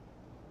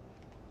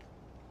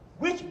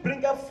 which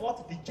bringeth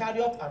forth the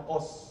chariot and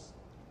horse,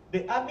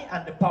 the army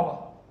and the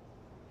power.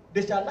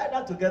 They shall lie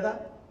down together,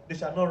 they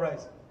shall not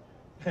rise.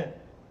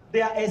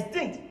 They are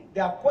extinct,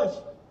 they are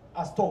quenched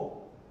as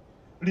told.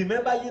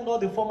 Remember ye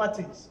not the former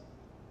things,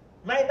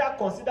 neither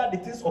consider the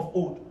things of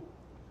old.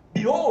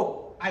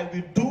 Behold, I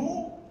will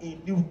do a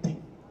new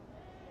thing.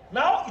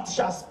 Now it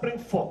shall spring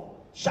forth.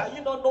 Shall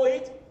you not know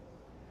it?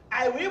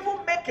 I will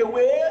even make a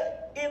way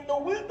in the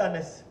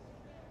wilderness,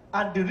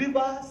 and the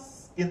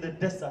rivers in the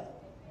desert.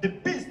 The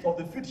beasts of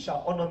the field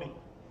shall honor me,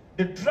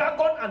 the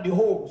dragon and the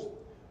host,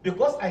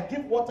 because I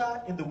give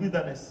water in the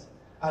wilderness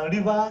and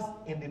rivers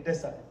in the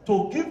desert,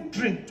 to give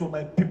drink to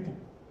my people,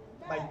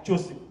 my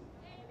chosen.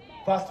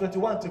 Verse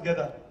 21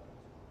 together.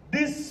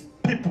 These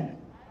people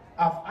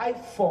have I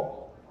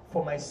formed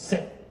for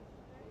myself.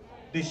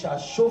 They shall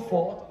show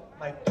forth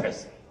my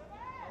presence.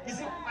 You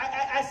see,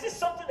 I see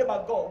something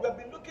about God. We have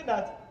been looking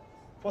at,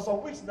 for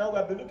some weeks now, we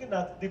have been looking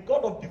at the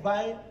God of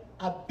divine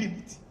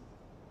ability.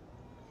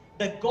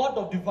 The God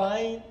of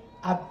divine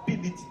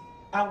ability.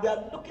 And we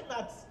are looking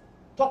at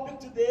topic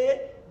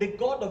today, the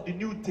God of the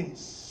new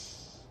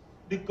things.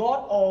 The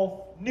God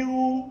of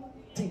new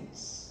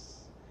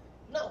things.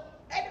 Now,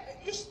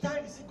 each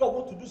time you see God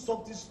want to do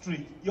something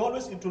straight, he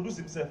always introduces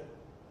himself.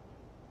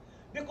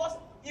 Because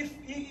if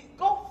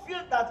God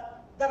feels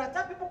that there are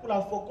times people could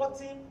have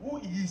forgotten who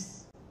he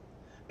is.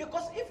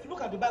 Because if you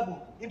look at the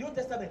Bible, in the Old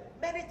Testament,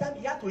 many times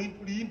he had to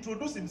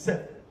reintroduce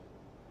himself.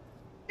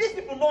 These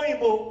people know him,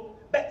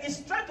 but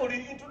he's trying to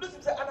reintroduce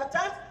himself. And at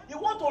times, he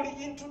wants to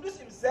reintroduce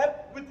himself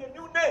with a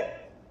new name.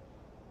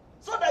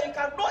 So that you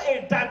can know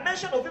a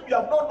dimension of him you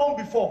have not known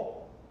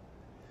before.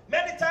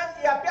 Many times,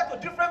 he appeared to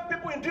different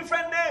people in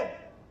different names.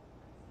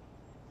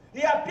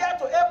 He appeared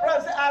to Abraham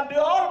and said, I am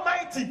the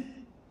Almighty.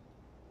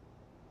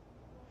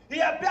 He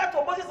appeared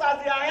to Moses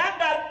as the I am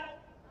that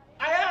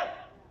I am.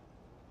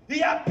 He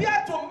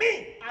appeared to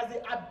me as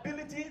the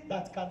ability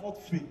that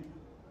cannot fail.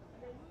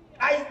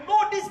 I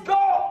know this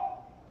God.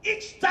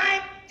 Each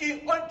time he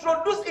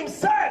introduced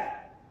himself,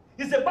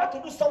 he's about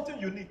to do something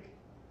unique.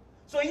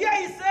 So here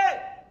he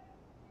said,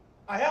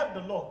 I am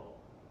the Lord.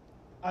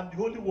 I'm the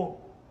Holy One.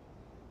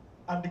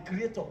 I'm the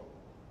Creator.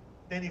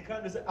 Then he came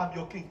and said, I'm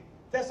your King.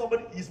 Tell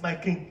somebody, he is my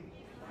King.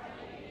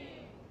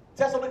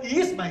 Tell somebody, he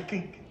is my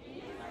King.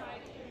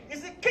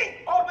 Is a king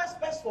always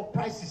best for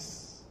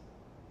prices.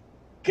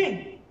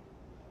 King.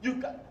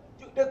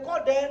 They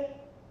call them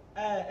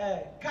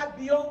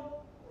Kabio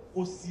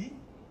Osi.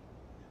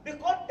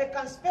 Because they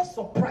can spare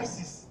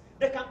surprises.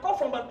 They can come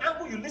from an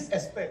angle you least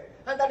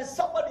expect. And there is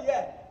somebody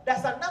here.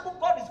 There's an angle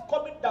God is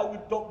coming that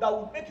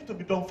will make you to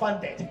be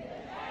dumbfounded.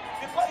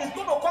 Because it's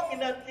going to come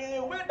in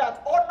a way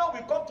that honor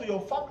will come to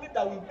your family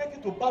that will make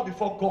you to bow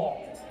before God.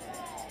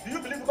 Do you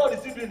believe God is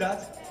still doing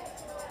that?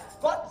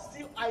 God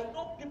still, I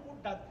know people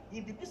that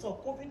in the midst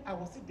of COVID, I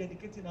was still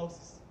dedicating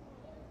houses.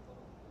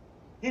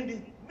 In the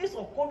midst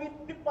of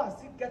COVID, people are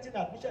still getting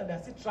admission and they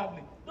are still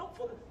traveling. Don't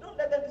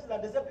let them listen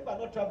that they say people are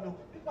not traveling.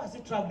 People are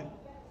still traveling.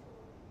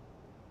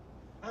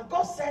 And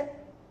God said,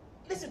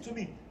 listen to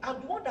me. I'm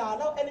the one that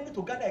allowed enemy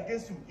to gather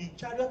against you in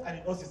chariots and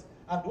in horses.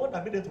 I'm the one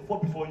that made them to fall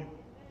before you.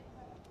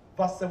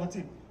 Verse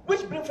 17.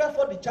 Which brings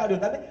forth the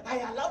chariot. That means I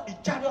allowed the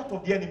chariot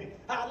of the enemy.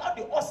 I allowed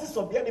the horses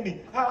of the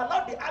enemy. I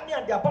allowed the army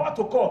and their power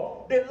to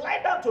come. They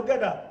lie down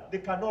together. They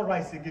cannot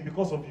rise again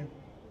because of you.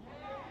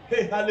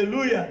 Hey,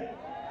 hallelujah.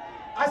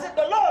 I said,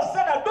 the Lord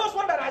said that those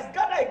ones that has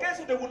gathered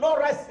against you, they will not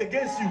rise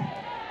against you.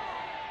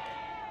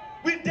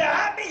 With their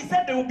army, he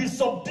said they will be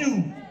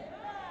subdued.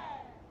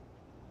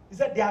 He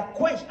said they are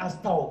quenched as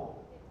tower.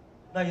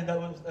 Now, he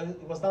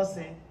was now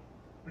saying,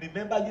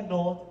 remember you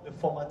not the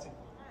former thing.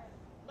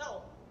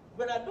 Now,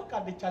 when I look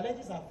at the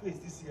challenges I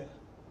faced this year,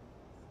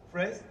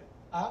 friends,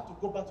 I have to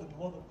go back to the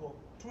word of God.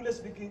 Truly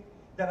speaking,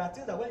 there are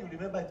things that when you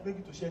remember, it makes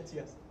you to shed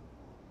tears.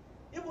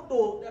 Even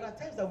though there are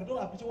times that we don't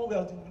appreciate when we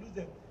are to lose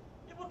them.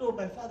 Even though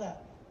my father,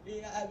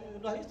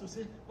 I used to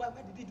say, why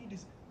did he do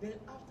this? Then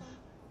after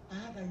I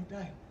heard that he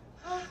died,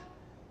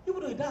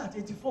 even though he died at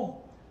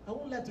 84, I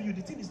won't lie to you,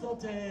 the thing is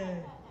not,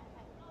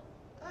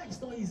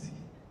 it's not easy.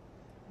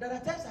 There are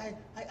times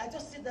I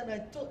just sit there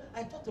and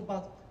I thought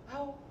about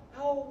how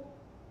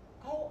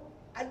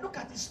I look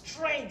at his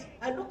strength.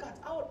 I look at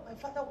how my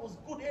father was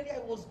good, area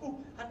was good,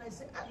 and I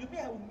say, you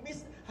mean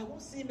I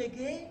won't see him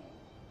again?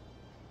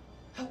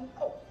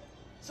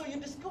 So you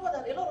discover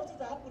that a lot of things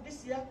that happened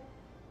this year,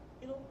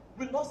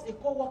 we lost a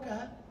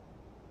co-worker.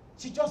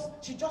 She just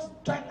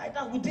died like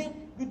that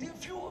within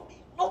few,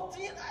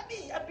 nothing.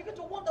 I begin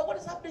to wonder what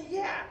is happening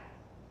here.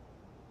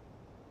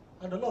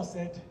 And the Lord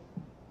said,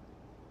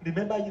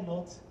 remember you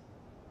not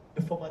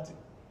the former thing.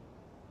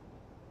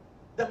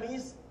 That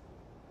means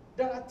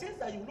there are things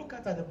that you look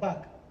at the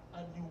back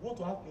and you want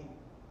to have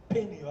a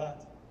pain in your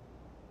heart.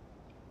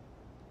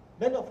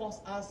 Many of us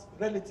as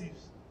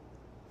relatives,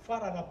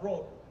 far and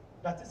abroad,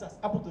 that this has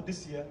happened to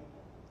this year.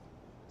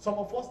 Some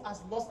of us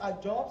has lost our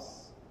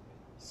jobs.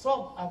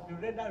 Some have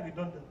been rendered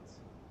redundant.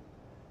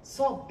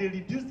 Some, they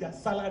reduced their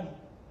salary.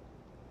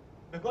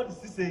 But God is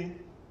still saying,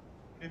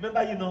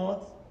 remember you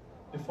not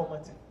the former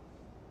thing.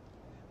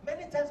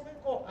 Many times when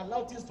God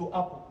allows things to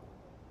happen,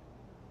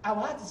 our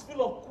heart is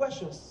full of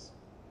questions.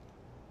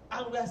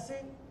 And we are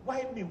saying,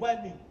 why me,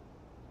 why me?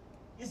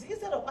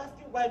 Instead of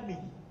asking why me,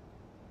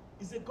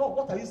 he said, God,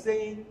 what are you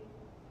saying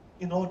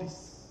in all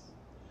this?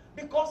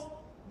 Because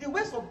the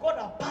ways of God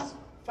are past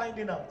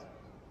finding out.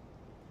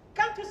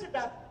 Can't you see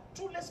that,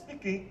 truly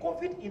speaking,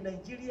 COVID in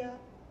Nigeria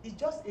is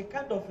just a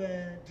kind of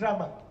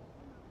drama?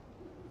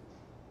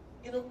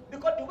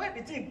 Because the way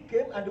the thing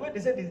came and the way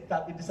they said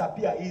it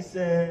disappeared is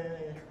so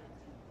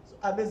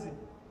amazing.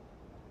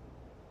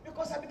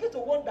 Because I begin to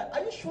wonder,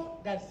 are you sure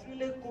there's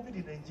really COVID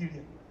in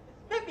Nigeria?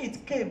 Maybe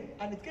it came,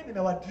 and it came in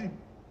our dream.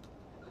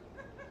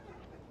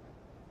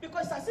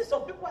 Because I see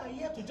some people are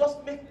here to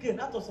just make gain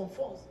out of some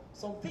funds,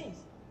 some things.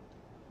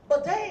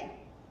 But then,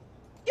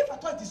 if I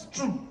thought it is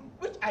true,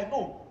 which I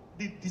know,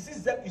 the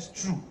disease is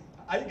true.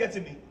 Are you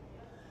getting me?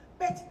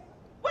 But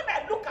when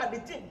I look at the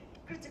thing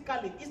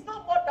critically, it's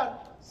not more than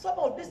some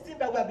of these things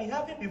that we have been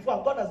having before,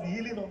 and God has been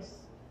healing us.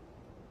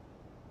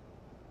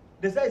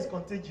 They say it's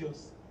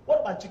contagious.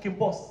 What about chicken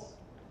pox?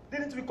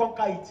 Didn't we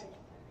conquer it?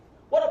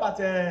 What about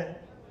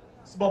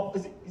small?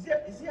 Is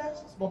it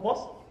smallpox?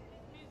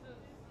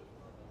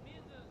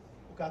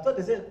 Okay, I thought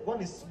they said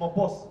one is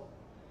smallpox,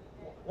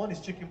 one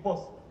is chicken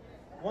pox,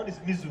 one is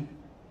measles.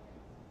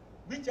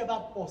 Whichever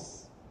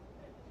pox,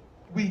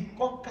 we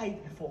conquer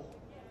it before.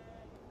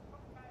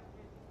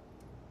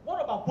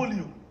 What about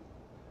polio?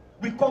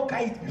 We conquer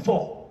it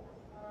before.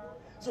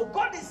 So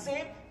God is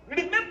saying,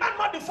 remember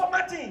not the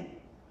former thing.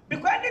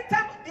 Because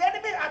anytime the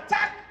enemy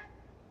attacks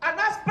an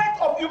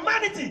aspect of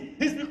humanity,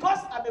 it's because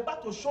I'm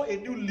about to show a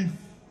new leaf,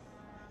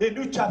 a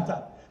new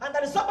chapter. And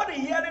there is somebody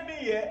hearing me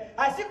here.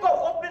 I see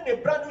God opening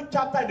a brand new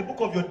chapter in the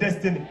book of your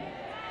destiny.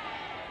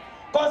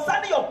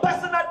 Concerning your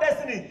personal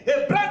destiny,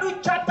 a brand new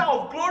chapter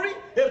of glory,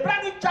 a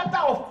brand new chapter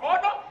of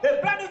honor,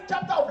 a brand new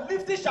chapter of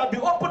lifting shall be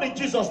opened in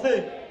Jesus'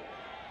 name.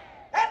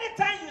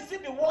 Anytime you see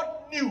the word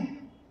new,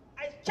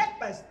 I check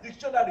my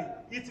dictionary.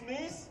 It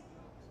means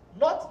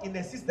not in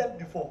existence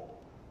before.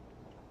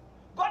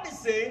 God is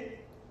saying,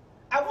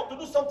 I want to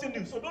do something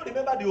new, so don't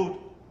remember the old.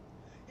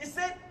 He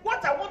said,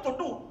 what I want to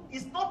do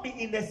is not be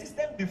in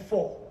existence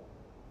before.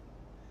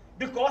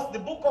 Because the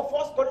book of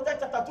 1 Corinthians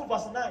chapter 2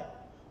 verse 9.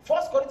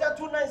 1 Corinthians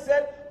 2:9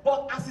 said,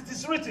 but as it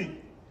is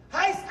written,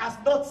 eyes has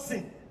not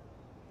seen,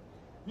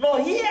 nor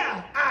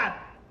ear heard,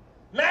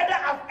 neither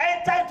have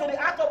entered into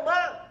the heart of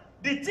man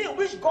the thing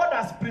which God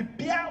has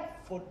prepared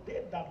for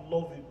them that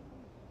love him.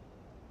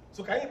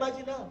 So can you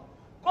imagine now?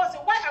 God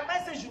said, why am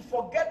I saying you should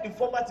forget the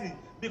former thing?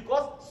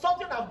 Because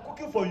something I'm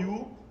cooking for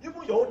you,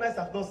 even your own eyes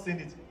have not seen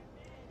it.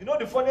 You know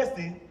the funniest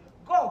thing?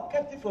 God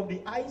kept it from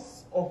the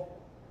eyes of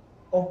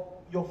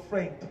your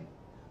friend,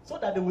 so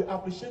that they will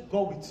appreciate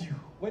God with you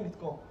when it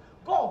comes.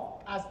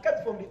 God has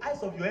kept from the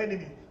eyes of your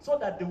enemy, so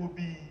that they will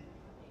be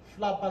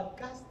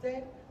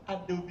flabbergasted and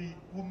they will be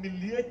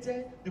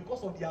humiliated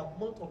because of the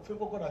amount of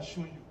favor God has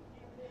shown you.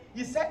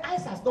 He said,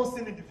 eyes has not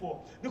seen it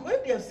before. Because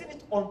if they have seen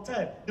it on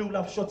time, they will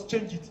have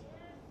shortchanged it.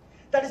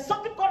 There is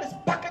something God is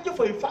packaging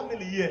for a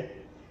family here.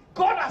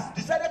 God has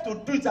decided to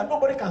do it and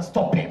nobody can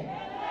stop him.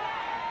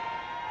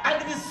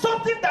 And it is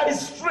something that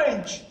is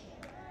strange.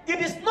 It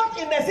is not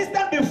in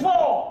existence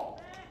before.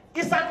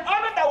 It's an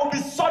honor that will be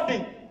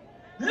sudden.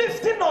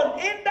 Lifting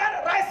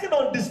unhindered, rising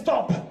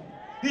undisturbed.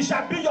 It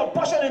shall be your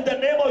portion in the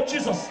name of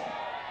Jesus.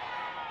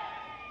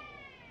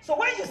 So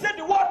when you say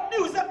the word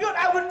new, he said,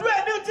 I will do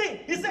a new thing.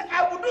 He said,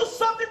 I will do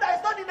something that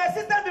is not in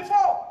existence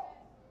before.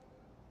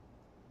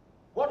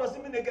 What does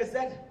it mean again?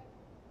 Said?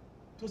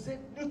 To say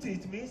new thing,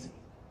 it means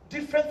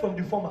different from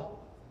the former.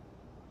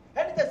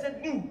 Anytime I say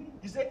new,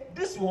 you say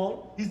this one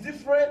is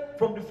different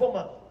from the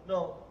former.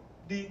 No,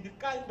 the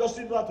car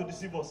industry know how to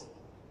deceive us.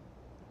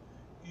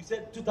 You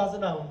said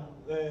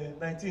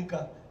 2019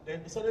 car,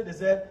 then suddenly they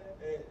said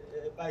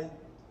by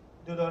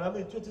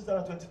 2022,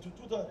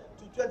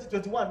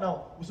 2021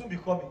 now will soon be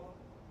coming.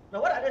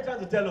 Now what are they trying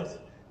to tell us?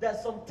 There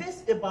are some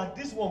things about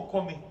this one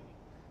coming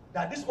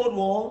that this old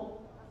one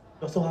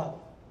doesn't have.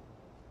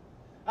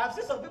 I've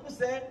seen some people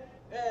say,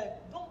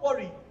 don't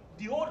worry,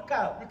 the old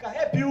car, we can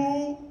help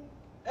you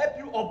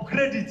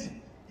upgrade it.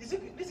 You see,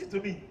 listen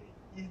to me,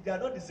 they are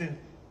not the same.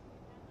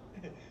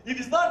 If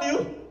it's not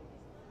new,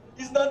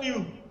 it's not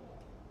new.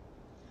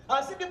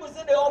 I've seen people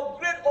say they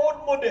upgrade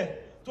old model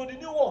to the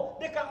new one.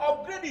 They can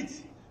upgrade it,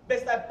 but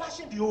it's like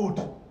passing the old.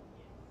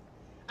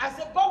 I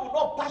said, God will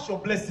not pass your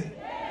blessing.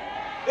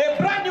 A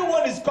brand new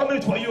one is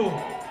coming for you.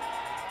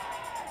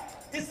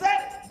 He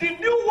said, the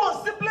new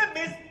one simply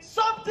means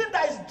something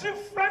that is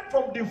different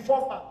from the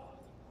former.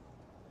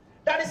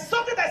 That is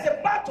something that is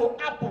about to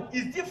happen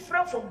is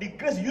different from the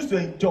grace you used to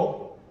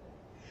enjoy.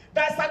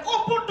 There's an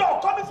open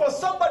door coming for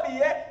somebody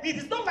here. It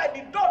is not like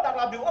the door that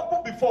have been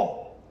opened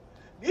before.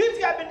 If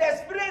you have been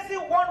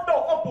experiencing one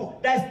door open,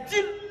 there's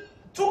still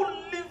two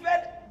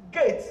levered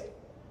gates.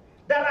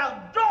 There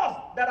are doors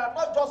that are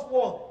not just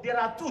one. There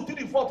are 2,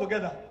 3, 4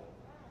 together.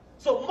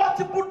 So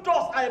multiple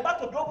doors are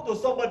about to be open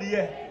to somebody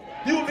here.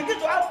 You will begin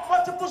to have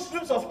multiple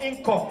streams of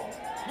income.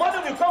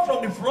 Money will come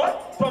from the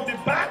front, from the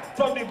back,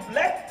 from the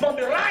left, from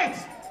the right.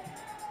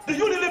 Do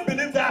you really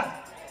believe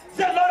that?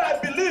 Say, Lord, I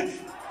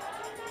believe.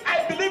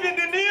 I believe in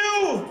the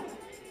new.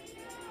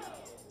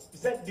 He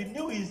said the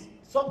new is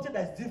something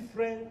that's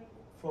different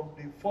from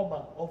the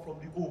former or from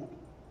the old.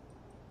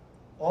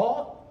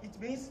 Or it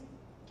means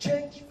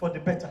change for the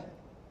better.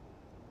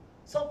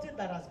 Something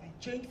that has been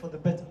changed for the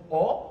better.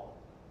 Or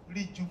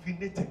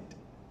rejuvenated.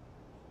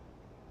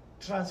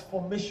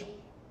 Transformation.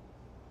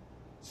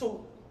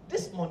 So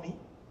this morning,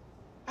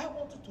 I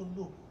want you to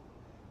know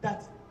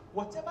that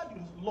whatever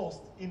you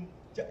lost in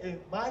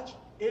March,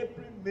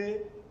 April, May,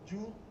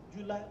 June,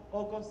 July,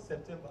 August,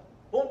 September,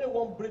 only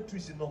one breakthrough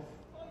is enough.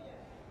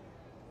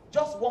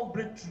 Just one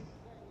breakthrough,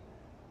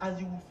 and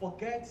you will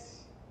forget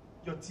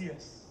your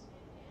tears.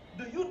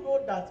 Do you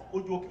know that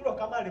Ojokiro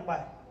Kama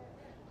Repai?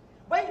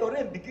 When your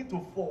rain begins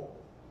to fall,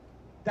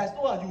 there's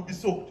no how you will be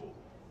soaked.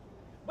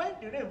 When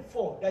the rain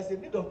falls, there's a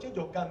need of change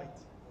of garment.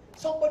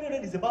 Somebody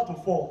rain is about to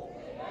fall.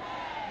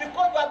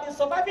 Because you have been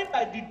surviving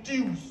by the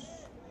dews.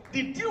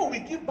 The dew will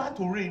give back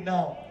to rain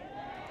now.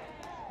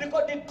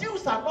 Because the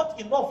dews are not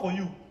enough for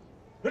you.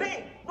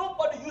 Rain,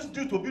 nobody used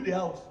dew to build a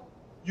house.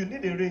 You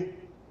need a rain.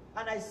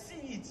 And I see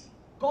it.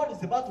 God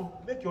is about to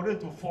make your rain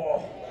to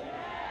fall.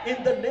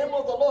 In the name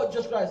of the Lord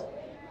Jesus Christ.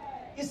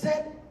 He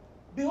said,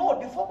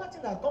 behold, the former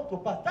thing has come to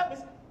pass. That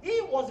means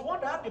he was the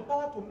one that had the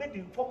power to make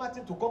the former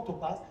thing to come to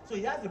pass. So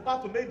he has the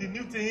power to make the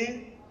new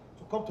thing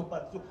to come to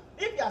pass. So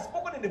if he has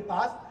spoken in the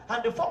past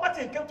and the former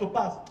thing came to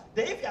pass,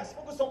 then if he has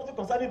spoken something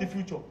concerning the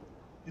future,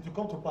 it will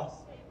come to pass.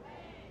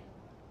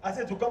 I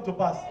said it will come to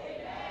pass.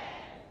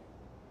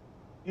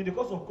 In the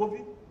course of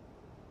COVID,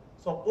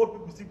 some old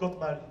people still got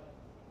married.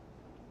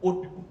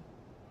 Old people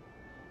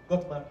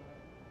got married.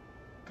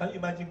 Can you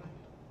imagine God?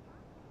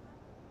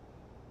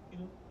 You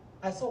know,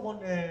 I saw one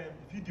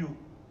video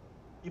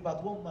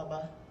about one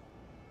mama.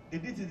 They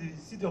did it in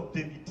the city of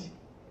David.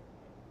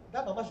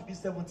 That mama should be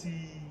 70.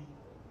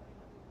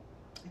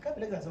 It can't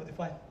be less than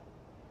 75.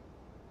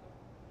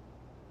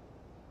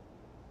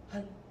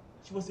 And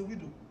she was a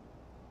widow.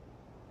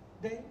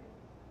 Then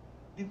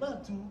the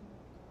man too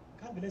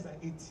can't be less than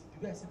 80.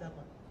 The way I see that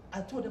man,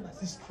 I told them I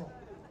see strong.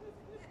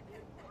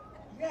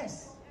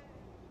 Yes.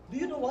 Do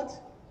you know what?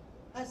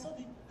 I saw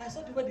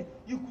the wedding.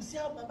 You could see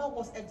how Mama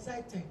was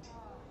excited.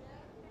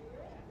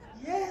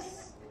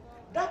 Yes.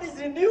 That is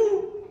the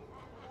new.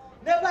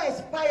 Never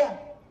expire.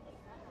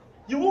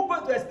 You won't go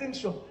into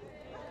extinction.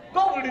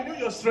 God will renew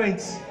your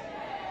strength.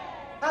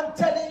 I'm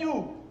telling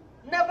you.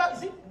 Never.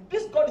 See,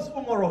 this God is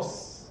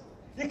humorous.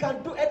 He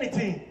can do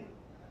anything.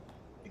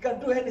 He can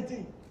do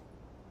anything.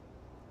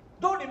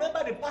 Don't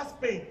remember the past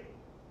pain.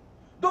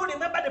 Don't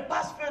remember the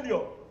past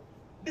failure.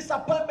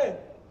 Disappointment.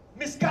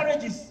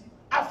 Miscarriages.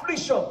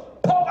 Affliction.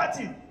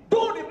 Poverty.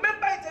 Don't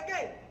remember it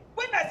again.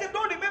 When I say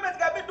don't remember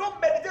it, I mean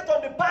don't meditate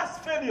on the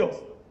past failures.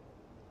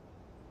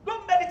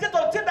 Don't meditate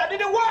on things that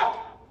didn't work.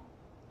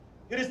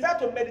 It is time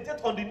to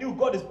meditate on the new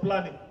God is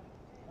planning.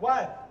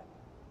 Why?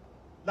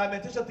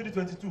 Lamentation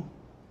 3:22.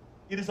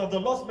 It is of the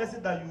Lord's mercy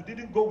that you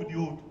didn't go with the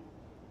old.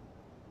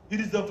 It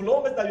is of the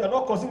Lord's mercy that you are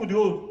not consumed with the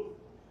old.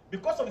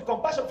 Because of the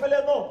compassion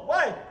failure not.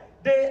 Why?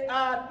 They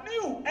are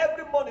new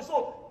every morning.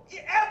 So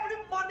every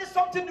morning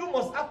something new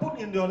must happen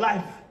in your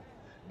life.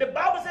 The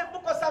Bible says,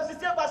 book of Psalm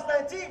 16 verse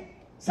 19.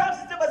 Psalm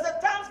 16 verse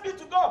 19, thanks be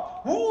to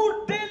God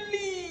who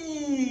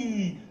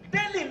daily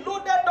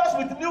loaded us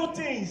with new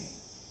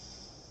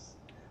things.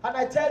 And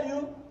I tell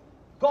you,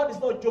 God is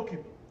not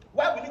joking.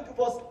 Why will He give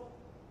us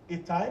a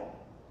time,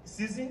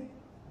 season,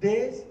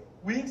 days,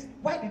 weeks?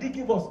 Why did He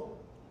give us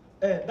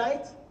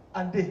night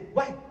and day?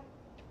 Why?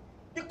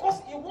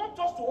 Because He wants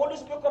us to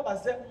always wake up and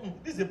say,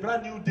 this is a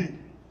brand new day.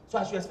 So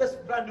I should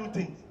expect brand new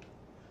things.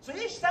 So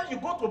each time you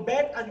go to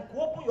bed and you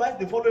open your eyes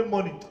the following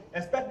morning,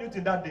 expect new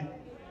things that day.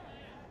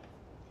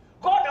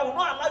 God will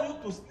not allow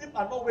you to sleep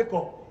and not wake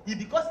up.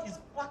 Because He's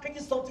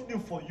packaging something new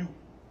for you.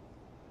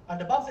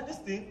 And the Bible says this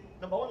thing,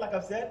 number one, like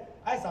I've said,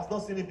 eyes has not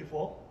seen it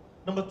before.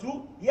 Number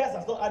two, ears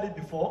has not had it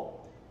before.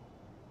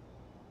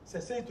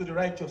 Say it to the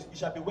righteous, it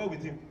shall be well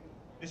with him.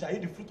 They shall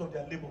eat the fruit of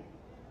their labor.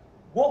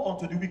 Woe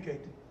unto the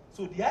wicked.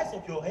 So the eyes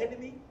of your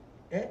enemy,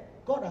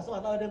 God has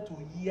not allowed them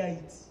to hear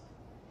it.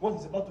 What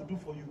He's about to do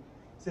for you.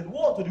 He said,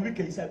 woe unto the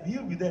wicked, He shall be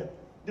healed with them.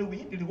 They will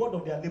eat the reward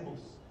of their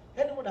labors.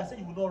 Anyone that says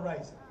you will not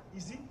rise,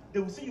 you see, they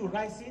will see you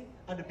rising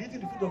and they will be eating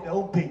the fruit of their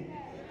own pain.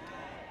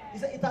 He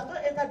said, it has not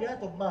entered the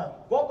heart of man.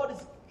 What God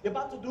is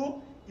about to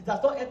do, it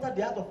has not entered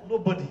the heart of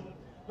nobody.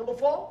 Number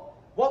four,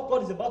 what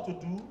God is about to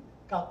do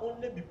can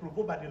only be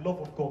provoked by the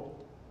love of God.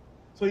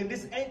 So in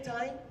this end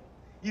time,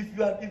 if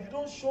you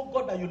don't show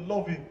God that you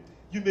love Him,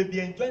 you may be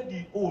enjoying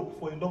the old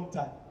for a long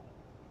time.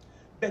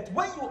 But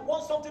when you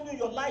want something in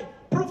your life,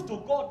 prove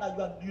to God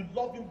that you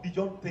love Him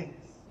beyond things.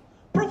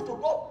 Prove to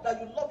God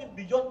that you love Him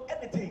beyond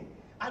anything.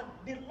 And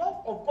the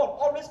love of God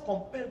always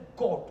compels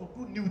God to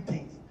do new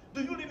things.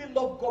 Do you really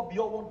love God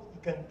beyond what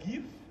He can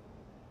give?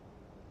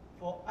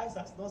 For eyes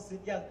has not seen.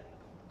 Yeah,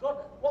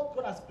 what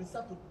God has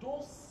preserved to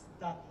those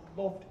that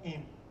loved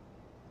Him.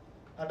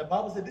 And the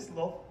Bible said this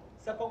love,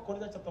 2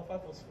 Corinthians chapter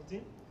 5 verse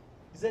 14.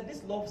 He said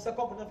this love, 2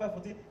 Corinthians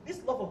 5:14,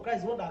 this love of Christ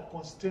is one that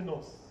constrains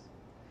us.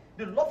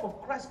 The love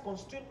of Christ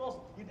constrains us.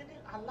 He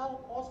didn't allow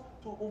us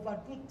to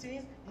overdo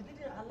things. He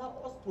didn't allow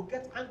us to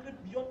get angry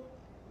beyond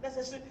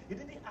necessary. He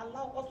didn't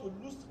allow us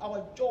to lose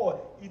our joy.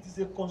 It is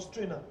a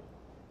constrainer.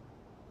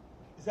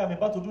 He said, I'm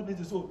about to do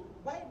this. So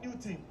why new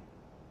thing?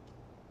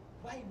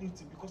 Why new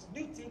thing? Because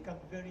new thing can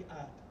be very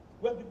hard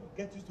when people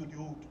get used to the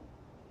old.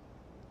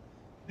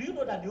 Do you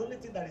know that the only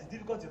thing that is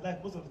difficult in life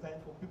most of the time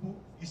for people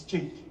is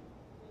change?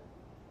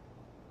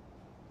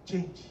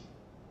 Change.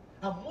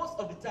 And most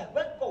of the time,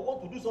 when God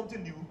wants to do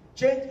something new,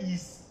 change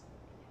is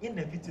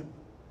inevitable.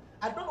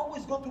 I don't know who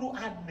is going through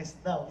hardness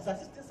now. It's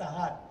as if things are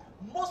hard.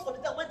 Most of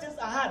the time when things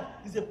are hard,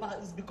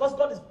 it's because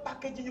God is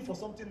packaging you for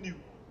something new.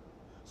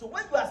 So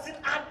when you are seeing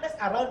hardness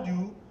around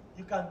you,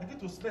 you can begin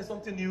to smell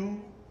something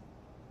new.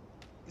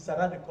 It's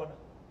around the corner.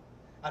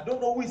 I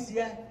don't know who is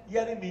here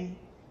hearing me.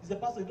 It's a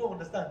pastor, you don't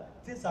understand.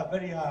 Things are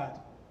very hard.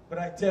 But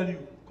I tell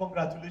you,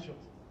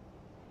 congratulations.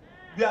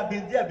 We have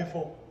been there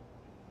before.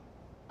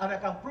 And I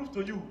can prove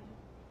to you,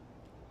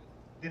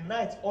 the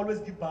night always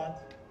give birth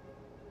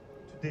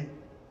to day.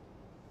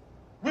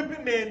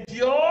 Weeping may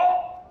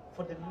endure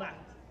for the night.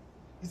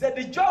 He said,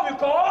 the joy will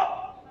come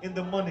in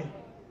the morning.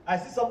 I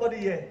see somebody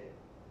here.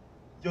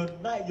 Your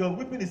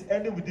weeping is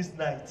ending with this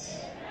night.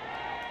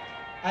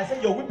 I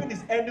said, your weeping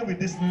is ending with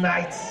this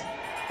night.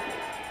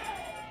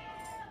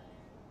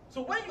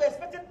 So when you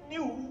expect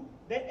new,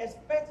 then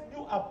expect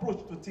new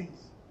approach to things.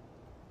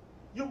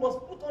 You must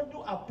put on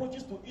new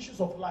approaches to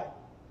issues of life.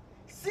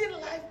 See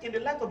life in the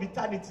light of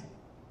eternity.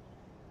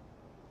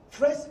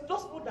 Friends,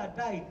 those people that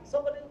died,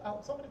 somebody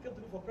came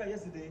to me for prayer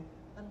yesterday,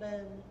 and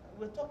then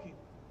we were talking,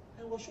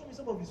 and was showing me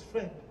some of his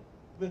friends.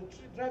 We were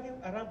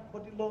driving around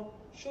Bodilon,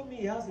 showed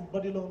me a house in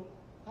Bodilon,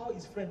 how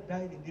his friend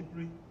died in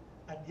April,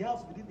 and the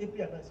house within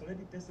April and it's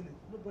already desolate.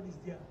 Nobody's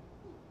there.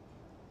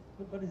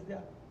 Nobody's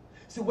there.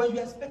 So when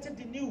you're expecting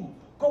the new,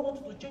 God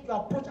wants you to change your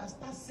approach and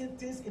start seeing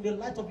things in the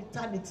light of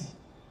eternity.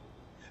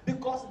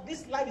 Because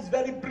this life is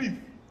very brief.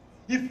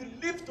 If you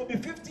live to be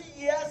 50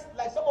 years,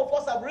 like some of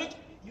us have reached,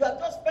 you have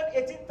just spent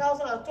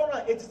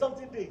 18,280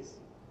 something days.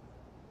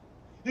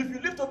 If you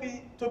live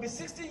to be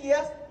 60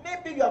 years,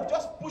 maybe you have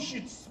just pushed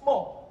it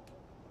small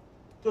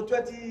to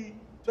 20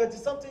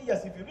 something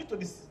years. If you reach to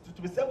be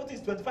 70,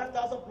 it's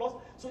 25,000 plus.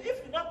 So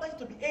if you not manage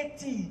to be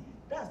 80,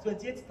 that's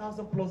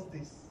 28,000 plus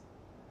days.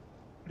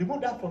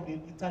 Remove that from the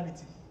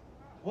eternity.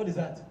 What is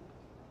that?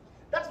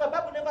 That's why the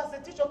Bible never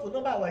said teach us to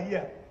number our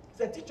year. It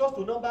said teach us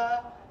to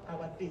number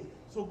our days.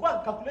 So go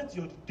and calculate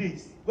your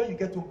days when you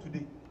get home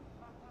today.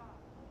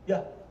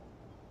 Yeah.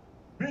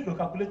 Bring your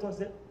calculator and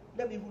say,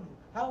 let me even look.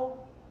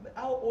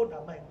 How old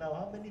am I now?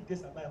 How many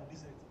days am I on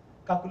this earth?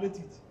 Calculate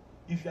it.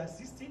 If you are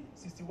 60,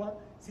 61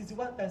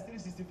 times 3,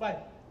 65.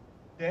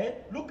 Then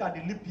look at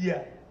the leap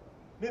year.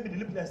 Maybe the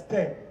leap year is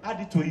 10.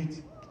 Add it to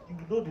it. You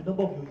will know the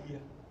number of your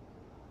year.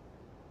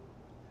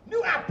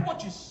 New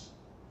approaches.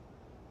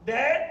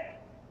 Then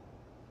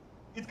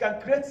it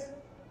can create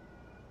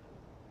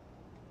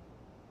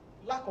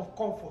lack of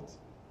comfort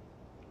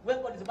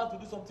when God is about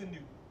to do something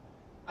new.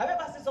 Have you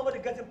ever seen somebody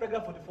getting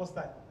pregnant for the first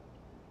time?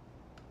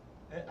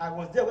 I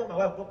was there when my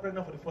wife got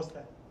pregnant for the first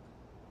time.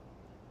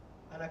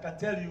 And I can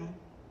tell you,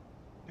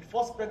 the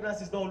first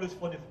pregnancy is not always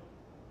funny.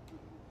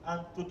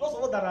 And to those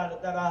of us that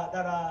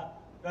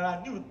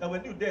are new, that were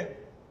new then,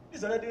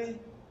 this already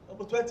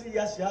about 20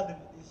 years she had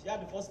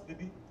the first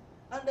baby.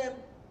 And then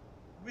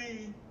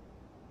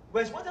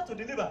when she wanted to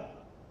deliver,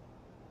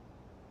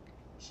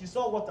 she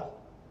saw water.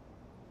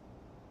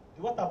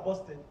 The water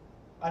busted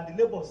and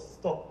the labor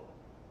stopped.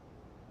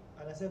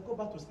 And I said, go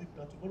back to sleep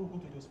now. Tomorrow we'll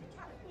go to the hospital.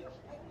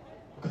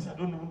 Because I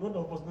don't know, none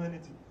of us know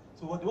anything.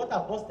 So when the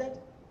water busted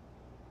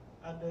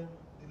and then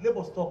the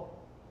labor stopped.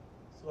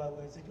 So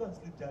I said, go and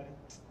sleep, Jerry.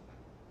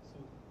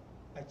 So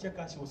I checked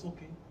her, she was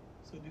okay.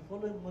 So the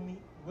following morning,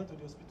 we went to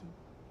the hospital.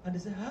 And they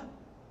said, huh?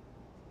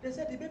 They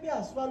said the baby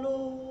has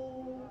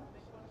swallowed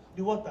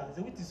the water. I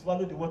said, which is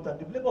swallow the water?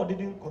 The labor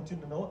didn't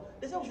continue now.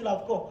 They said we should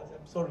have come. I said,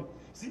 I'm sorry.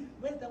 See,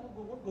 when time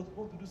one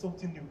goes to do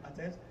something new, at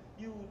times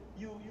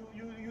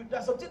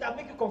there's something that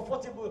make you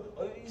comfortable.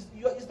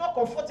 It's not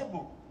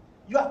comfortable.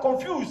 You are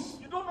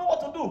confused. You don't know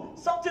what to do.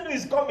 Something new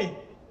is coming.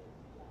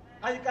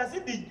 And you can see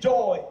the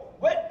joy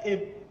when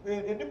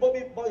a new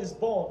boy is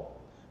born.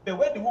 But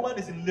when the woman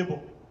is in labor,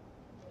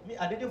 me,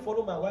 I didn't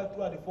follow my wife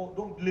throughout the fall.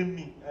 Don't blame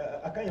me.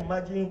 I can't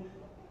imagine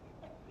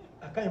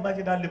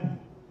that labor.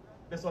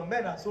 But some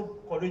men are so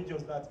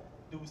courageous that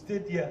they will stay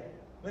there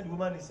when the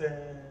woman is.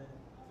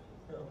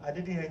 I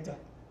didn't enter.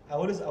 I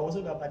was at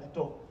the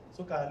door,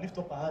 so can I lift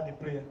up her hand in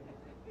prayer.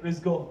 Praise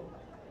God.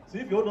 So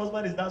if your own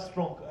husband is that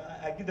strong,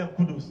 I give them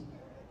kudos.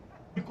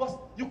 Because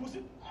you could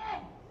see.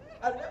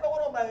 I remember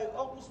one of my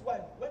uncle's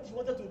wife when she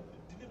wanted to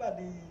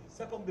deliver the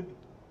second baby.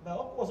 My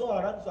uncle was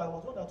not around, so I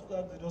was one that took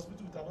her to the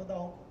hospital with another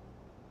uncle.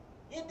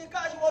 In the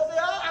car, she was saying,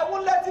 I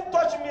won't let him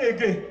touch me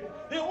again.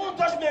 He won't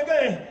touch me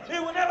again. He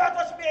will never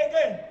touch me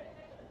again.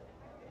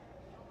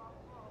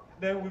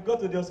 Then we got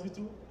to the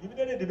hospital.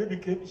 Immediately the baby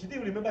came. She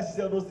didn't remember she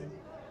said those things.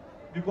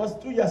 Because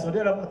 2 years or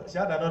there, she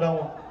had another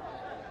one.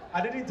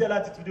 I didn't tell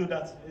her to do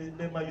that.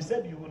 You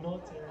said you will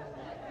not.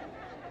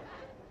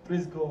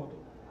 Praise God.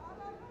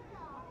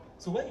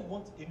 So when you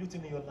want a new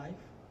thing in your life,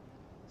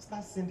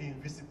 start seeing the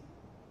invisible.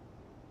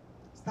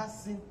 Start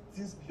seeing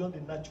things beyond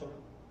the natural.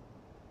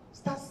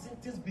 Start seeing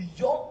things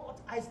beyond what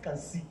eyes can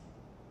see.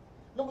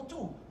 Number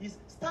 2 is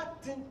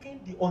start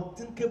thinking the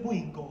unthinkable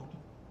in God.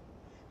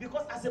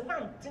 Because as a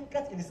man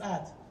thinketh in his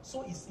heart,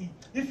 so is he.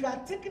 If you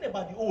are thinking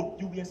about the old,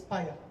 you will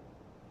inspire.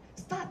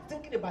 Start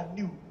thinking about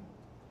new.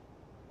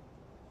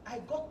 I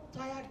got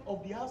tired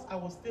of the house I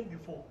was staying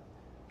before.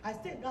 I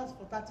stayed in the house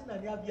for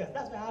 13.5 years.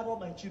 That's why I had all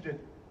my children.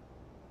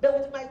 Then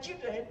with my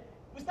children,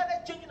 we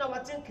started changing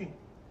our thinking.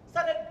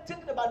 Started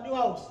thinking about new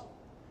house.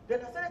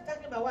 Then I started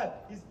telling my wife,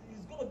 it's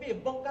going to be a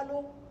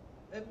bungalow,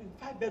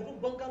 5-bedroom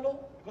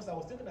bungalow, because I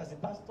was thinking as a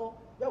pastor,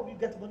 where will you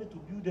get money to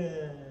build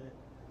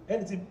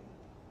anything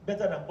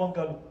better than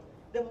bungalow?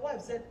 Then my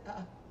wife said,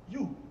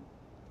 your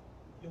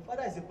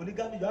father is a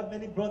polygamy, you have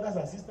many brothers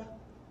and sisters.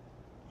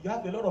 you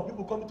have a lot of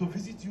people coming to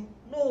visit you.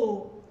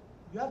 No,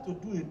 you have to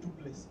do a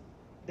duplex.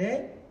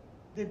 Then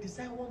they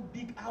design one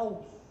big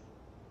house.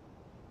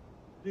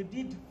 They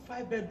did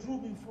 5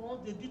 bedroom in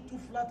front. They did 2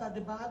 flats at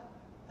the back.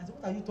 I said,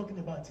 what are you talking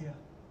about here?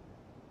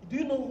 Do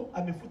you know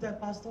I'm a full-time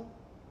pastor?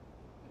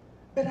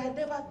 But I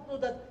never know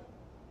that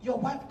your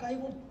wife can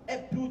even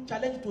help you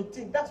challenge to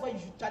think. That's why you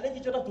should challenge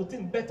each other to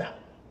think better.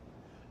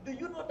 Do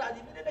you know that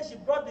immediately she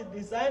brought the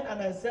design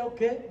and I said,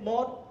 okay,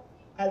 Lord,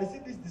 I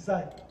received this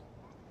design.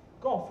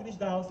 Go and finish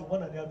that house in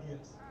 1.5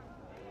 years.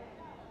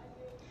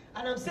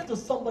 And I'm saying to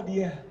somebody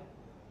here,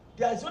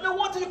 there is only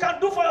one thing you can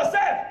do for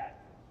yourself.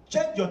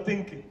 Change your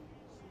thinking.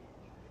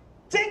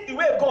 Think the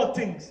way God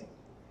thinks.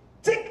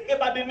 Think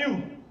about the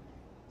new.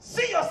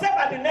 See yourself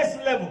at the next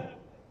level.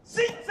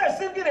 See yourself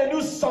singing a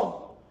new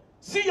song.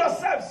 See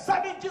yourself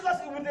serving Jesus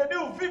with a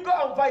new vigor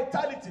and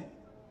vitality.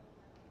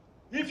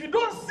 If you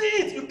don't see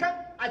it, you can't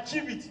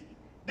achieve it.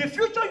 The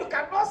future you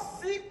cannot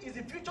see is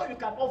the future you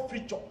cannot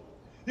feature.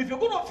 If you're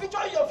going to feature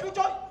your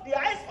future, the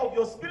eyes of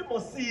your spirit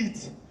must see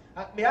it.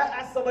 May I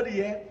ask somebody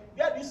here,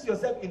 where do you see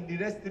yourself in the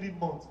next 3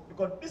 months?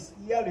 Because this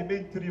year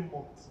remains 3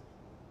 months.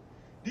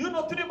 Do you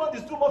know 3 months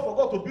is too much for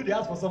God to build the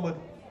house for somebody?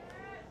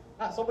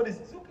 Somebody,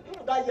 you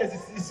know that year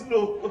is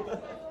slow.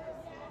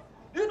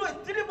 Do you know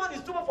 3 months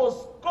is too much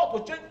for God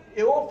to change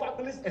a whole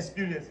family's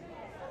experience?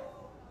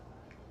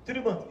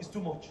 3 months is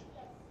too much.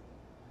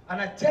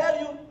 And I tell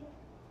you,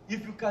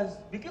 if you can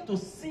begin to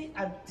see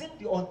and think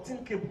the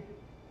unthinkable,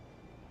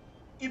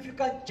 if you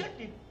can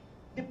change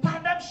the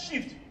paradigm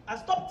shift and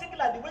stop thinking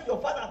like the way your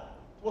father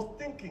was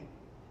thinking,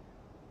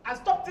 and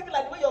stop thinking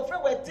like the way your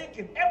friend were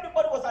thinking,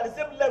 everybody was at the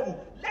same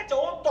level. Let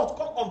your own thoughts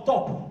come on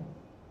top.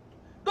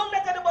 Don't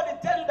let anybody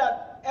tell you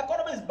that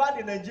economy is bad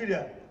in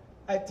Nigeria.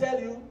 I tell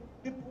you,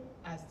 people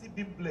are still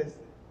being blessed.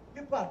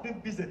 People are doing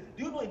business.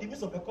 Do you know in the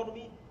midst of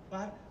economy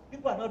bad,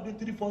 people are not doing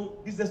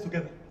 3-4 business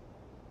together?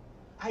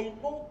 I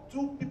know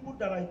 2 people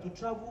that are into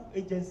travel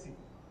agency.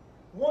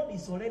 One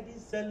is already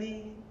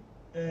selling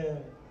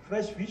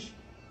fresh fish,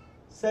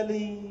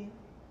 selling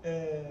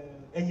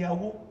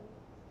enyawo,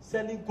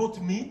 selling goat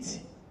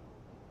meat.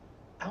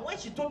 And when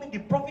she told me the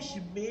profit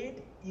she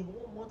made in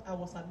 1 month, I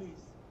was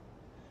amazed.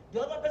 The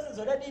other person is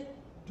already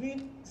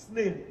doing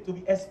snail, to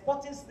be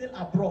exporting snail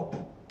abroad.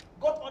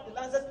 Got all the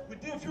license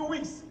within a few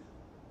weeks,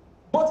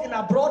 both in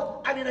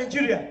abroad and in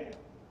Nigeria.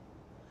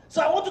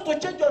 So I want you to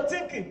change your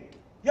thinking.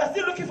 You are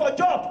still looking for a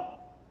job.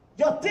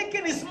 Your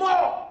thinking is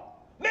small.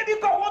 Maybe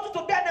God wants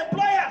you to be an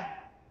employer.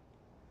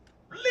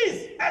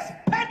 Please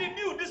expect the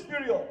new this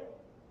period.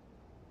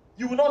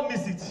 You will not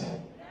miss it.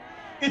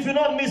 It will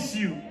not miss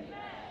you.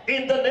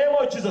 In the name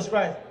of Jesus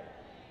Christ.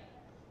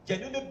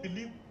 Genuinely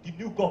believe the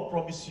new God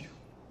promised you.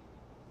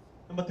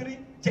 Number 3,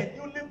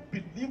 genuinely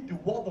believe the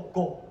word of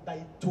God that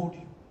He told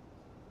you.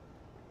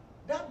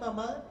 That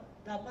mama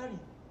that married,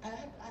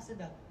 I said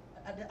that,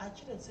 and our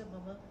children said,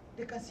 Mama,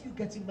 they can see you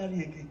getting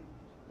married again.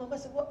 Mama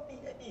said, what?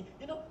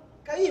 You know,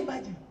 can you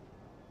imagine?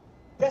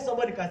 Tell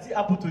somebody can see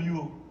happen to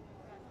you.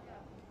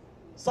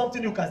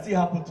 Something you can see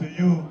happen to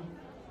you.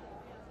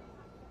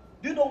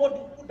 Do you know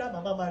who that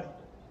mama married?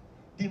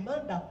 The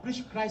man that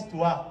preached Christ to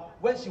her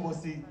when she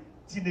was a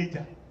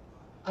teenager.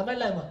 Am I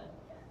lying, man?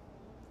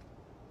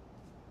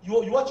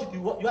 You watch it,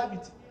 you have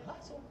it.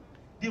 So,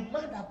 the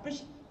man that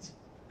preached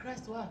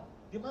Christ to her,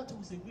 the man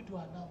who is a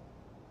widower now.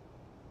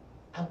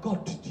 And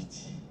God did it.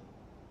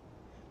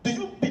 Do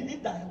you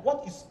believe that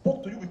what He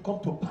spoke to you will come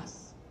to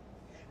pass?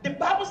 The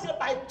Bible says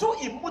by 2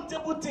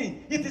 immutable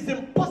things, it is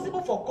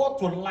impossible for God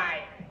to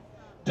lie.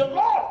 The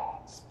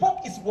Lord spoke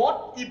His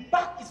word, He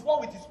backed His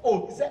word with His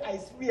oath. He said, I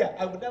swear,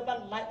 I will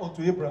never lie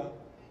unto Abraham.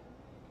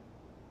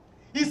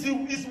 His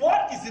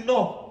word is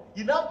enough.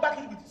 He now backed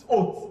it with His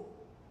oath.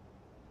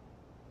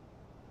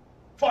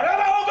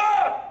 Forever, oh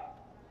God!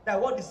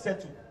 That word is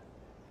settled.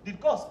 Did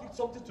God speak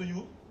something to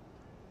you?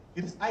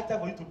 It is high time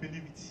for you to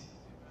believe it.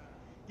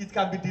 It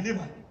can be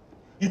delivered.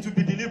 It will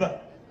be delivered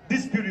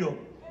this period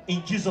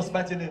in Jesus'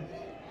 mighty name.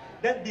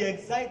 Then be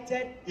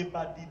excited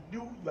about the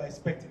new you are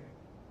expecting.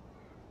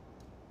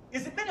 You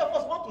see, many of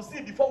us want to see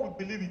it before we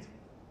believe it.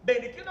 But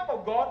in the kingdom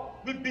of God,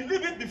 we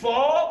believe it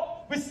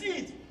before we see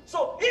it.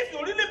 So if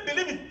you really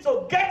believe it,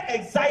 so get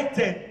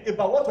excited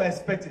about what you're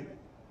expecting.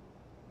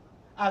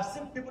 I've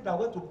seen people that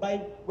went to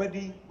buy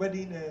wedding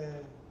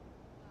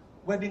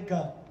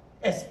gown.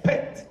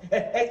 Excitedly.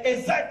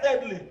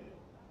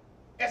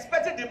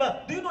 Expecting the man.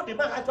 Do you know the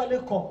man actually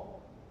come?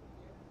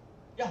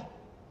 Yeah.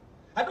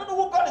 I don't know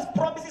who God is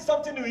promising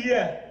something new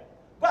here.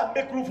 Go and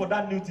make room for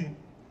that new thing.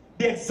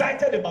 Be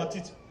excited about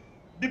it.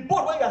 Be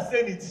bold when you are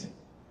saying it.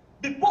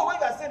 Be bold when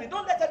you are saying it.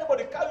 Don't let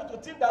anybody carry you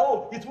to think that,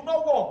 oh, it will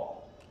not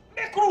work.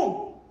 Make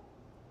room.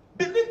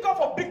 Believe God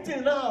for big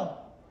things now.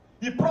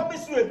 He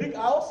promised you a big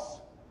house.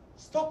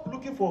 Stop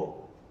looking for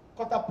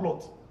quarter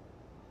plot.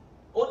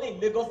 Only in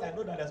Lagos, I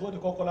know that there's what they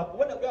call quarter plot.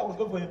 When I was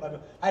going for Ibadan,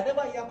 I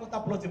never hear quarter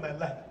plot in my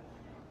life.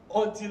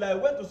 Until I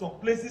went to some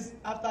places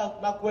after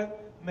Lakwe,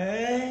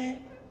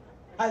 man,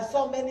 I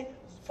saw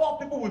 4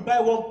 people will buy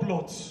 1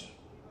 plot.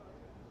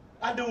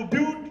 And they will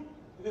build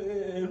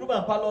room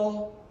and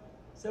parlor,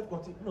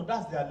 self-contained. No,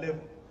 that's their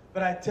level.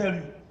 But I tell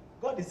you,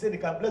 God is saying He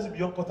can bless you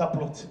beyond quarter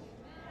plot.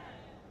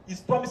 He's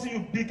promising you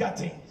bigger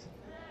things.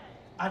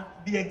 And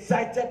be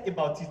excited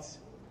about it.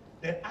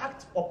 Then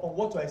act upon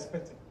what you're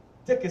expecting.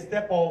 Take a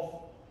step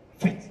of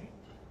faith.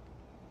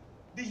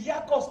 The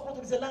year God spoke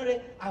to me, said,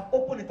 Larry, I've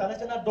opened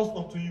international doors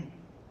unto you.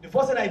 The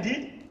first thing I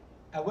did,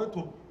 I went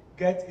to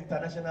get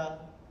international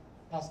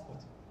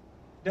passport.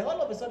 Then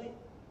all of a sudden,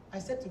 I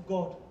said to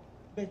God,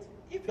 but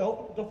if you're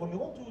opening the door for me, I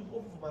want to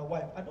open for my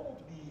wife. I don't want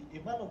to be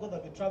a man of God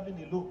that will be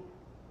traveling alone.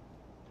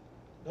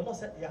 The Lord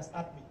said He has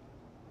asked me.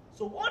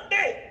 So one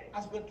day,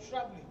 as we're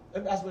traveling,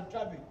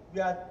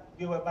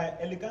 we were by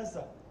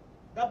Eleganza.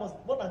 That was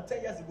more than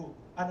 10 years ago.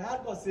 And I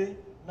had God say,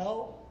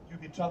 now you'll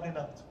be traveling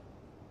out.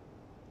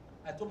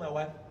 I told my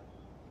wife,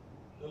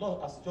 the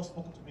Lord has just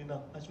spoken to me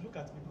now. And she looked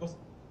at me because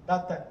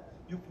that time,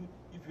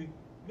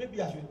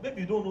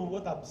 maybe you don't know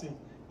what I'm saying.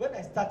 When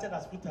I started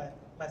as full-time,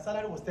 my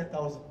salary was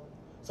 10,000.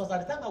 So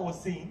at the time I was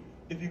saying,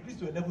 they've increased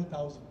to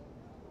 11,000.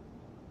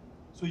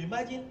 So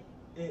imagine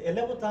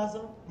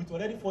 11,000 with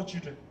already 4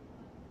 children.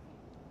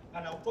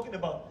 And I'm talking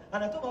about,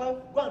 and I told my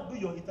wife, go and do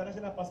your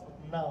international passport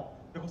now.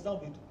 Because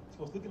now she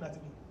was looking at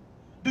me.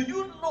 Do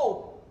you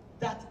know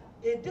that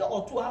a day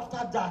or two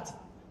after that,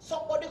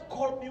 somebody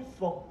called me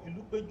from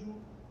Ilupeju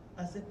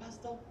and said,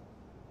 Pastor,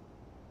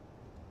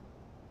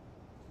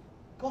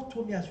 God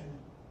told me I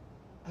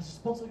should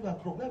sponsor you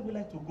abroad. Where would you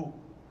like to go?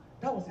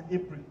 That was in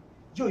April.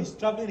 Joe is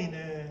traveling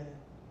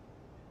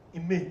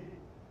in May.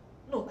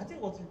 No, I think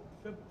it was in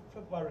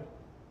February.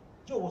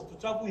 Joe was to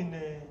travel in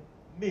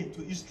May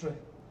to Israel.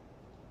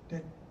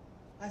 Then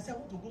I said, I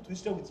want to go to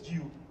Israel with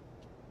you.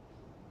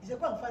 He said,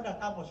 go and find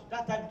out how much.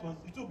 That time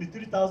it would be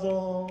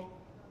 $3,000.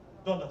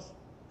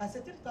 I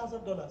said,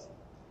 $3,000.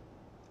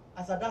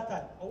 As at that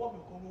time,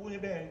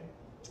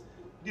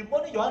 the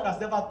money your hand has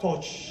never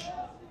touched.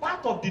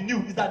 Part of the new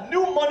is that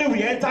new money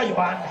will enter your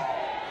hand.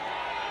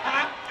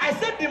 I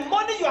said the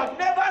money you have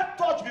never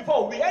touched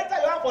before will enter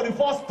your hand for the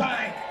first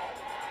time.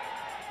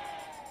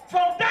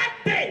 From that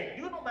day,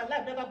 you know my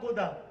life never go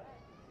down.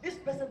 This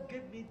person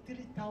gave me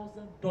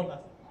 $3,000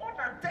 more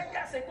than 10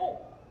 years ago.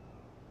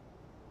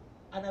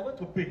 And I went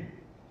to pay.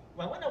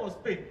 When I was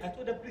paid, I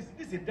told them, please,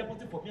 this is a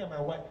deposit for me and my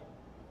wife.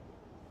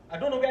 I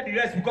don't know where the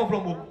rest will come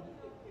from.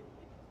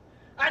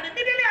 And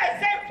immediately I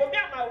said, for me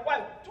and my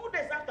wife, 2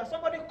 days after,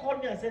 somebody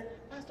called me and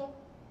said, Pastor,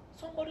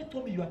 somebody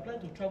told me you are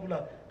planning to travel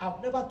out.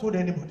 I've never told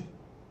anybody.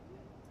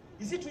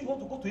 Is it true you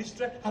want to go to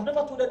Israel? I've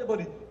never told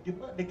anybody.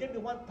 They gave me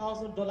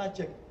 $1,000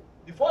 check.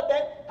 Before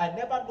then, I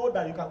never know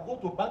that you can go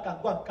to bank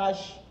and go and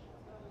cash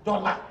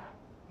dollar.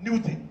 New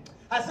thing.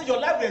 I said, your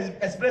life will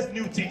express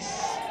new things.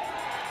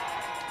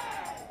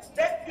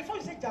 Then, before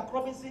you say Jack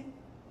Robinson,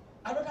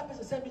 another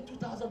person sent me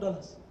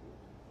 $2,000.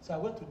 So I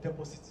went to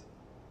deposit.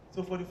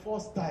 So for the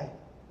first time,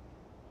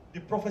 the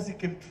prophecy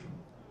came true.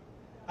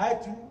 I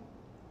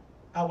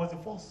was the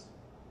first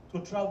to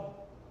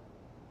travel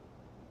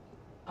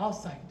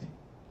outside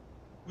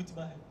with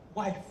my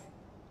wife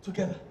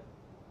together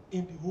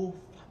in the whole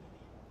family.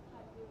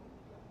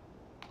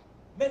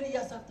 Many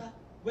years after,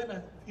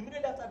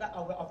 immediately after that,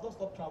 I've not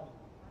stopped traveling.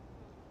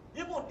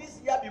 Even this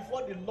year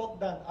before the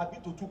lockdown, I've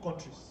been to 2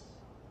 countries.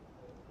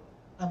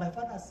 And my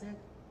father said,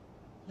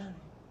 Larry,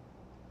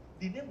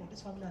 the name of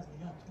this family has been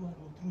here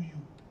through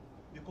you.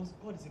 Because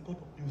God is a God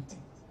of new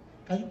things.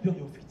 Can you be on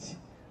your feet?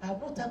 I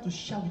have no time to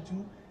share with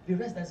you the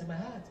rest that's in my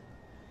heart.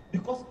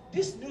 Because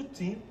this new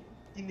thing,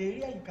 in the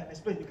area you can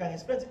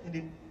experience it in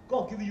the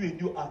God giving you a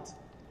new heart.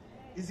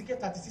 Ezekiel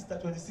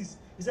 36:26.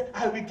 He said,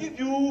 I will give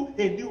you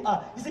a new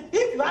heart. He said,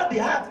 if you have the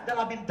heart that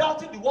have been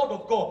doubting the word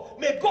of God,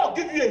 may God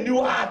give you a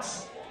new heart.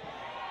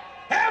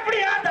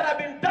 Every heart that have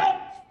been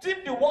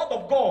doubting the word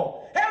of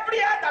God, every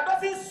heart that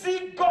doesn't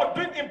see God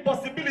doing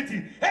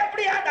impossibility,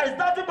 every heart that is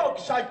doubting God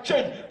shall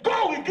change.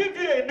 God will give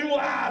you a new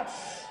heart.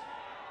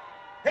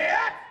 A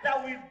heart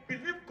that will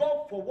believe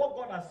God for what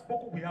God has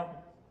spoken will happen.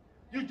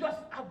 You just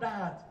have that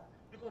heart.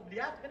 Because the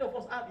heart many of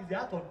us have is the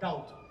heart of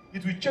doubt.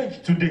 It will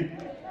change today.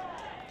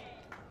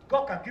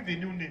 God can give a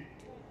new name.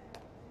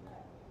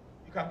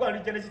 You can go and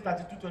read Genesis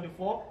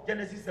 32:24,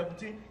 Genesis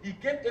 17. He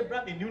gave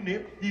Abraham a new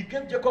name. He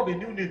gave Jacob a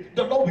new name.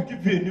 The Lord will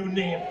give you a new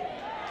name.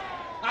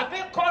 Have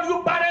they called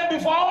you barren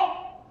before?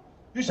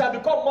 You shall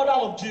become mother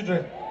of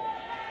children.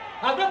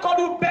 Have they called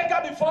you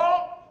beggar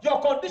before?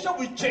 Your condition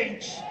will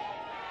change.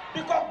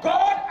 Because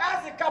God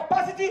has the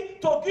capacity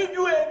to give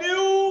you a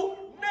new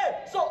name.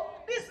 So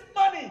this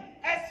money,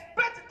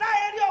 expect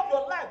that area of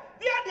your life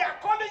where they are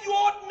calling you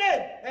old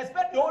name.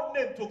 Expect the old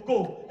name to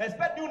go.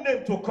 Expect new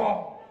name to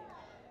come.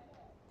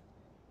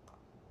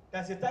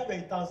 There's a time you're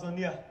in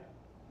Tanzania.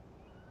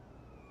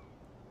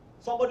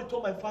 Somebody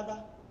told my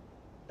father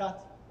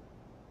that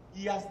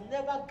he has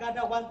never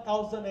gathered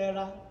 1,000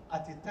 naira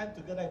at a time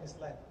together in his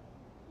life.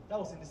 That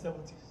was in the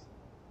 70s.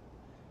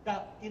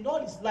 That in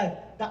all his life,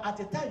 that at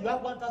a time you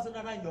have 1,000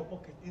 naira in your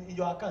pocket, in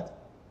your account.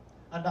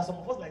 And there's some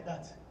of us like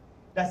that.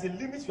 There's a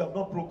limit you have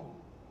not broken.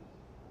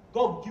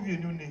 God will give you a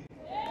new name.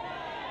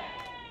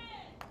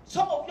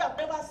 Some of you have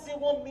never seen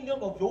 1 million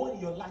of your own in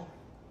your life.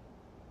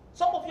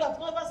 Some of you have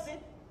never seen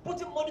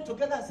putting money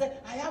together and say,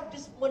 I have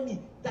this money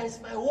that is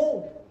my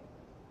own.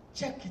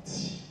 Check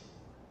it.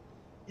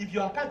 If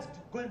your account is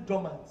going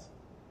dormant,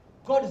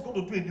 God is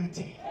going to do a new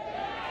thing.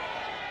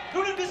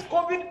 During this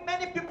COVID,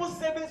 many people's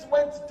savings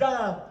went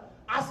down.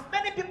 As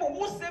many people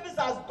whose savings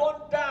has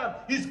gone down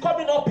is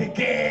coming up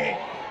again.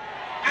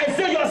 I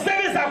say your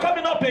savings are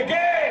coming up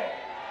again.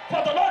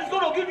 For the Lord is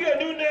going to give you a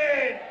new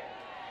name.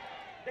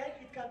 Then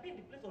it can be in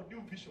the place of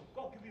new vision.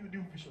 God give you a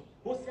new vision.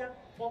 Hosea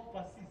 4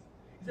 verse 6.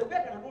 He said,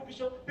 where there are no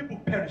vision, people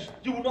perish.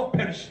 You will not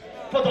perish.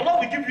 For the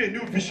Lord will give you a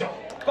new vision.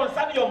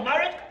 Concerning your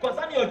marriage,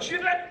 concerning your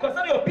children,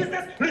 concerning your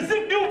business,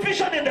 receive new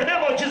vision in the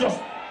name of Jesus.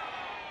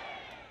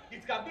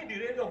 It can be in the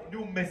area of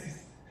new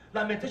mercies.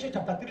 Lamentation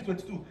chapter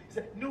 3:22. He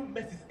said, new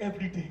mercies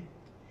every day.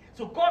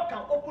 So God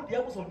can open the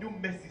heavens of new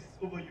mercies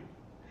over you.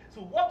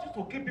 So what used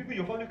to kill people in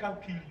your family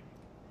can't kill you.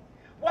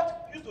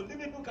 What used to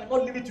limit you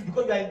cannot limit you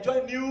because you are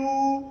enjoying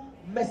new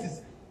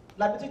mercies.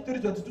 Lamentation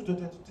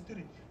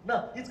 3:22-23.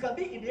 Now, it can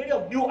be in the area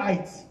of new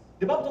heights.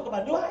 The Bible talks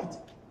about new heights.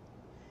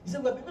 He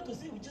said, we're able to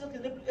see with Jesus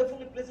in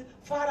heavenly places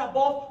far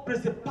above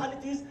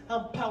principalities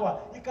and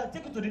power. He can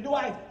take you to the new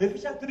height.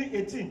 Ephesians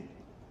 3:18.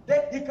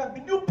 Then it can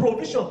be new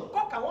provision.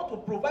 God can want to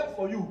provide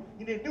for you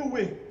in a new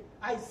way.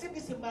 I see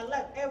this in my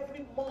life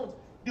every month.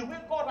 The way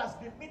God has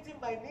been meeting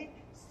my need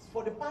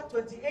for the past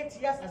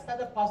 28 years I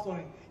started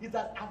pastoring is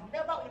that I've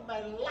never in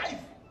my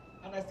life,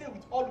 and I say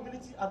with all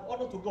humility and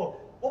honor to God,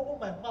 opened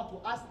my mouth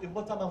to ask a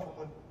motorman for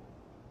money.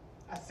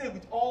 I say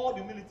with all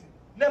humility,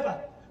 never.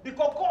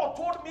 Because God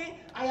told me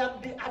I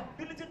am the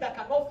ability that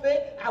cannot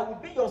fail. I will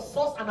be your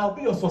source and I will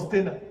be your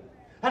sustainer.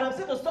 And I'm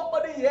saying to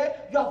somebody here,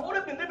 you have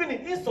already been living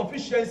in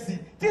insufficiency.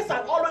 Things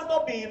have always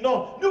not been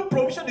enough. New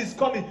provision is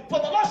coming. For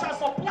the Lord shall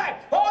supply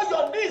all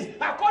your needs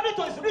according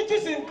to his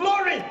riches in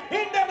glory.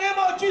 In the name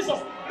of Jesus,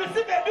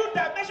 receive a new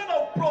dimension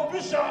of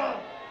provision.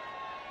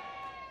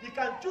 He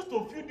can choose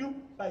to feed you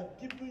by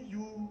giving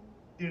you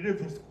the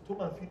ravens to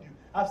come and feed you.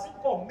 I've seen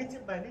God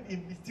meeting my need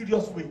in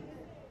mysterious way.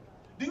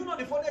 Do you know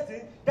the funny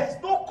thing? There's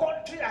no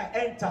country I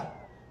enter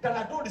that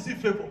I don't receive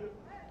favor.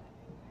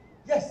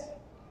 Yes.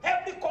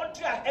 Every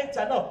country I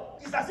enter now,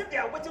 it's as if they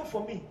are waiting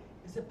for me.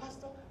 They say,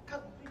 Pastor,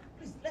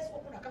 please, let's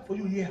open an account for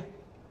you here.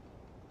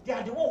 They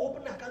are the one who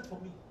open an account for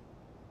me.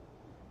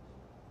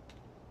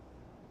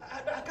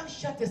 I can't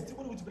share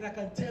testimony with you, but I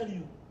can tell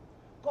you,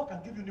 God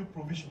can give you new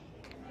provision.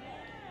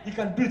 He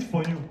can do it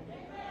for you.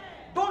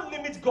 Don't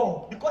limit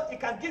God, because he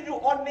can give you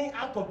honey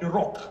out of the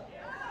rock.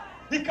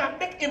 He can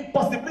make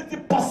impossibility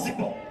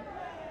possible.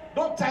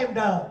 Don't time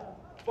down.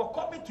 For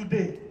coming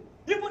today,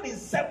 even in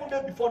 7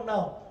 days before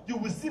now, you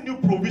will see new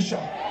provision.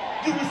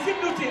 You will see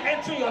new thing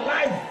entering your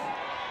life.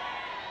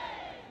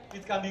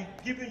 It can be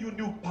giving you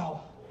new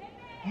power,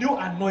 new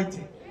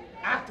anointing.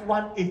 Act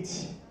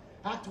 1:8.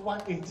 Act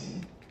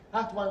 1:8.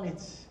 Act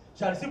 1:8.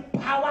 Shall receive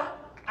power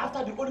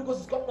after the Holy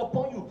Ghost is coming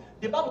upon you.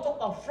 The Bible talks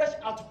about fresh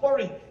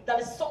outpouring. There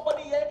is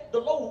somebody here, the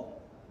Lord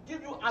will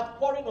give you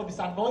outpouring of his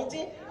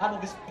anointing and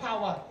of his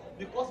power.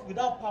 Because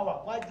without power,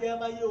 why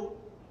am you?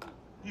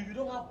 If you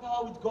don't have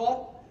power with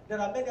God, there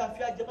are many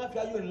affairs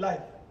you in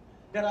life.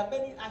 There are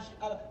many,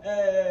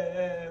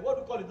 what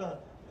do you call it now?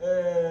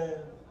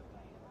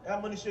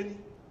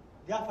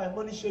 They have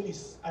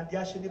admonitions and they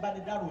are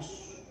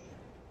shenibanidaros.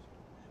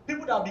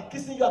 People that will be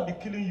kissing you and be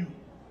killing you.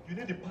 You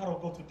need the power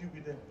of God to deal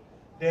with them.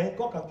 Then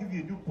God can give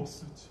you a new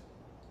pursuit.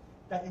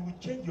 That it will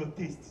change your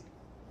taste.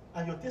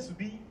 And your taste will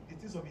be the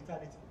things of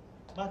eternity.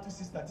 Matthew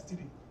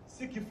 6:33.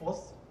 Seek ye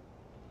first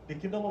the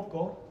kingdom of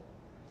God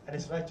and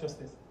his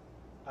righteousness.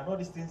 And all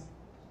these things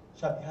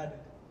shall be added.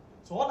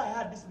 So all I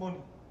had this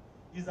morning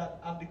is that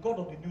I'm the God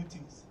of the new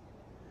things.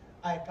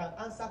 I can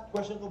answer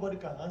questions nobody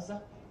can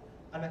answer,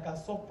 and I can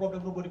solve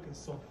problems nobody can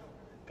solve.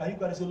 Can you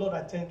go and say, Lord,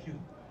 I thank you?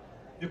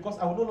 Because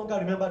I will no longer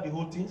remember the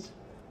whole things.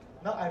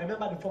 Now I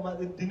remember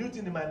the new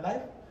thing in my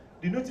life.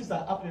 The new things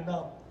are happening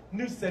now.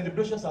 New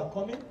celebrations are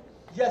coming.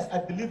 Yes, I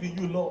believe in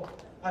you, Lord.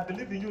 I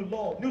believe in you,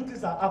 Lord. New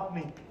things are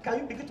happening. Can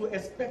you begin to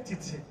expect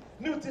it?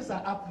 New things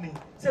are happening.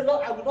 Say,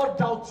 Lord, I will not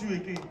doubt you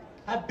again.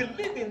 I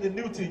believe in the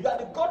new thing. You are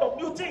the God of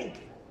new thing.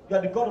 You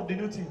are the God of the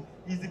new thing.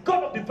 He is the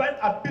God of divine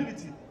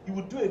ability. He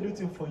will do a new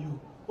thing for you.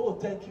 Oh,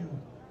 thank you.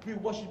 We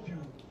worship you.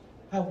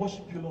 I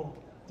worship you, Lord.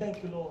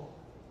 Thank you, Lord.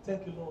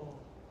 Thank you, Lord.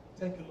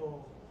 Thank you,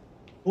 Lord.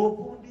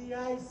 Open the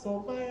eyes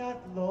of my heart,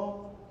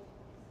 Lord.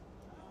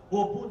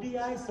 Open the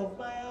eyes of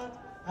my heart.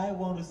 I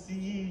want to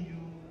see you.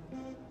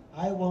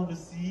 I want to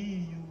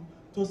see you.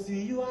 To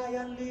see you I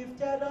am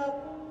lifted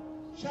up,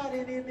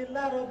 shining in the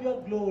light of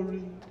your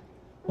glory.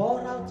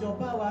 Pour out your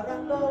power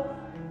and love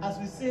as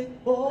we sing,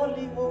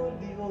 holy,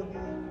 holy, holy.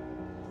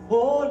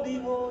 Holy,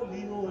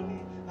 holy,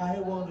 holy. I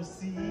want to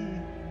see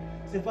you.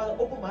 Say, Father,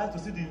 open my eyes to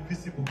see the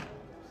invisible,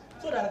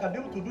 so that I can be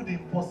able to do the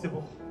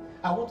impossible.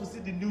 I want to see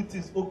the new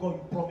things, oh God,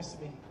 you promised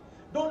me.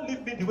 Don't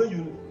leave me the way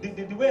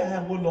the way I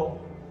am, oh Lord.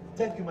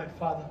 Thank you, my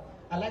Father.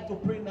 I like to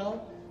pray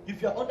now.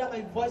 If you're under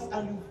my voice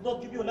and you've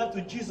not given your life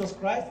to Jesus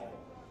Christ,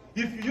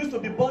 if you used to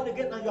be born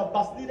again and you are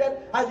backslidden,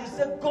 and you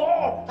say,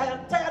 God, I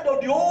am tired of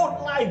the old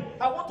life.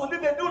 I want to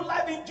live a new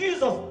life in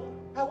Jesus.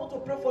 I want to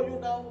pray for you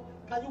now.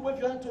 Can you wave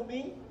your hand to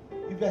me?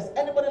 If there's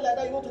anybody like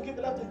that, you want to give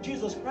your life to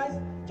Jesus Christ,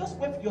 just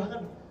wave your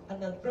hand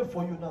and I'll pray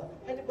for you now.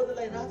 Anybody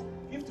like that?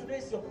 If today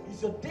is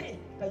your day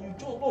that you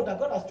chose, know that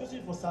God has chosen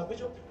you for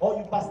salvation, or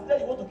you backslid,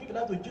 you want to give your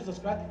life to Jesus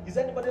Christ, is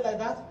anybody like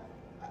that?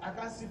 I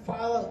can't see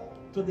far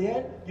to the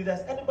end. If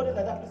there's anybody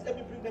like that, please let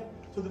me bring them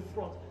to the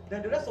front.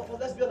 Then the rest of us,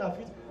 let's be on our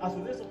feet as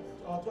we raise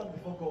our two hands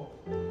before God.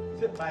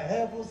 Say, my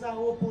heavens are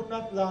open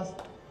at last.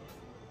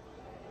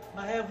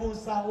 My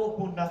heavens are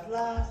open at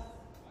last.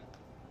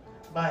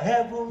 My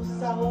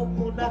heavens are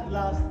open at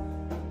last.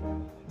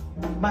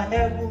 My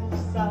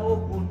heavens are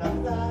open at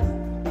last.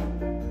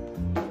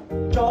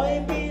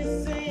 Join me,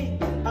 sing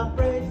and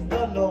praise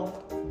the Lord.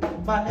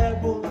 My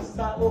heavens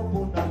are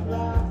open at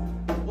last.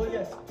 Oh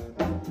yes.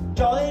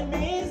 Join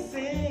me,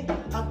 sing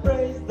and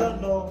praise the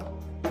Lord.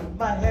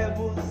 My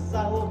heavens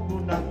are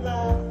open at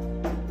last.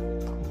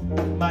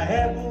 My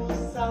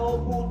heavens are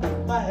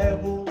open. My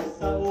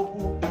heavens are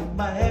open.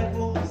 My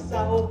heavens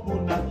are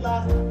open at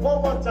last.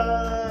 One more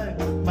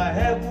time. My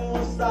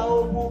heavens are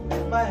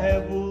open. My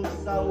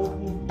heavens are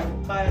open.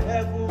 My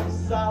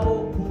heavens are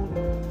open.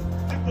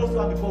 Keep close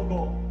to me before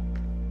God.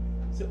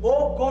 Say,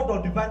 oh God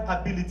of divine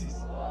abilities,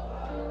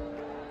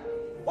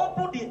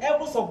 open the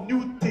heavens of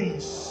new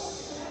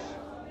things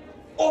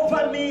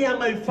over me and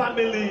my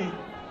family.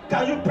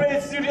 Can you pray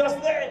it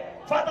seriously?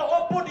 Father,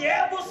 open the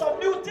heavens of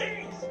new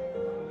things.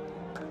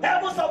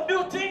 Heavens of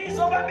new things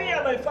over me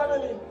and my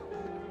family.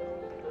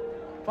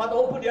 Father,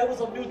 open the heavens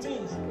of new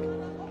things.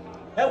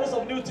 Heavens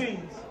of new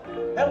things.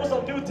 Heavens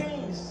of new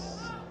things.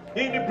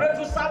 In the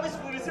breakthrough service,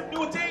 we receive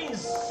new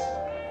things.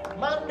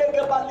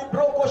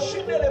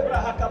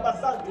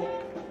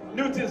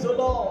 New things, oh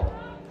Lord.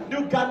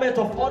 New garment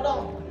of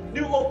honor.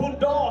 New open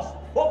doors.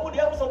 Open the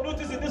heavens of new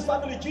things in this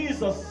family,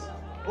 Jesus.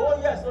 Oh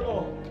yes, oh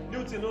Lord.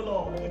 New thing, oh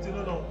Lord. New thing,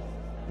 oh Lord.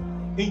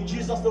 In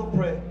Jesus' name,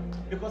 pray.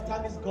 Because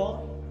time is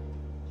gone.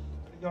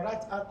 Your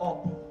right hand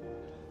up.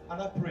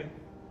 And I pray.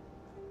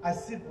 I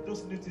see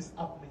those new things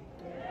happening.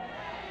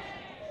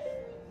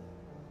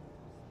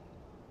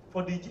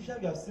 For the Egyptians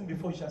you have seen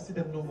before, you shall see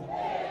them no more.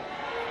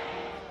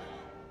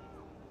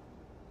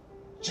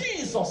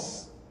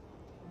 Jesus,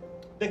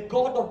 the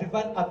God of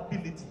divine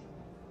ability.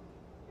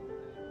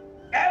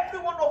 Every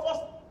one of us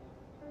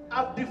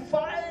have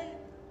defied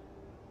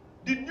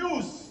the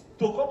news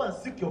to come and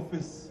seek your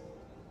face.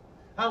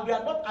 And we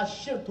are not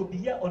ashamed to be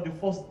here on the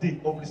first day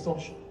of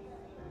resumption.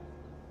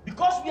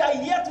 Because we are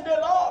here today,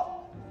 Lord.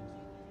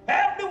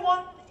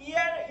 Everyone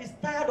here is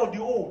tired of the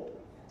old.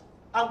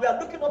 And we are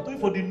looking up to you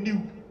for the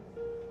new.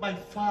 My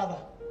Father,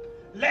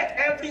 let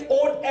every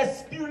old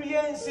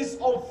experiences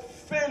of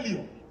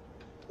failure,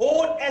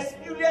 old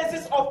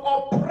experiences of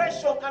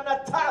oppression and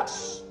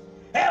attacks,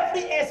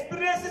 every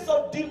experiences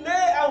of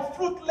delay and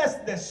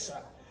fruitlessness,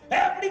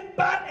 every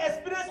bad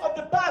experience of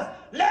the past,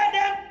 let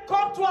them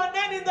come to an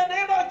end in the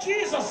name of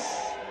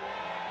Jesus.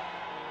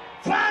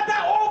 Father,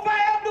 over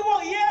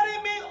everyone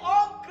hearing me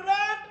on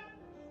ground,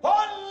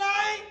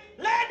 online,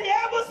 let the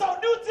heavens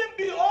of new things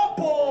be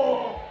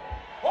open.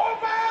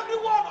 Over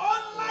everyone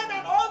online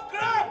and on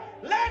ground,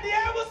 let the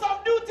heavens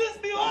of new things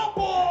be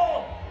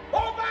open.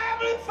 Over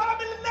every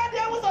family, let the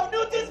heavens of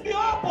new things be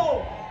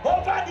open.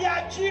 Over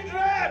their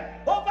children,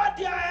 over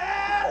their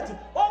health,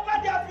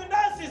 over their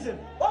finances,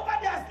 over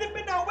their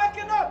sleeping and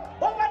waking up,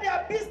 over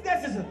their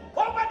businesses,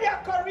 over their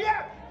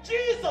career.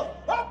 Jesus,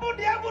 open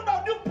the heaven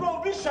of new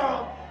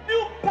provision,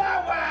 new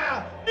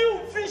power, new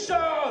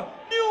vision,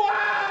 new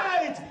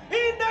height,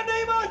 in the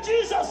name of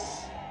Jesus.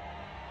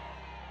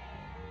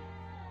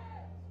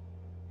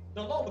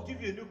 The Lord will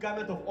give you a new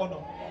garment of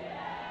honor.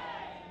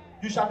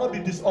 You shall not be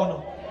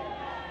dishonored.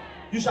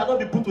 You shall not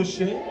be put to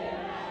shame.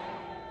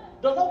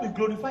 The Lord will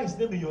glorify His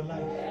name in your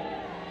life.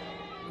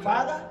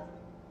 Father,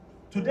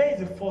 today is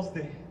the first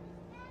day.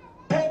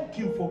 Thank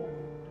you for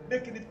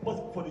making it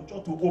possible for the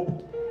church to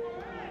open.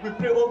 We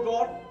pray, oh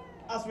God,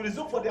 as we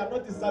resume for the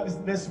anointing service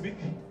next week,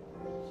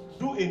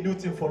 do a new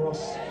thing for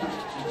us.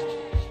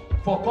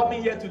 For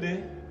coming here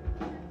today,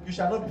 you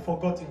shall not be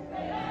forgotten.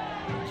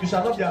 You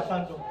shall not be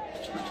abandoned.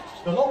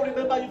 The Lord will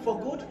remember you for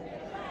good.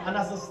 And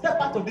as a step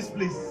out of this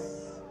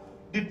place,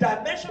 the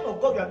dimension of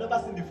God you have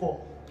never seen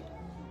before,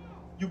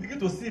 you begin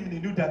to see Him in a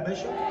new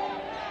dimension.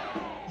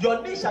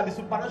 Your needs shall be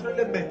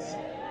supernaturally met.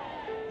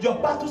 Your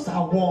battles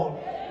are won.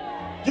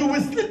 You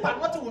will sleep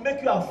and nothing will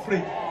make you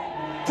afraid.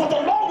 For the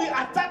Lord will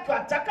attack your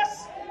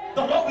attackers.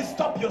 The Lord will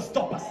stop your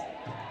stoppers.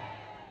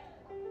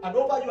 And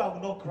over you I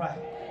will not cry.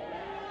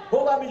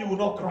 Over me you will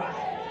not cry.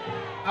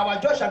 Our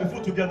joy shall be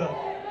full together.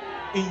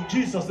 In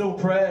Jesus' name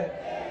we pray.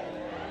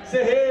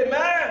 Say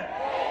amen.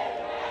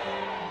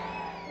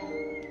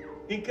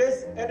 In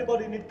case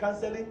anybody need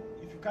counseling,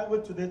 if you can't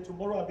wait today,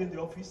 tomorrow I'll be in the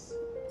office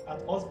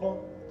at Osborne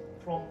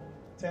from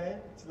 10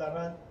 till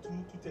around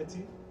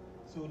 2:30.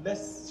 So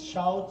let's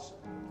shout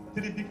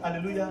 3 big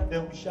hallelujah,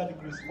 then we share the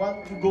grace.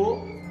 1 to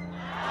go.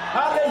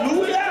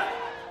 Hallelujah!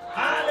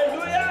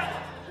 Hallelujah!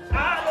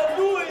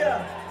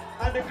 Hallelujah!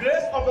 And the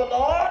grace of the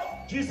Lord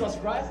Jesus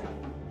Christ,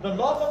 the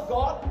love of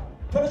God,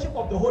 fellowship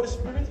of the Holy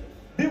Spirit,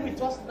 be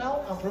with us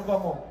now and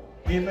forevermore.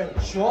 Amen.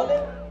 Surely,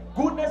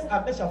 goodness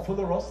and mercy shall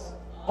follow us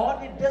all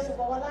the days of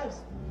our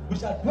lives. We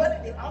shall dwell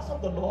in the house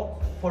of the Lord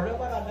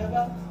forever and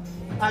ever.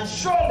 And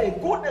surely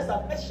goodness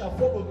and mercy shall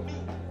follow me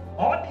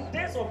all the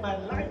days of my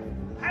life.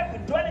 I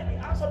will dwell in the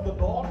house of the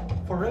Lord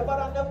forever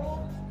and ever.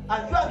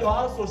 And you and your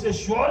household say,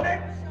 surely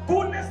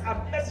goodness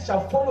and mercy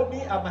shall follow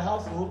me and my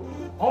household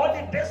all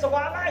the days of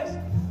our lives.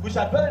 We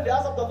shall dwell in the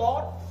house of the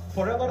Lord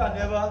forever and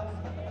ever.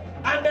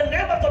 And the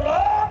name of the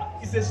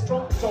Lord is a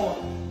strong tower.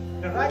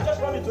 The righteous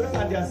run into it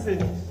and they are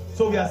saved.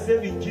 So we are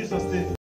saved in Jesus' name.